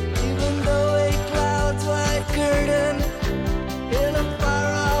 Even though a cloud's white curtain in a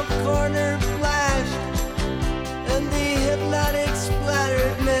far-off corner flashed, and the hypnotic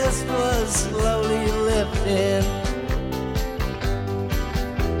splattered mist was slowly lifting.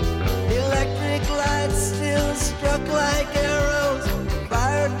 Electric lights still struck like arrows,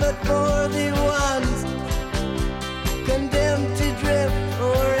 fired but for the ones condemned to drift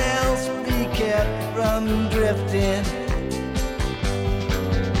or else be kept from drifting.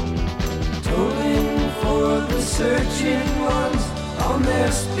 Tolling for the searching ones on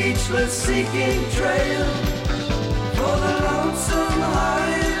their speechless seeking trail. For the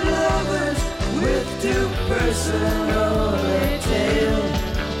lonesome-hearted lovers with too personal a tale.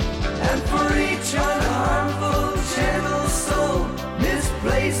 And for each unharmful, gentle soul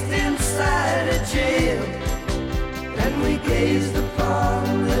misplaced inside a jail. And we gazed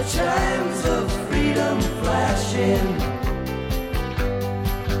upon the chimes of freedom flashing.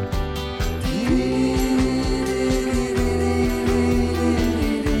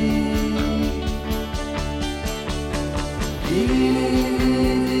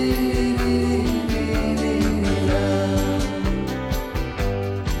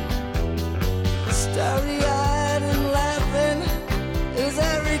 Starry-eyed and laughing as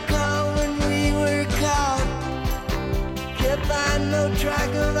I recall when we were caught, kept by no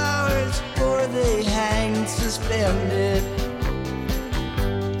track of hours, for they hanged suspended.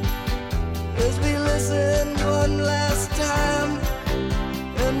 As we listened one last time,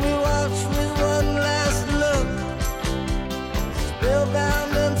 and we watched with one last look,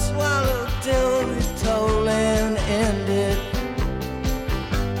 spellbound and swallowed till the tolling ended.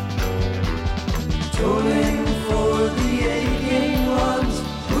 Tolling for the aching ones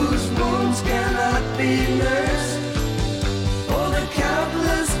whose wounds cannot be nursed. For the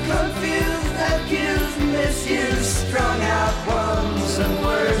countless confused, accused, misused, strung out ones and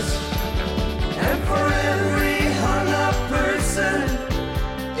worse. And for every hung up person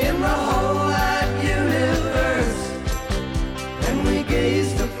in the whole wide universe. And we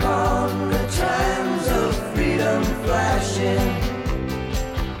gazed upon the chimes of freedom flashing.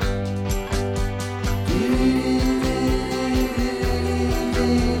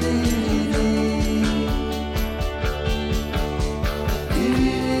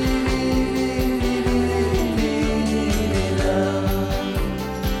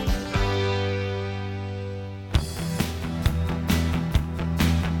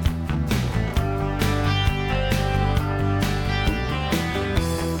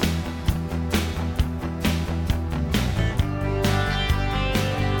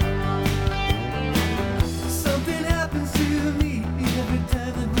 Something happens to me every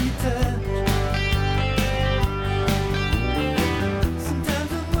time that we touch.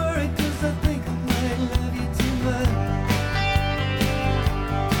 Sometimes I'm worried 'cause I think I might love you too much.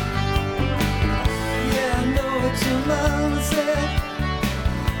 Yeah, I know what your mama said,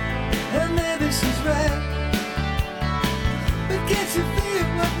 and maybe she's right. But can't you feel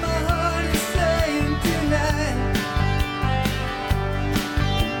what my heart is saying tonight?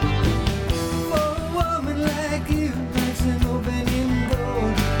 For a woman like you, that's an opening door.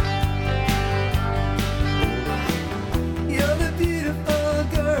 You're the beautiful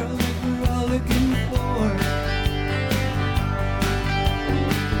girl that we're all looking for.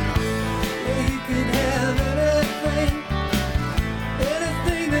 Yeah, you could have anything,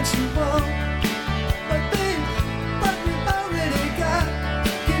 anything that you want. But babe, what we've already got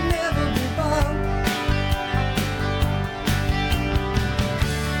can never be bought.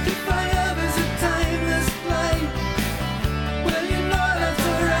 If our love is a timeless flame, well, you know that's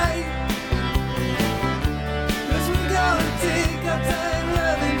alright. 'Cause we're gonna take our time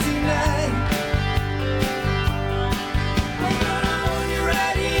loving tonight. I'm gonna hold you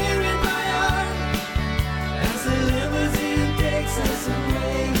right here in my arms as the limousine takes us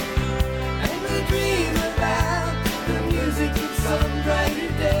away.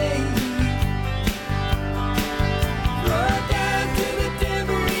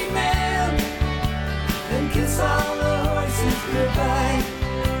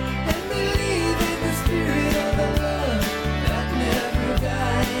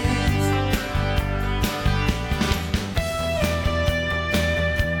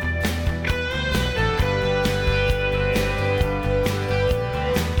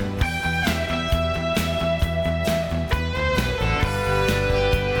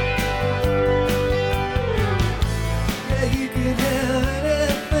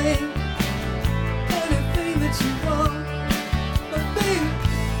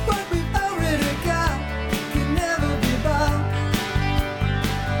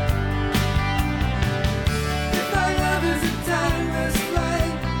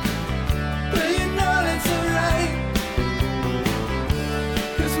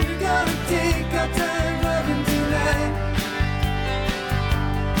 our time loving tonight.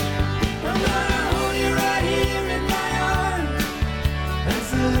 I'm gonna hold you right here in my arms as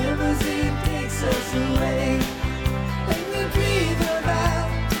the limousine takes us away. And we'll breathe about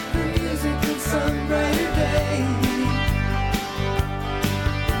the music of some brighter day.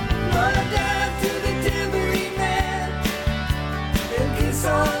 Roll down to the tambourine man and kiss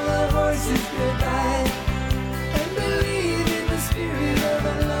all the horses goodbye. And believe in the spirit of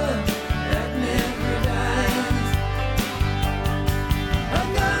a love that never dies. I'm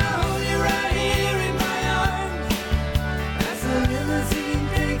gonna hold you right here in my arms as the limousine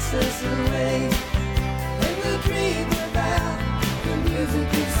takes us away. And we'll dream about the music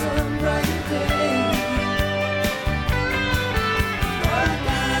of some brighter day. Roll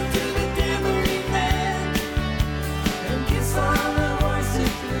down to the tambourine man and kiss all the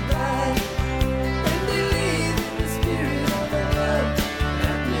horses goodbye. And believe in the spirit of a love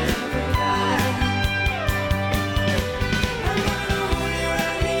that never dies. I'm gonna hold you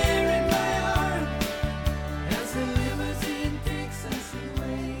right here in my arms as the limousine takes us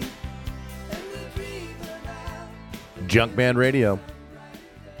away. And we'll dream about Junkman Radio.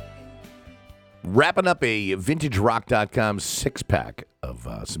 Wrapping up a vintagerock.com six-pack of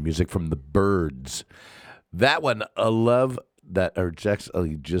some music from the Byrds. That one, a love that, or just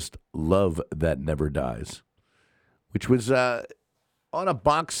love that never dies, which was on a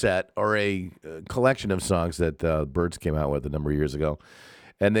box set or a collection of songs that Byrds came out with a number of years ago.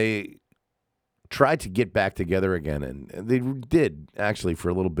 And they tried to get back together again, and they did, actually, for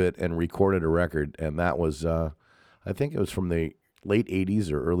a little bit, and recorded a record. And that was, I think it was from the late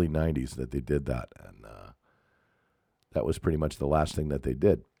 80s or early 90s that they did that. And that was pretty much the last thing that they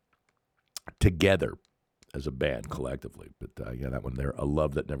did together as a band collectively. But yeah, that one there, A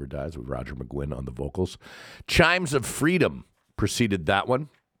Love That Never Dies, with Roger McGuinn on the vocals. Chimes of Freedom preceded that one.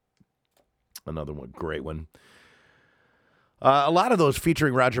 Another one, great one. A lot of those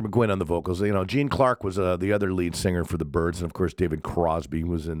featuring Roger McGuinn on the vocals. You know, Gene Clark was the other lead singer for the Byrds, and of course David Crosby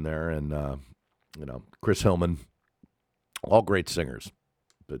was in there, and you know, Chris Hillman. All great singers.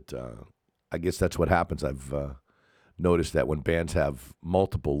 But I guess that's what happens. I've noticed that when bands have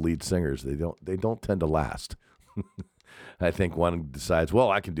multiple lead singers, they don't tend to last. I think one decides, well,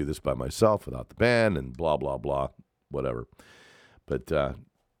 I can do this by myself without the band, and blah, blah, blah, whatever. But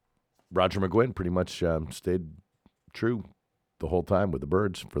Roger McGuinn pretty much stayed true the whole time with the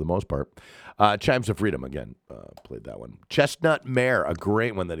Byrds for the most part. Chimes of Freedom, again, played that one. Chestnut Mare, a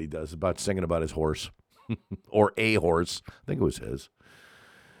great one that he does, about singing about his horse. Or a horse. I think it was his.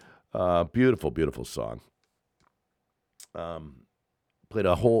 Beautiful, beautiful song. Played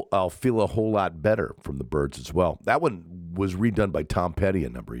I'll Feel a Whole Lot Better from the Byrds as well. That one was redone by Tom Petty a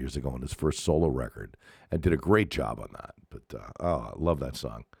number of years ago on his first solo record, and did a great job on that. But, I love that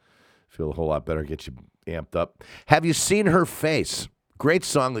song. Feel a Whole Lot Better, get you amped up. Have You Seen Her Face? Great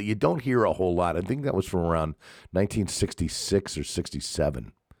song that you don't hear a whole lot. I think that was from around 1966 or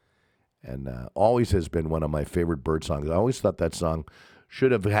 67. And always has been one of my favorite Byrd songs. I always thought that song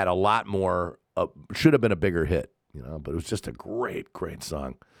should have had a lot more, should have been a bigger hit, you know. But it was just a great, great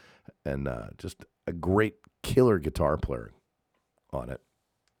song, and just a great killer guitar player on it.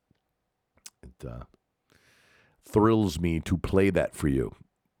 It thrills me to play that for you.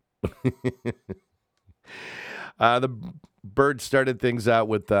 The Byrds started things out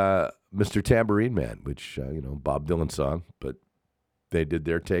with Mr. Tambourine Man, which you know, Bob Dylan song, but they did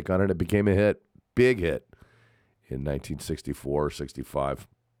their take on it. It became a hit, big hit, in 1964, 65.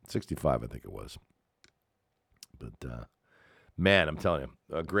 65, I think it was. But, man, I'm telling you,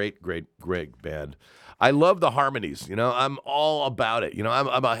 a great, great, great band. I love the harmonies. You know, I'm all about it. You know,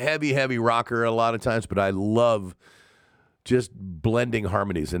 I'm a heavy, heavy rocker a lot of times, but I love just blending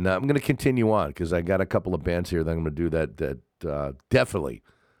harmonies. And I'm going to continue on because I got a couple of bands here that I'm going to do that definitely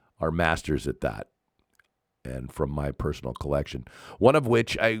are masters at that. And from my personal collection. One of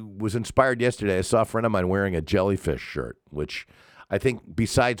which I was inspired yesterday. I saw a friend of mine wearing a Jellyfish shirt, which I think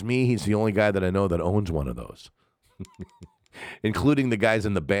besides me, he's the only guy that I know that owns one of those, including the guys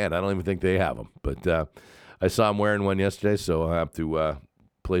in the band. I don't even think they have them. But I saw him wearing one yesterday, so I'll have to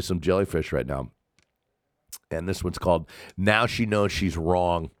play some Jellyfish right now. And this one's called Now She Knows She's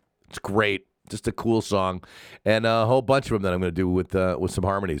Wrong. It's great. Just a cool song. And a whole bunch of them that I'm going to do with some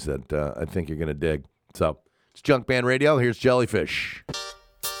harmonies that I think you're going to dig. So it's Junkman Radio. Here's Jellyfish.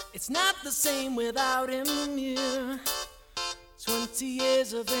 It's not the same without him here. 20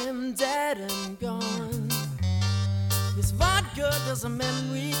 years of him dead and gone. This vodka does a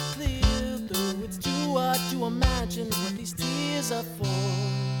memory clear, though it's too hard to imagine what these tears are for.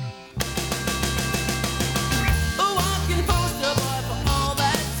 A walking poster boy for all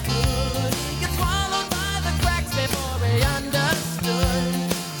that's good. He gets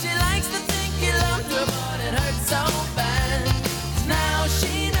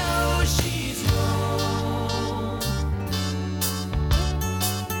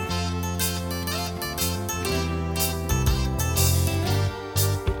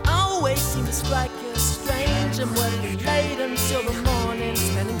strike you strange and working late until the morning,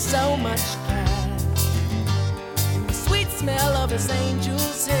 spending so much cash. And the sweet smell of his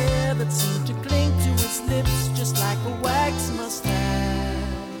angel's hair that seemed to cling to his lips just like a wax mustache.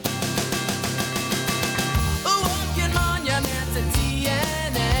 Walking monuments at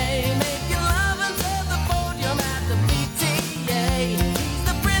TNA, making love until the podium at the PTA. He's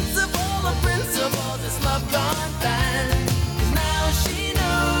the principal of principles, this love gone bad. 'Cause now she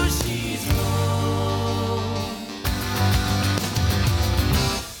knows she's wrong.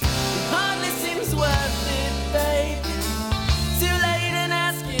 It hardly seems worth it, baby. Too late in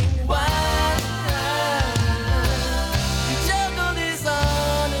asking why.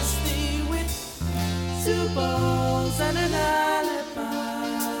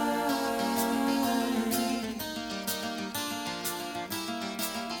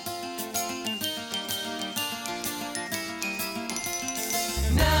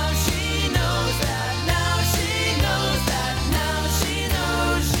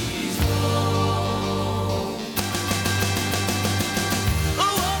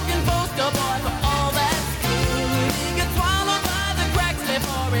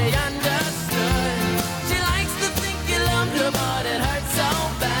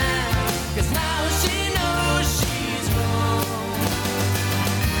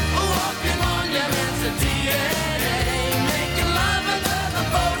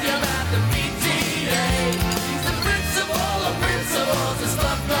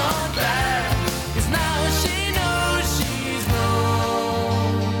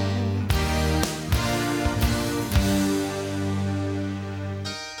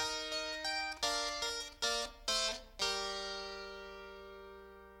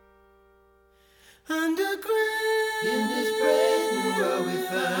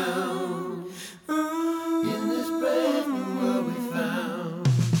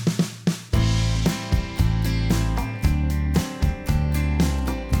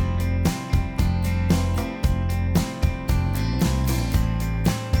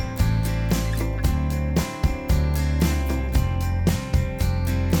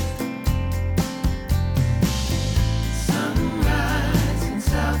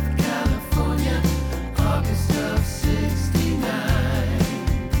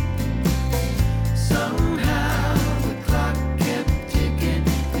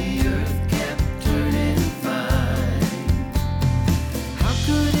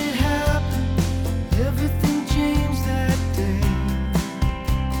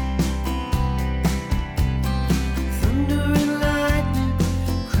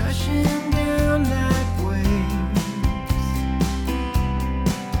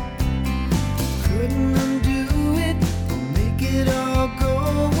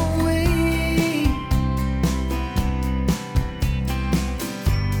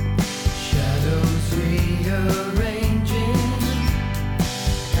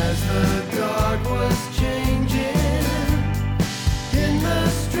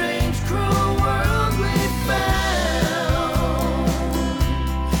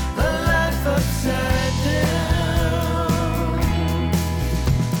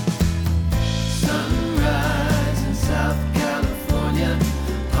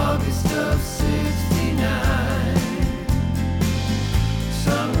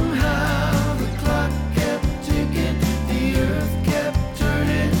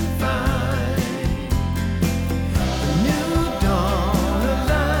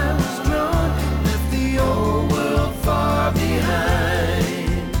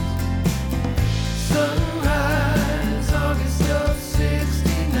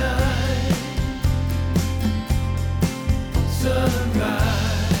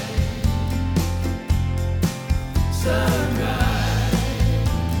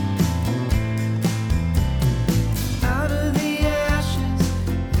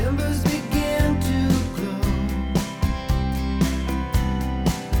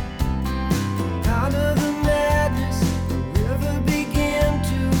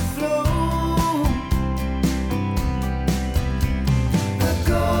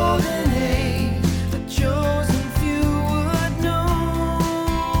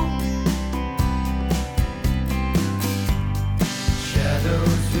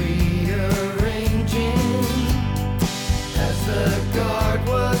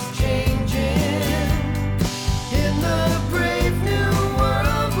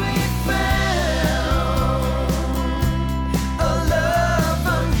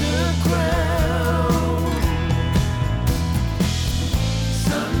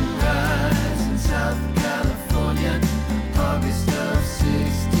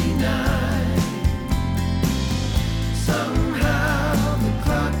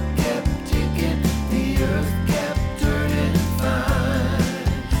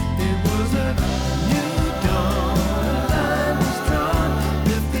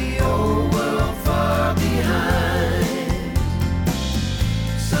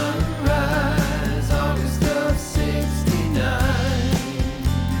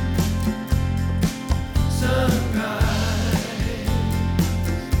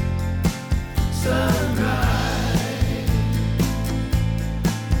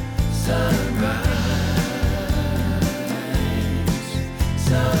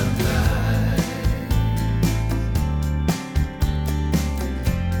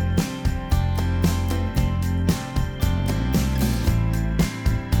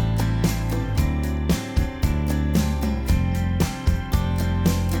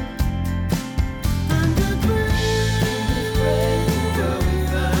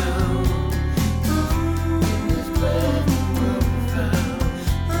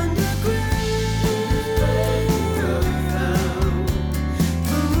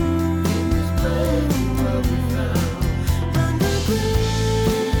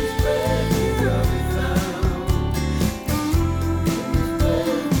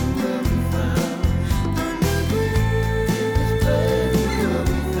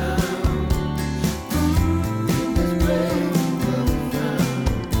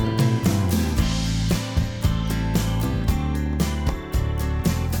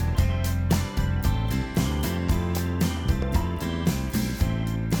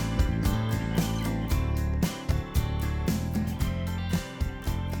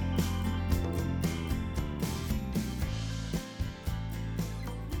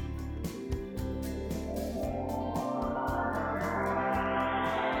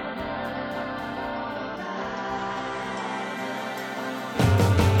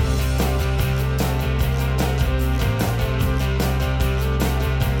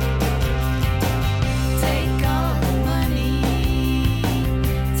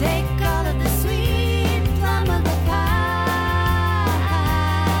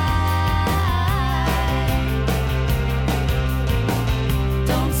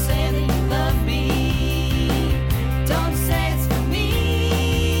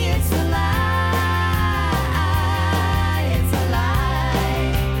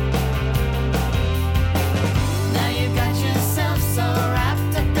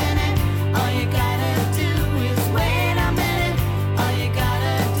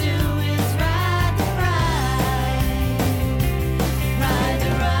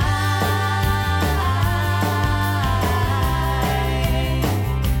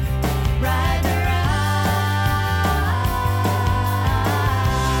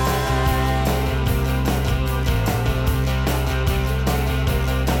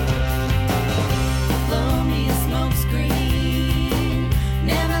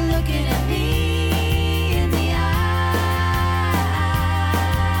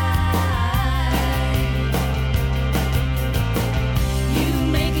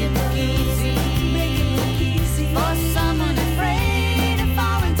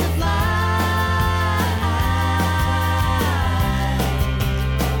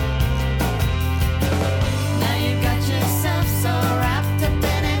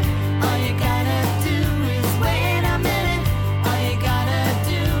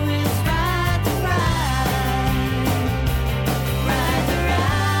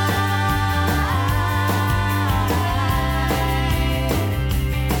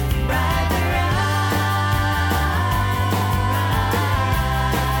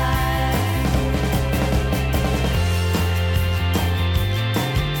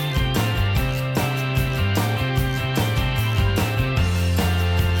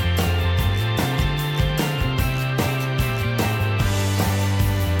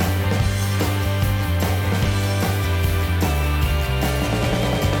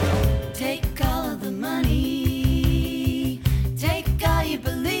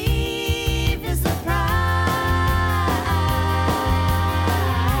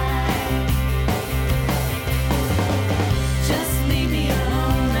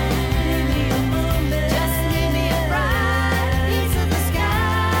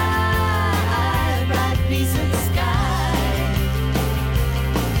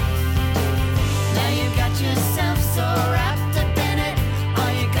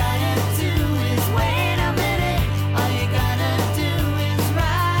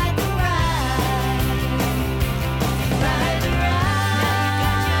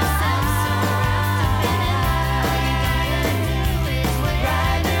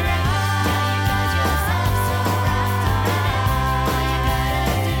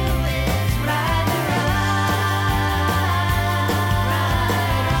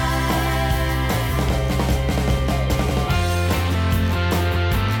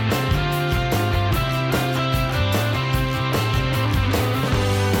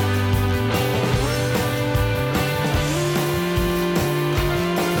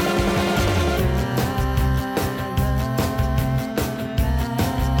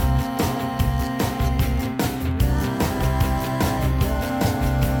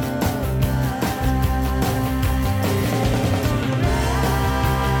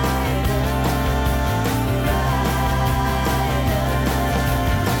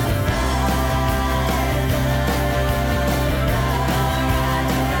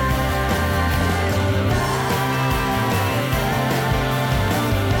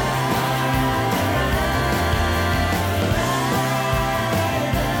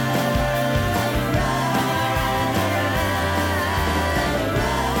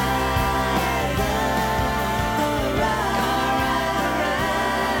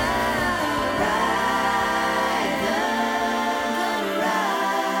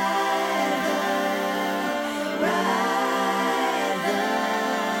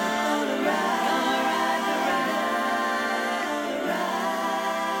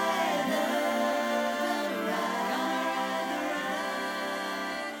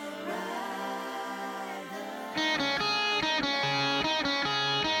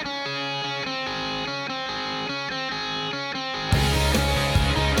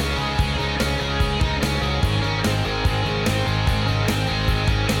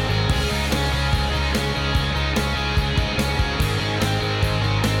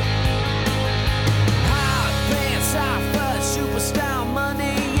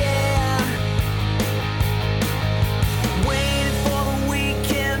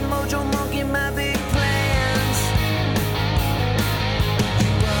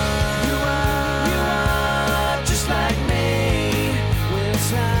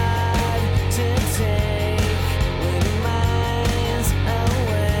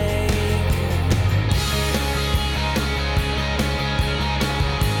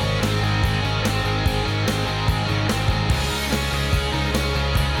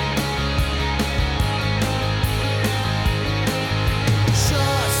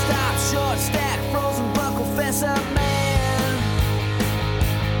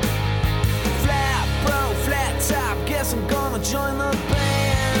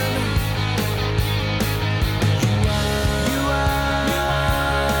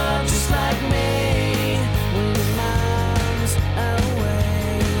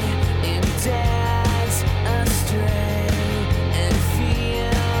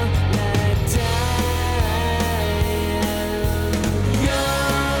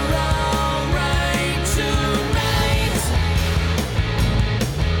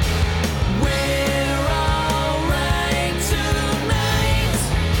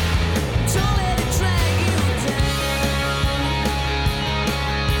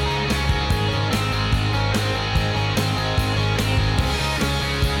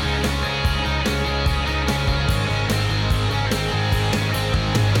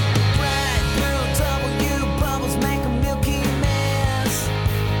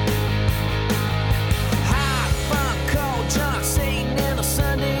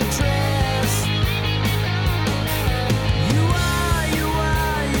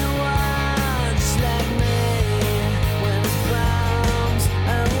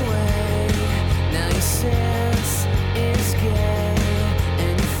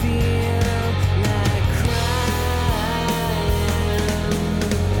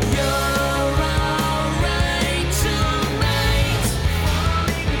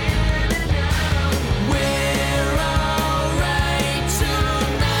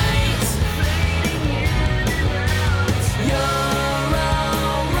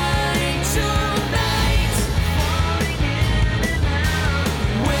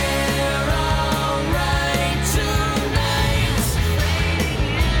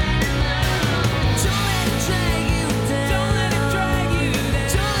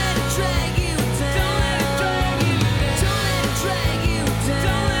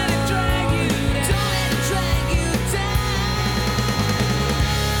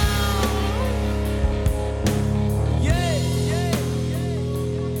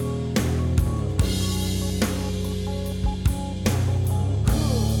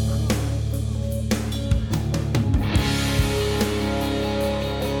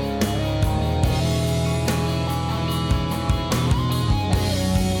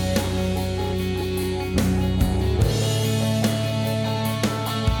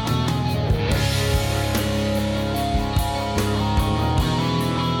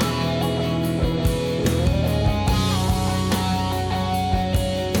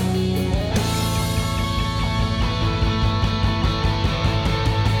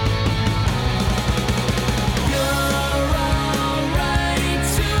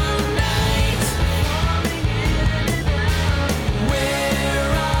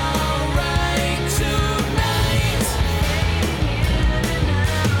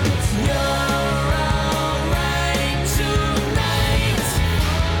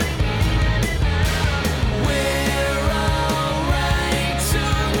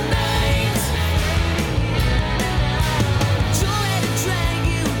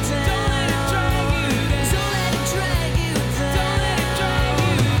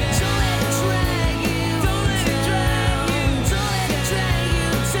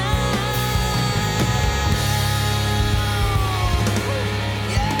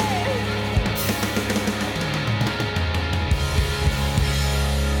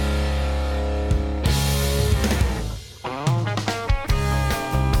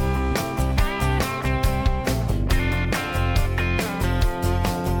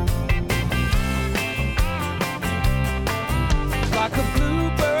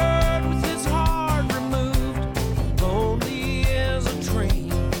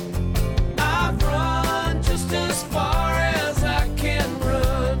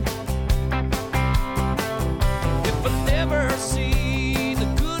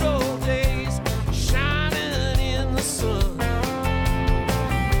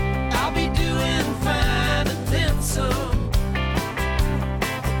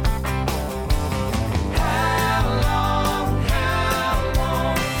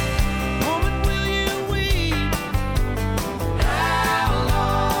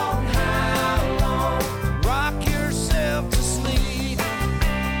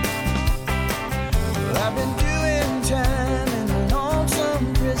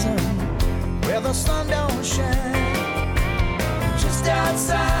 where the sun don't shine. Just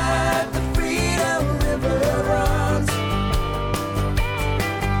outside the Freedom River runs.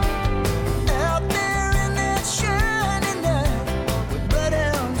 Out there in that shining night, with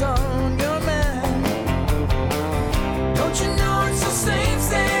bloodhounds on your mind. Don't you know it's the same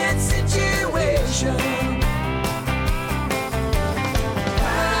sad situation?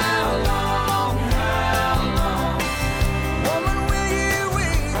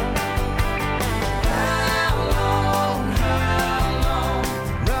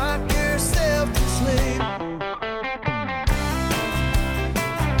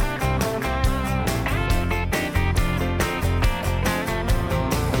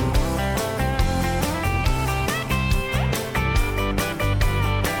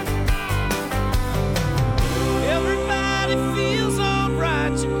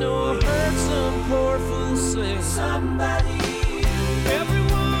 Somebody,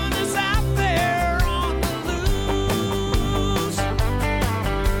 everyone is out there on the loose.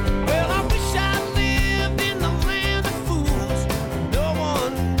 Well, I wish I lived in the land of fools. No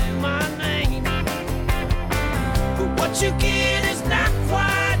one knew my name. But what you get is not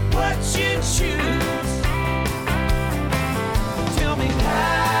quite what you choose. Tell me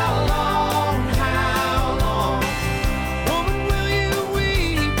how long, woman, will you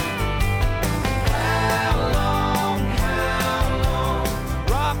weep?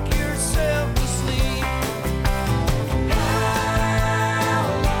 Rock yourself to sleep.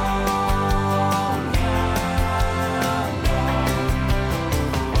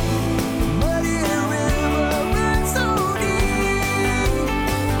 Muddy river runs so deep.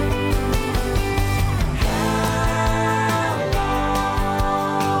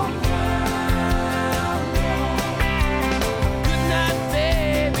 Good night,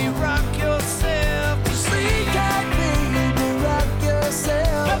 baby, rock yourself to sleep. Good night, baby, rock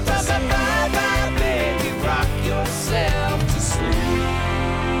yourself to sleep. Bye-bye, baby, rock yourself to sleep.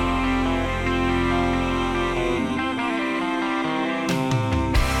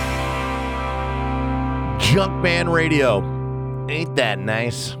 Junkman Radio. Ain't that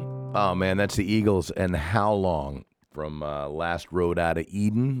nice? Oh, man, that's the Eagles and How Long from Last Road Out of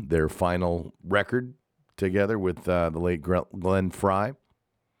Eden, their final record together with the late Glenn Fry.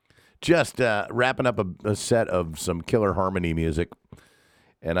 Just wrapping up a set of some killer harmony music,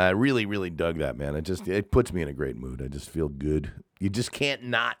 and I really, really dug that, man. It puts me in a great mood. I just feel good. You just can't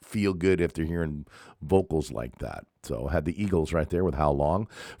not feel good after hearing vocals like that. So I had the Eagles right there with How Long.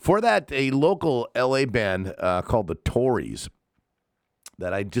 For that, a local L.A. band called the Tories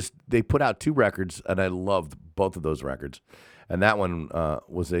that they put out 2 records, and I loved both of those records. And that one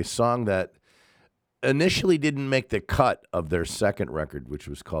was a song that initially didn't make the cut of their second record, which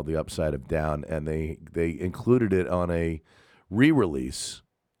was called The Upside of Down, and they included it on a re-release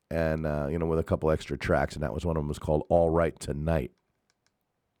and with a couple extra tracks, and that was one of them was called All Right Tonight,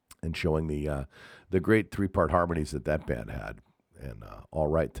 and showing the great 3-part harmonies that band had, and All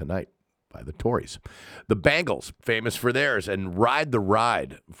Right Tonight by the Tories. The Bangles, famous for theirs, and Ride the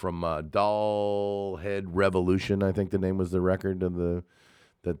Ride from Dollhead Revolution, I think the name was the record of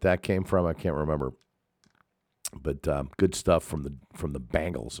that came from. I can't remember. But good stuff from the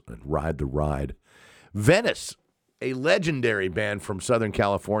Bangles and Ride the Ride. Venice, a legendary band from Southern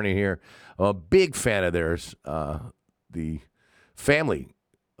California here. I'm a big fan of theirs. The family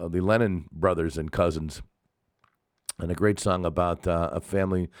of the Lennon brothers and cousins. And a great song about a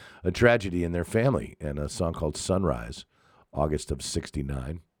tragedy in their family, and a song called Sunrise, August of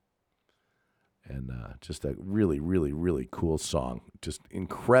 '69. And just a really, really, really cool song. Just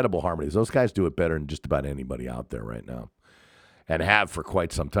incredible harmonies. Those guys do it better than just about anybody out there right now, and have for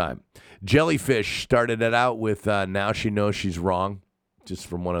quite some time. Jellyfish started it out with Now She Knows She's Wrong, just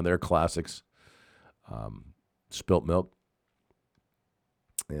from one of their classics, Spilt Milk.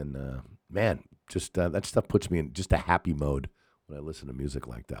 And, man, just that stuff puts me in just a happy mode when I listen to music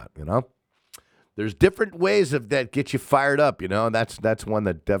like that, There's different ways of that get you fired up, and that's one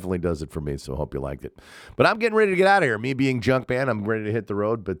that definitely does it for me, so I hope you liked it. But I'm getting ready to get out of here. Me being Junkman, I'm ready to hit the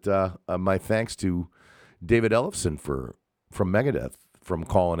road, but my thanks to David Ellefson from Megadeth from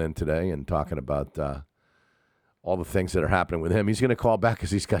calling in today and talking about all the things that are happening with him. He's going to call back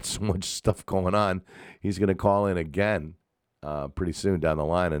because he's got so much stuff going on. He's going to call in again pretty soon down the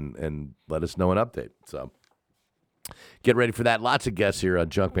line and let us know an update. So get ready for that. Lots of guests here on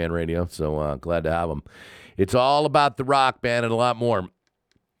Junkman Radio, so glad to have them. It's all about the rock, band, and a lot more. I'm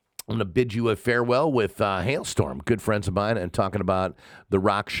going to bid you a farewell with Hailstorm, good friends of mine, and talking about the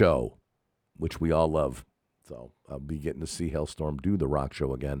rock show, which we all love. So I'll be getting to see Hailstorm do the rock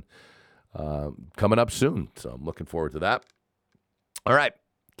show again coming up soon. So I'm looking forward to that. All right,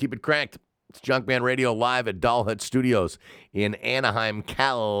 keep it cranked. It's Junkman Radio live at Doll Hut Studios in Anaheim,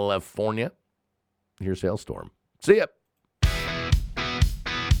 California. Here's Hailstorm. See ya.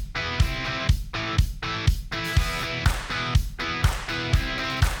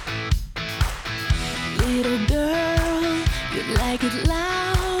 Little girl, you like it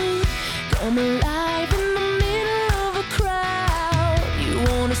loud. Come alive in the middle of a crowd. You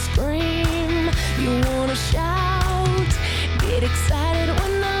wanna scream, you wanna shout. Get excited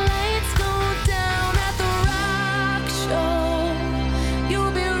when the lights go down at the rock show.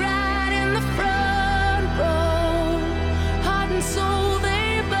 You'll be right in the front row. Heart and soul,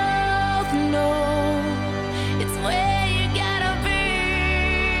 they both know it's where you gotta be.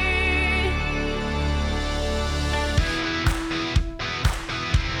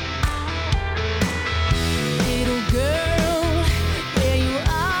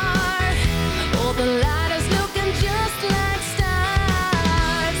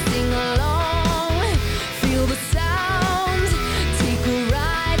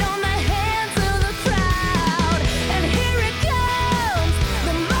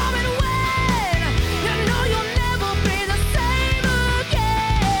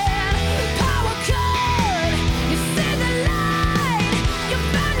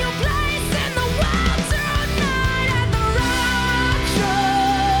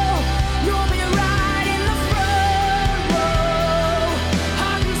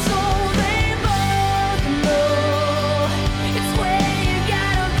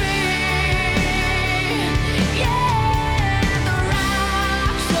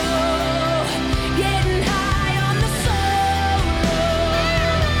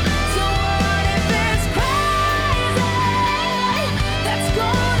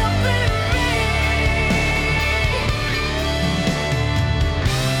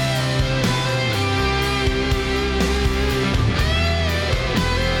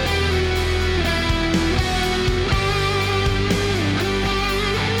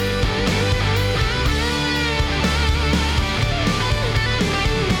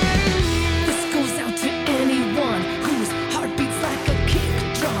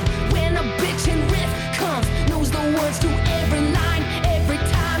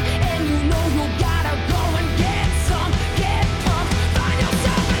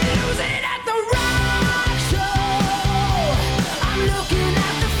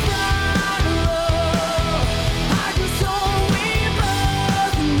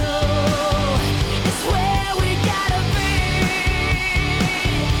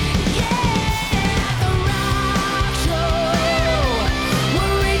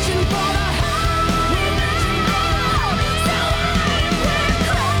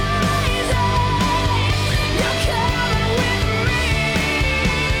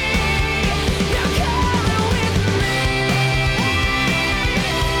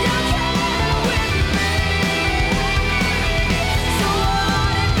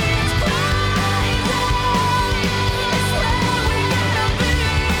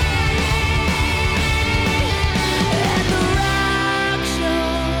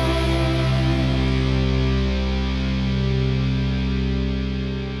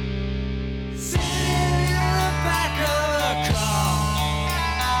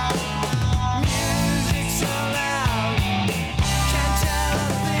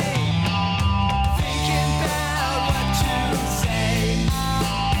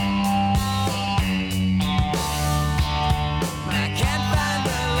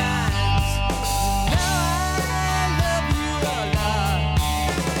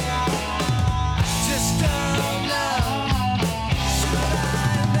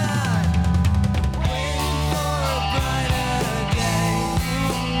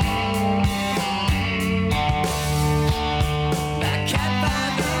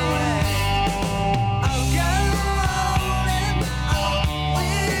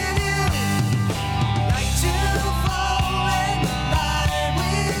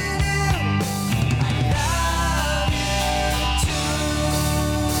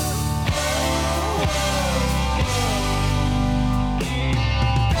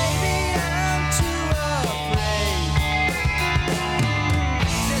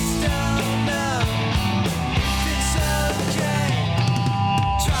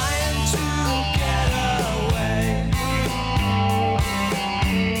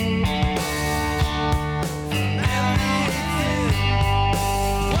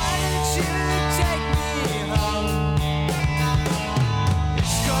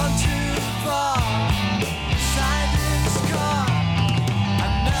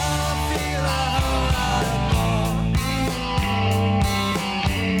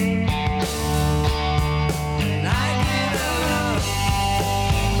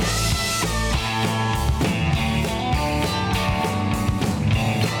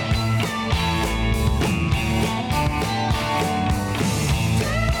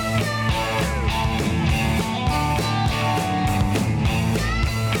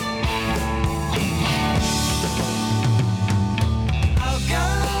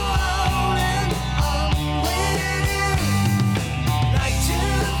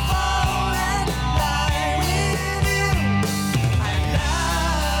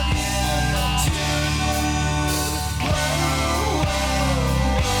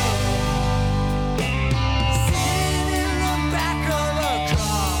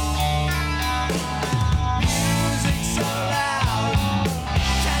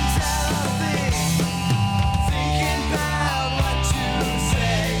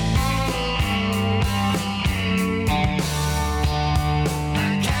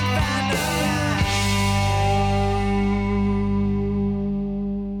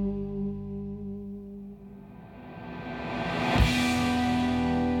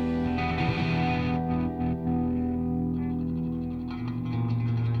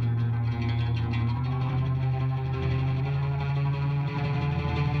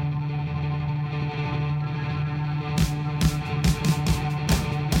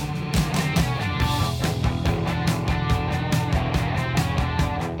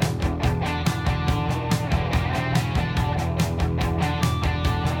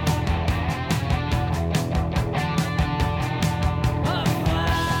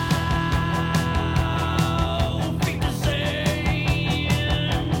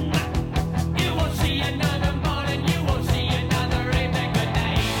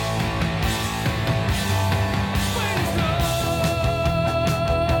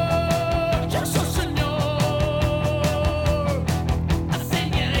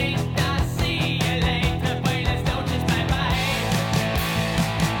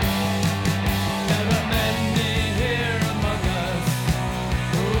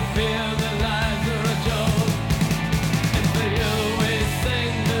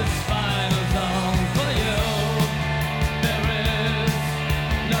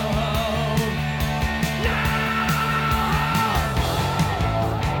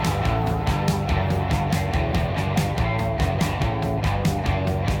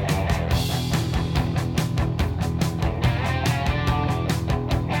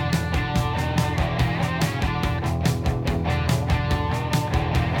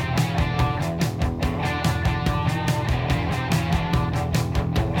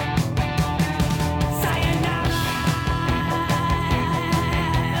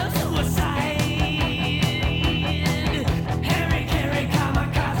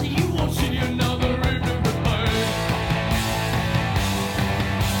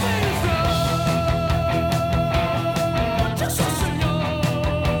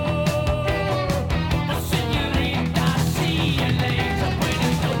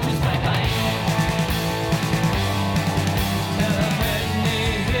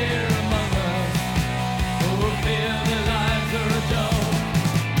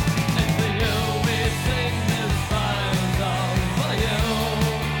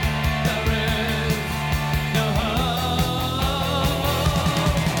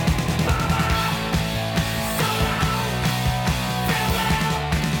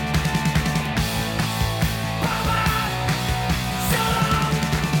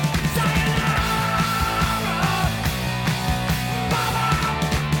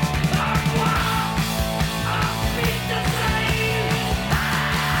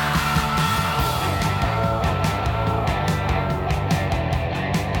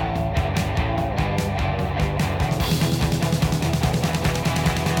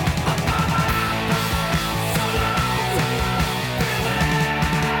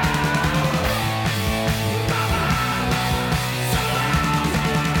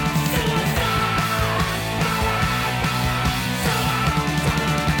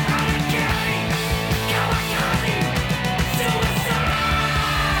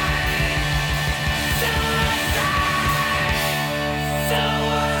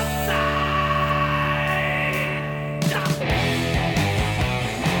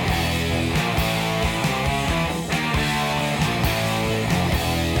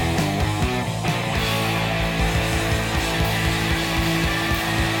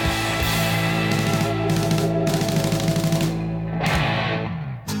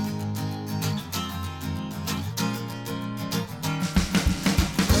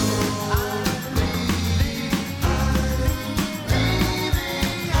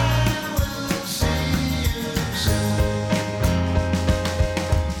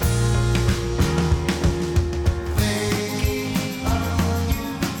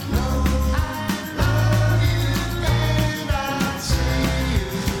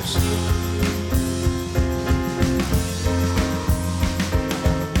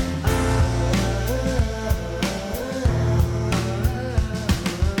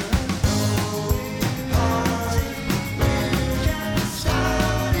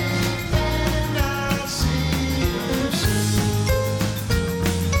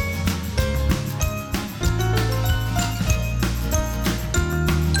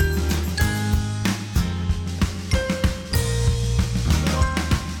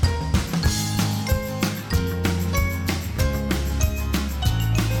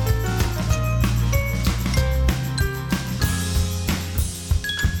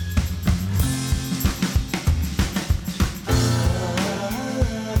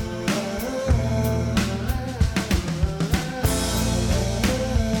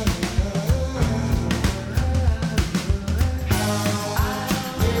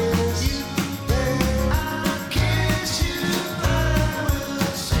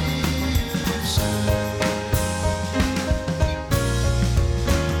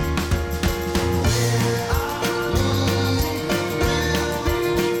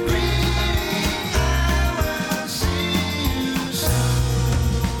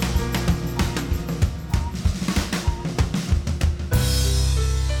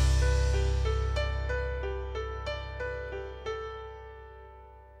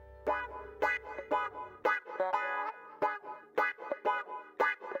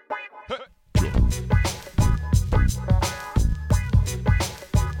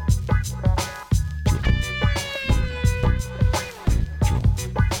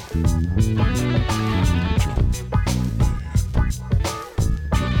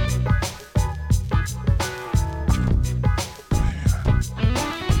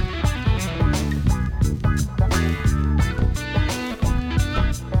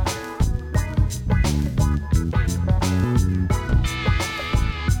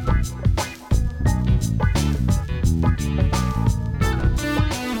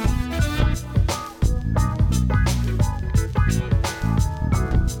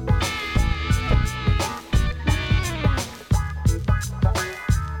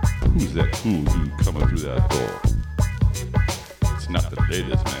 through that door. It's not the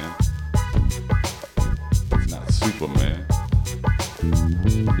latest, man. It's not Superman.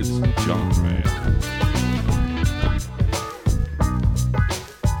 It's Junkman.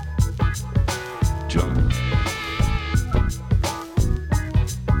 Junkman.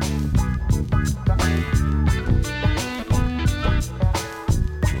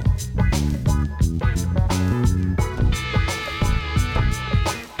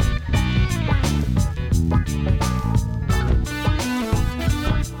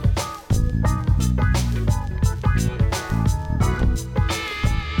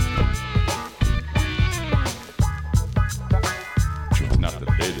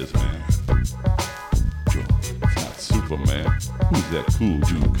 Who's that cool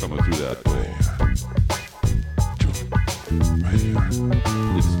dude coming through that door?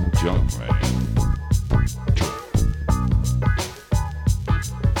 It's Junkman.